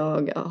att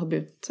jag har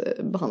blivit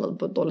behandlad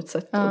på ett dåligt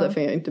sätt. Och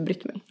därför har jag inte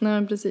brytt mig. Nej,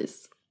 men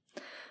precis.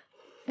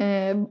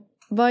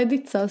 Vad är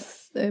ditt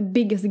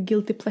biggest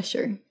guilty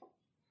pleasure?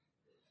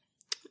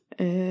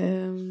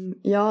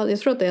 Ja, jag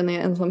tror att det är när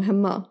jag är ensam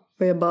hemma.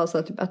 Och jag bara så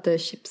här, typ äter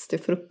chips till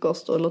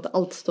frukost och låter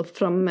allt stå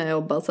framme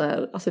och bara så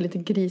här, alltså lite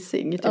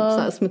grisig, typ så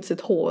här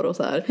smutsigt hår och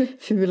så här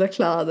fula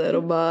kläder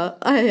och bara,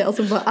 nej,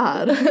 alltså bara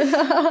är.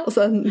 Och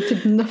sen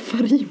typ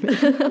nöffar i mig.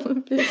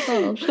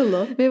 Själv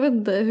då? Men jag vet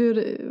inte,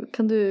 hur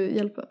kan du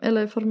hjälpa,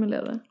 eller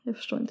formulera det? Jag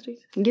förstår inte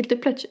riktigt. Guilty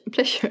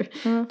pleasure.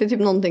 Det är typ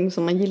någonting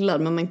som man gillar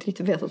men man inte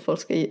riktigt vet att folk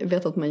ska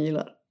veta att man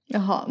gillar.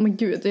 Jaha, men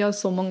gud, jag har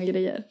så många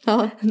grejer.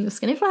 Ja. Nu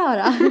ska ni få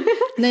höra.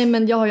 Nej,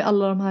 men jag har ju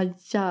alla de här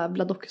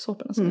jävla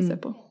dokusåporna som jag ser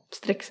på.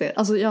 Sträckser.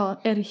 Alltså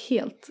jag är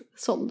helt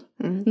såld.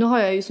 Nu har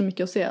jag ju så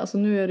mycket att se. Alltså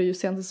nu är det ju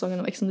senaste säsongen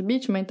av Ex on the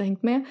Beach som jag inte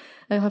hängt med.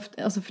 Jag har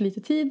haft alltså för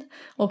lite tid.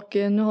 Och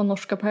nu har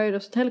norska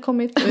Paradise Hotel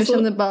kommit. Och jag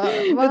känner bara,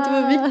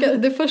 vet du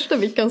vad det första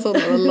veckan sa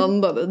när jag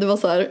landade. Det var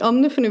så här, ja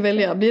nu får ni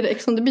välja. Blir det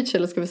Ex on the Beach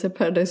eller ska vi se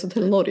Paradise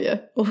Hotel Norge?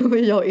 Och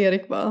jag och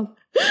Erik bara,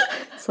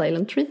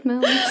 silent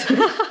treatment.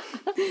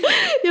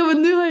 Ja,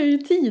 men nu har jag ju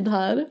tid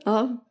här.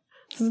 Ja.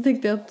 Så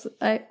tänkte jag att,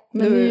 nej,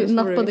 men Nu ni får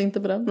nappade du-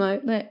 inte på den.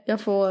 Nej,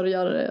 jag får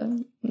göra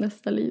det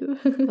nästa liv.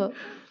 Ja.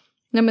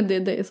 Nej, men det är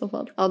det i så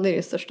fall. Ja, det är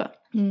det största.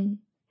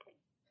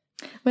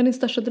 Vad är din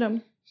största dröm?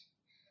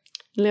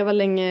 Leva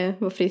länge,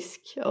 vara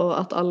frisk och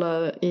att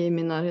alla i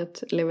min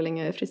närhet lever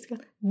länge och är friska.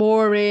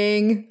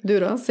 Boring. Du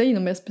då? Säg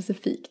något mer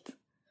specifikt.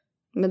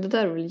 Men det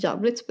där är väl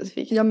jävligt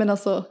specifikt. Ja, men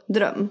alltså,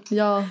 Dröm.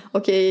 ja,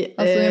 Okej.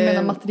 alltså jag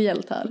menar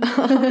materiellt här.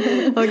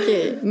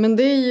 Okej, men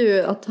det är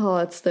ju att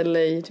ha ett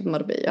ställe i typ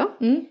Marbella.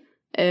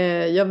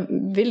 Jag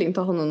vill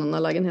inte ha någon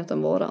annan lägenhet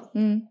än våra.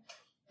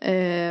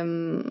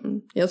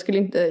 Jag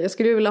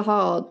skulle vilja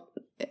ha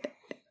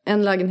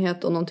en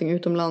lägenhet och någonting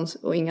utomlands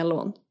och inga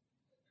lån.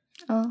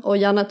 Ja. Och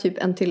gärna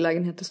typ en till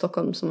lägenhet i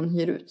Stockholm som man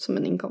hyr ut som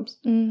en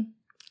inkomst.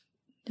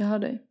 Jag hör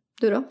dig.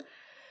 Du då?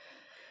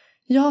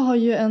 Jag har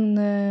ju en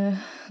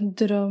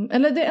dröm.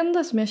 Eller det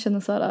enda som jag känner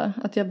så här,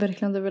 att jag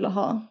verkligen hade velat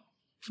ha.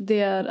 Det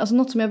är alltså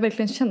något som jag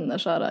verkligen känner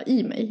så här,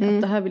 i mig.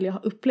 Att det här vill jag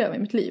uppleva i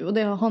mitt liv. Och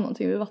det är att ha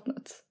någonting vid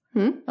vattnet.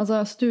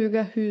 Alltså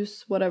stuga,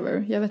 hus,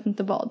 whatever. Jag vet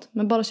inte vad.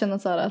 Men bara känna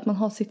så här, att man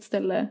har sitt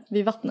ställe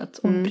vid vattnet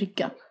och en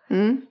brygga.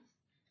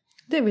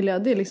 Det vill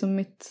jag. Det är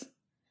liksom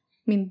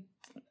min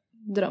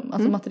dröm.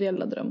 Alltså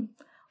materiella dröm.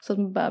 Så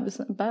att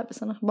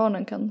bebisarna,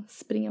 barnen kan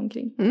springa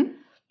omkring.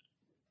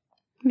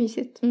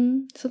 Mysigt.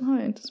 Sen har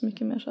jag inte så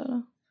mycket mer så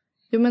här.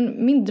 Jo,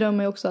 men min dröm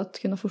är också att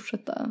kunna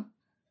fortsätta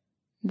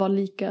vara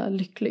lika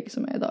lycklig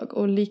som jag är idag.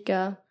 Och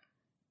lika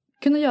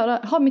kunna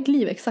ha mitt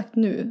liv exakt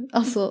nu.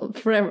 Alltså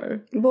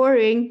forever.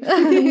 Boring.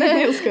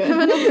 Nej, jag skojar.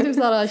 Men alltså typ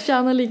så här,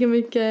 tjäna lika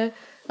mycket.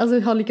 Alltså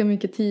ha lika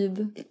mycket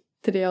tid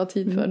till det jag har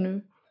tid för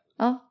nu.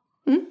 Ja.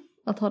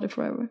 Att ha det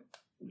forever.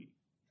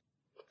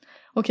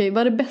 Okej,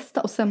 vad är det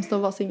bästa och sämsta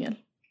att vara singel?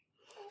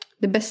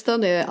 Det bästa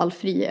det är all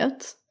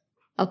frihet.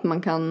 Att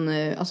man kan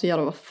alltså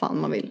göra vad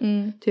fan man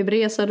vill. Typ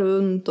resa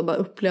runt och bara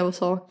uppleva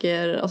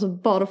saker. Alltså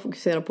bara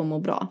fokusera på att må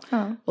bra.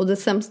 Ja. Och det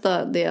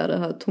sämsta det är det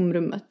här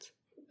tomrummet.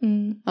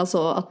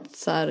 Alltså att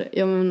så här,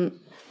 ja, men,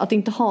 att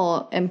inte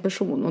ha en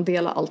person att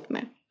dela allt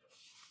med.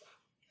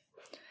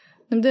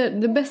 Men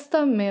det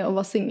bästa med att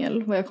vara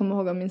singel, vad jag kommer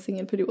ihåg av min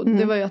singelperiod,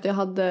 det var ju att jag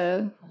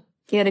hade...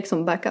 Erik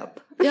som backup.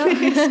 Ja.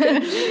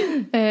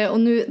 Och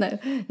nu,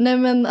 nej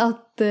men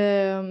att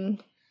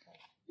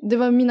det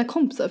var mina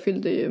kompisar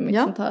fyllde ju mitt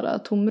sånt här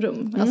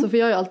tomrum. Alltså för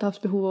jag har ju alltid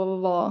haft behov av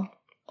att vara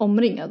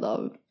omringad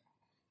av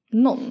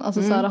någon.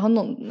 Alltså så här, ha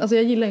någon. Alltså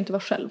jag gillar inte att vara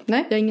själv.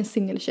 Nej. Jag är ingen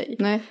singeltjej.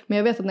 Nej. Men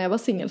jag vet att när jag var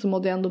singel så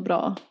mådde jag ändå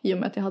bra i och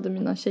med att jag hade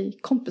mina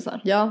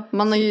tjejkompisar. Ja,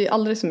 man har ju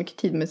aldrig så mycket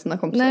tid med sina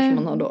kompisar som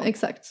man har då.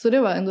 Exakt. Så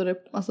det var ändå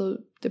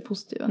det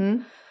positiva.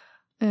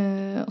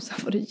 Och sen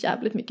var det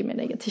jävligt mycket mer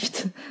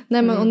negativt.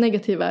 Nej men och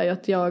negativa är ju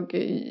att jag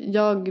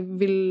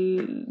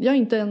är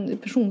inte en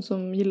person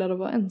som gillar att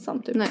vara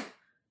ensam typ. Nej.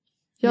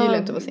 Jag gillar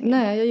inte att vara singel.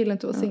 Nej, jag gillar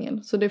inte att vara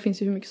singel. Så det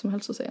finns ju hur mycket som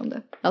helst att säga om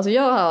det. Alltså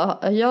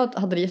jag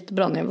hade det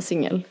jättebra när jag var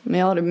singel. Men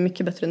jag har det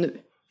mycket bättre nu.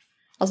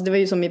 Alltså det var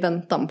ju som i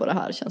väntan på det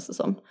här känns det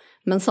som.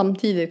 Men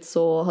samtidigt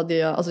så hade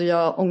jag, alltså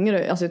jag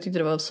ångrar, alltså jag tyckte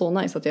det var så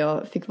nice att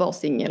jag fick vara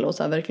singel och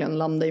så här verkligen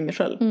landa i mig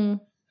själv.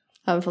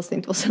 Även fast det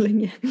inte var så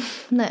länge.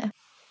 Nej.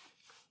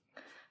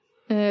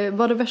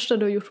 Vad är det värsta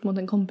du har gjort mot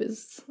en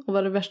kompis? Och vad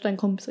är det värsta en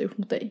kompis har gjort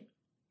mot dig?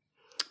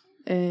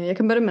 Jag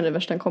kan börja med det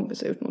värsta en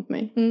kompis har gjort mot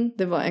mig.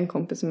 Det var en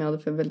kompis som jag hade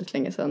för väldigt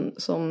länge sedan.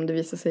 Som det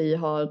visade sig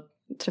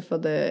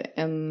träffade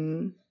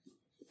en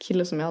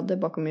kille som jag hade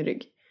bakom min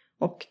rygg.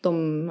 Och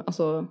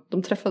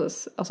de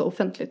träffades alltså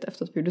offentligt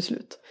efter att vi gjorde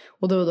slut.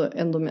 Och det var då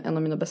ändå en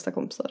av mina bästa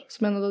kompisar.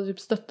 Som ändå hade typ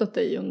stöttat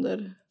dig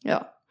under...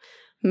 Ja.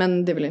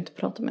 Men det vill jag inte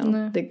prata med om.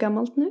 Nej. Det är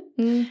gammalt nu.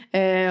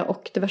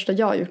 Och det värsta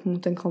jag har gjort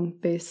mot en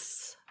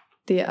kompis...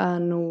 Det är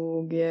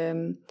nog...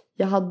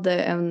 Jag hade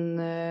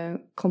en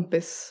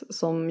kompis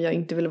som jag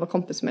inte ville vara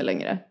kompis med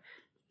längre.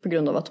 På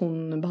grund av att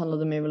hon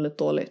behandlade mig väldigt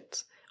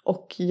dåligt.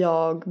 Och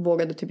jag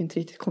vågade typ inte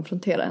riktigt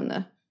konfrontera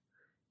henne.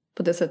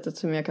 På det sättet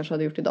som jag kanske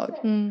hade gjort idag.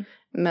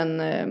 Men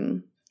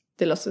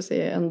det löste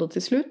sig ändå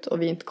till slut.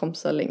 Och vi är inte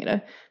kompisar längre.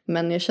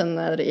 Men jag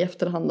känner i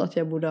efterhand att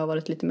jag borde ha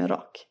varit lite mer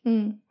rak.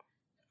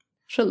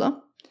 Själv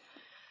då?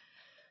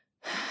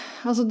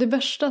 Alltså det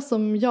värsta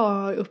som jag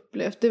har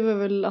upplevt, det var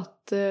väl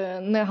att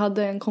när jag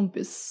hade en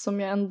kompis som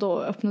jag ändå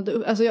öppnade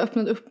upp. Alltså jag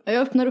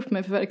öppnar upp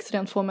mig för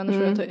extremt få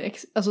människor.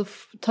 Jag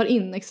tar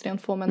in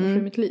extremt få människor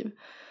i mitt liv.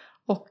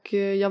 Och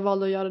jag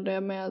valde att göra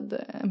det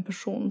med en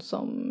person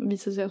som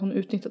visade sig att hon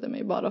utnyttjade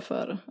mig bara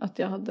för att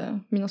jag hade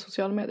mina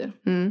sociala medier.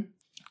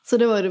 Så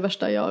det var det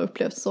värsta jag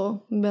upplevt så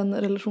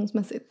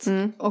relationsmässigt.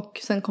 Och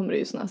sen kommer det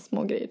ju såna här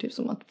små grejer typ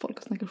som att folk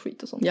har snackat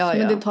skit och sånt. Ja.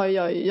 Men det tar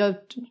jag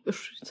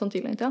sånt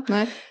gillar inte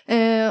jag.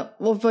 Nej.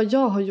 Och vad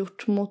jag har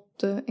gjort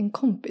mot en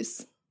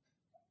kompis.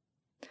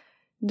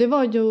 Det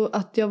var ju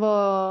att jag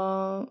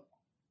var...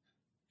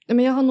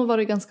 Men jag har nog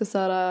varit ganska så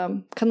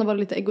här, kan ha varit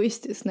lite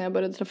egoistisk när jag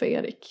började träffa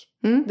Erik.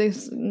 Det är,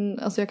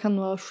 alltså jag kan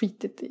nog ha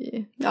skitit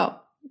i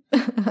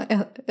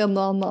en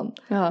och annan.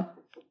 Ja.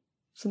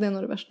 Så det är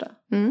nog det värsta.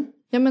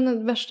 Ja men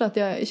det värsta att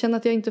jag känner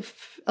att jag inte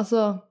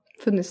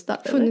funnits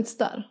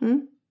där.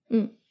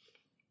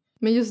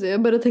 Men just det,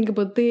 jag började tänka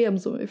på ett DM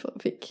som vi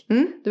fick.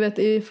 Du vet,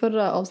 i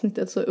förra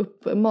avsnittet så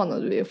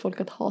uppmanade vi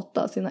folk att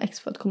hata sina ex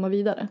för att komma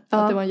vidare.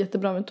 Att det var en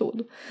jättebra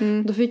metod.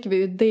 Då fick vi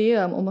ju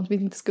DM om att vi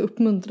inte ska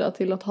uppmuntra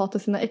till att hata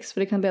sina ex. För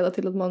det kan leda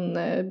till att man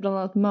bland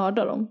annat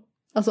mördar dem.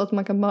 Alltså att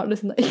man kan mörda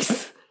sina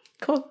ex.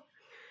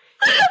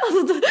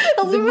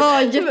 Det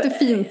var en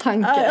jättefin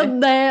tanke.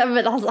 Nej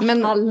men alltså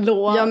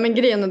hallå. Ja men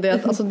grejen är det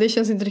att alltså, det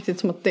känns inte riktigt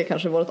som att det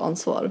kanske är vårt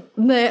ansvar.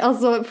 Nej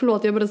alltså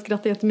förlåt, jag började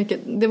skratta jättemycket.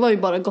 Det var ju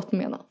bara gott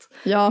menat.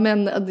 Ja.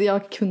 Men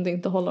jag kunde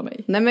inte hålla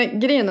mig. Nej men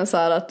grejen är så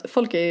här att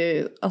folk är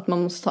ju att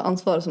man måste ta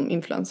ansvar som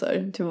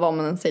influencer. Typ vad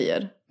man än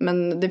säger.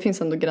 Men det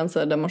finns ändå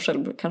gränser där man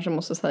själv kanske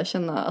måste så här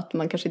känna att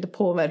man kanske inte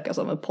påverkas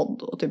av en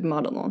podd och typ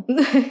mörda någon.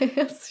 Nej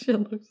jag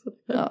känner också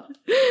det. Ja.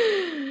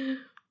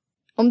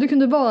 Om du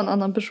kunde vara en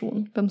annan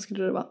person, vem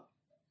skulle det vara?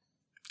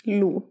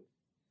 Lo.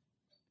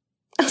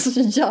 Alltså så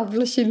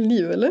jävla chill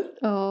liv, eller?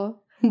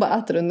 Ja. Hon bara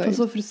äter och nöjd. Och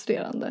så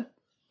frustrerande.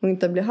 Och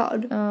inte blir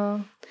hörd.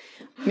 Ja.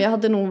 Men jag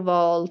hade nog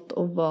valt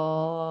att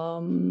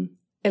vara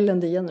Ellen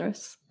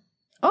DeGeneres.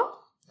 Ja.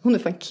 Hon är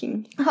fan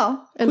king.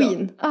 Ja.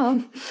 Queen. Ja.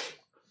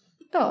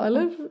 Ja,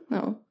 eller?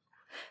 Ja.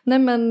 Nej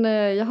men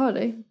jag hör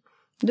dig.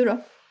 Du då?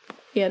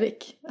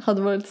 Erik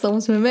hade varit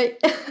tillsammans med mig.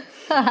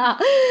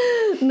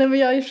 Nej men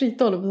jag är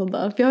skitdålig på sånt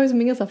där. För jag har ju så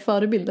många så här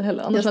förebilder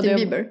heller. Annars Justin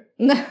Bieber?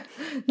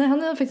 Nej, han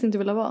hade faktiskt inte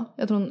velat vara.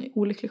 Jag tror han är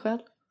olycklig själv.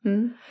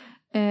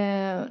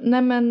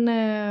 Nej men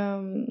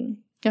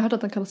jag har hört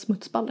att han kallas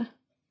smutsballe.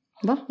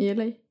 Va? I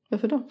LA.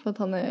 Varför då? För att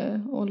han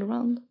är all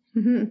around.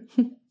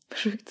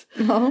 Sjukt.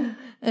 Ja.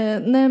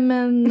 Nej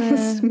men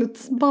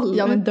smutsballe.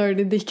 Ja men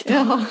dirty dick då.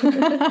 Ja.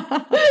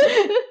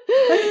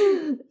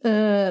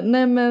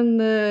 Nej men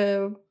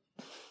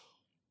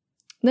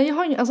nej jag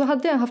har alltså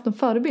hade jag haft en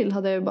förebild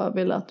hade jag ju bara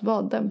velat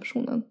vara den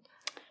personen.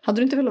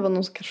 Hade du inte velat vara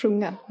någon som kan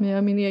sjunga? Men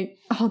jag min egen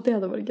det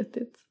hade varit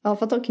göttigt. Ja,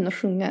 för att då kunna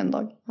sjunga en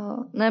dag.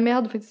 Ja. Nej men jag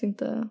hade faktiskt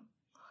inte.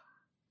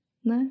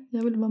 Nej,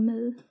 jag ville vara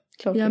mig.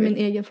 Klart jag är min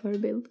egen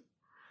förebild.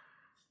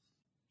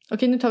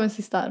 Okej, nu tar vi en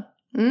sista här.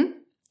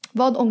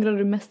 Vad ångrar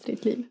du mest i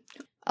ditt liv?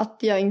 Att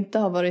jag inte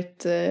har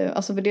varit,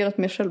 alltså värderat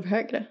mig själv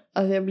högre.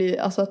 Att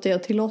jag har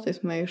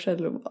tillåtit mig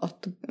själv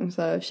att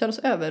så här, köras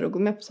över och gå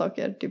med på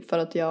saker. Typ för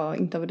att jag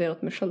inte har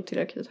värderat mig själv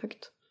tillräckligt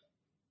högt.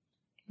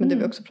 Men det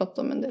vi också pratat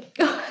om en del.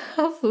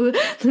 Alltså,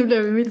 nu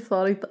blev mitt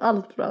svar inte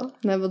allt bra.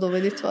 Nej, vadå var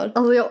ditt svar?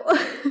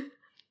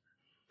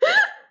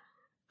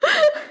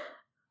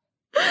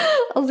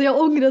 Alltså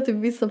jag ångrar typ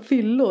vissa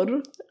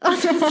fyllor.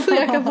 Alltså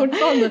jag kan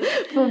fortfarande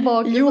få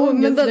bakis. Jo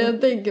men den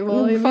jag tänker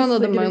på. Fan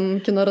hade man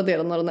kunnat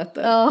radera några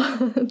nätter. Ja.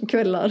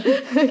 Kvällar.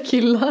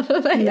 Killar.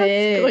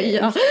 Nej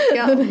jag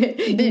skojar.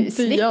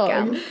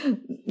 Busveckan.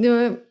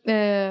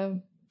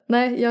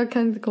 Nej jag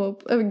kan inte komma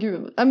upp.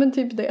 Gud. Nej men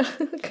typ det.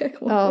 Kan jag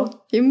komma på.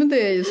 Jo men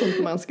det är ju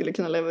sånt man skulle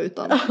kunna leva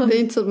utan. Det är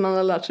inte så att man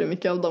har lärt sig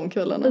mycket av de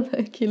kvällarna.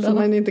 Killarna. Som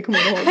man inte kommer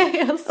ihåg.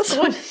 Jag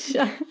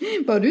skojar.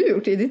 Vad har du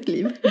gjort i ditt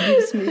liv?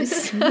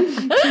 Busmys.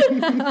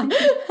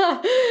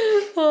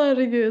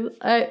 Herregud.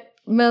 Nej.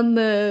 Men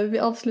vi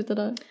avslutar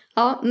där.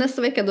 Ja,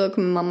 nästa vecka då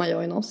kommer mamma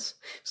joina oss.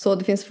 Så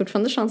det finns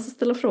fortfarande chans att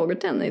ställa frågor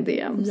till henne i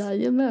DMs.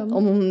 Jajamän.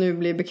 Om hon nu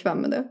blir bekväm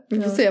med det.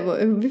 Vi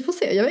får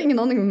se. Jag har ingen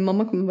aning om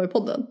mamma kommer vara i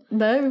podden.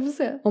 Nej, vi får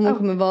se. Om hon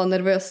kommer vara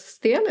nervös,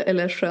 stel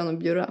eller skön och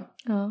bjurra.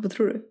 Ja. Vad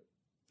tror du?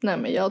 Nej,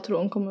 men jag tror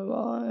hon kommer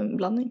vara en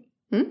blandning.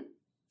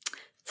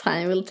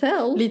 Time will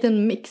tell.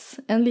 Liten mix.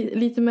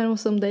 Lite mer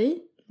som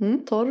dig.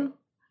 Torr.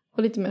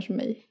 Och lite mer som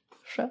mig.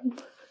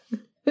 Skönt.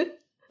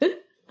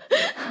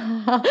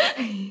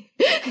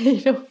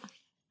 Hej då.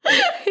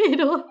 Hej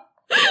då.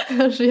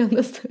 Hörs igen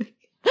nästa vecka.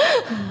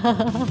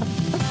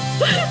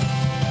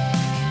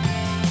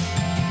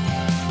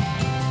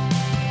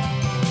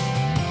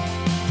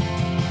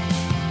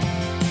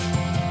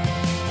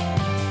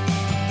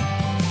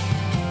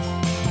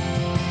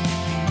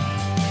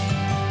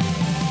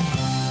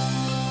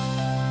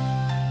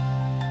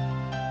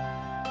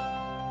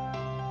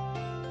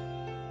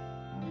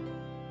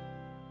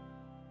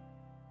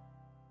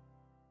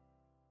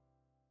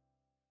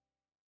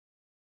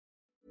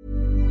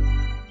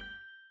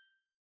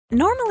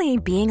 Normally,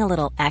 being a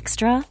little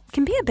extra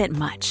can be a bit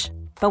much,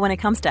 but when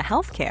it comes to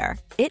healthcare,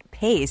 it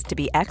pays to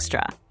be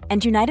extra.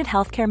 And United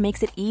Healthcare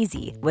makes it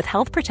easy with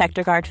Health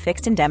Protector Guard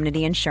fixed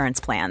indemnity insurance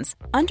plans.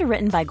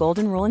 Underwritten by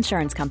Golden Rule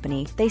Insurance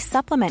Company, they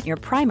supplement your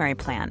primary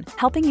plan,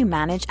 helping you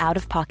manage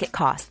out-of-pocket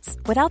costs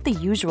without the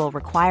usual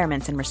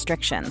requirements and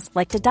restrictions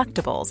like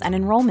deductibles and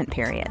enrollment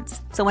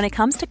periods. So when it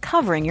comes to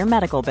covering your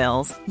medical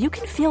bills, you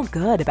can feel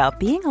good about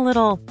being a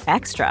little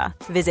extra.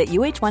 Visit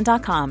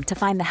UH1.com to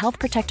find the Health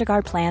Protector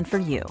Guard plan for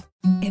you.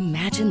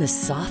 Imagine the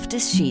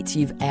softest sheets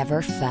you've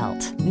ever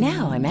felt.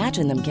 Now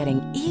imagine them getting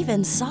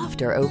even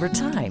softer over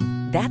time.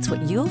 That's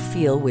what you'll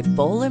feel with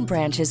Boll &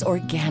 Branch's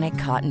organic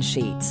cotton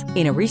sheets.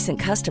 In a recent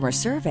customer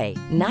survey,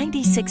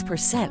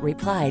 96%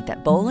 replied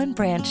that Boll &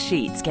 Branch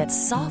sheets get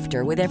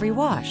softer with every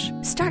wash.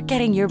 Start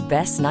getting your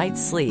best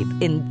night's sleep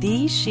in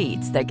these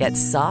sheets that get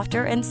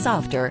softer and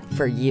softer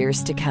for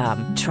years to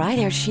come. Try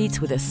their sheets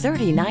with a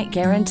 30-night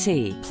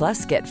guarantee.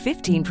 Plus, get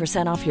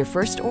 15% off your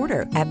first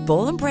order at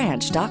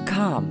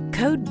bollandbranch.com.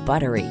 Code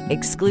BUTTERY.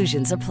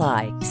 Exclusions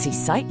apply. See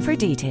site for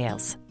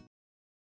details.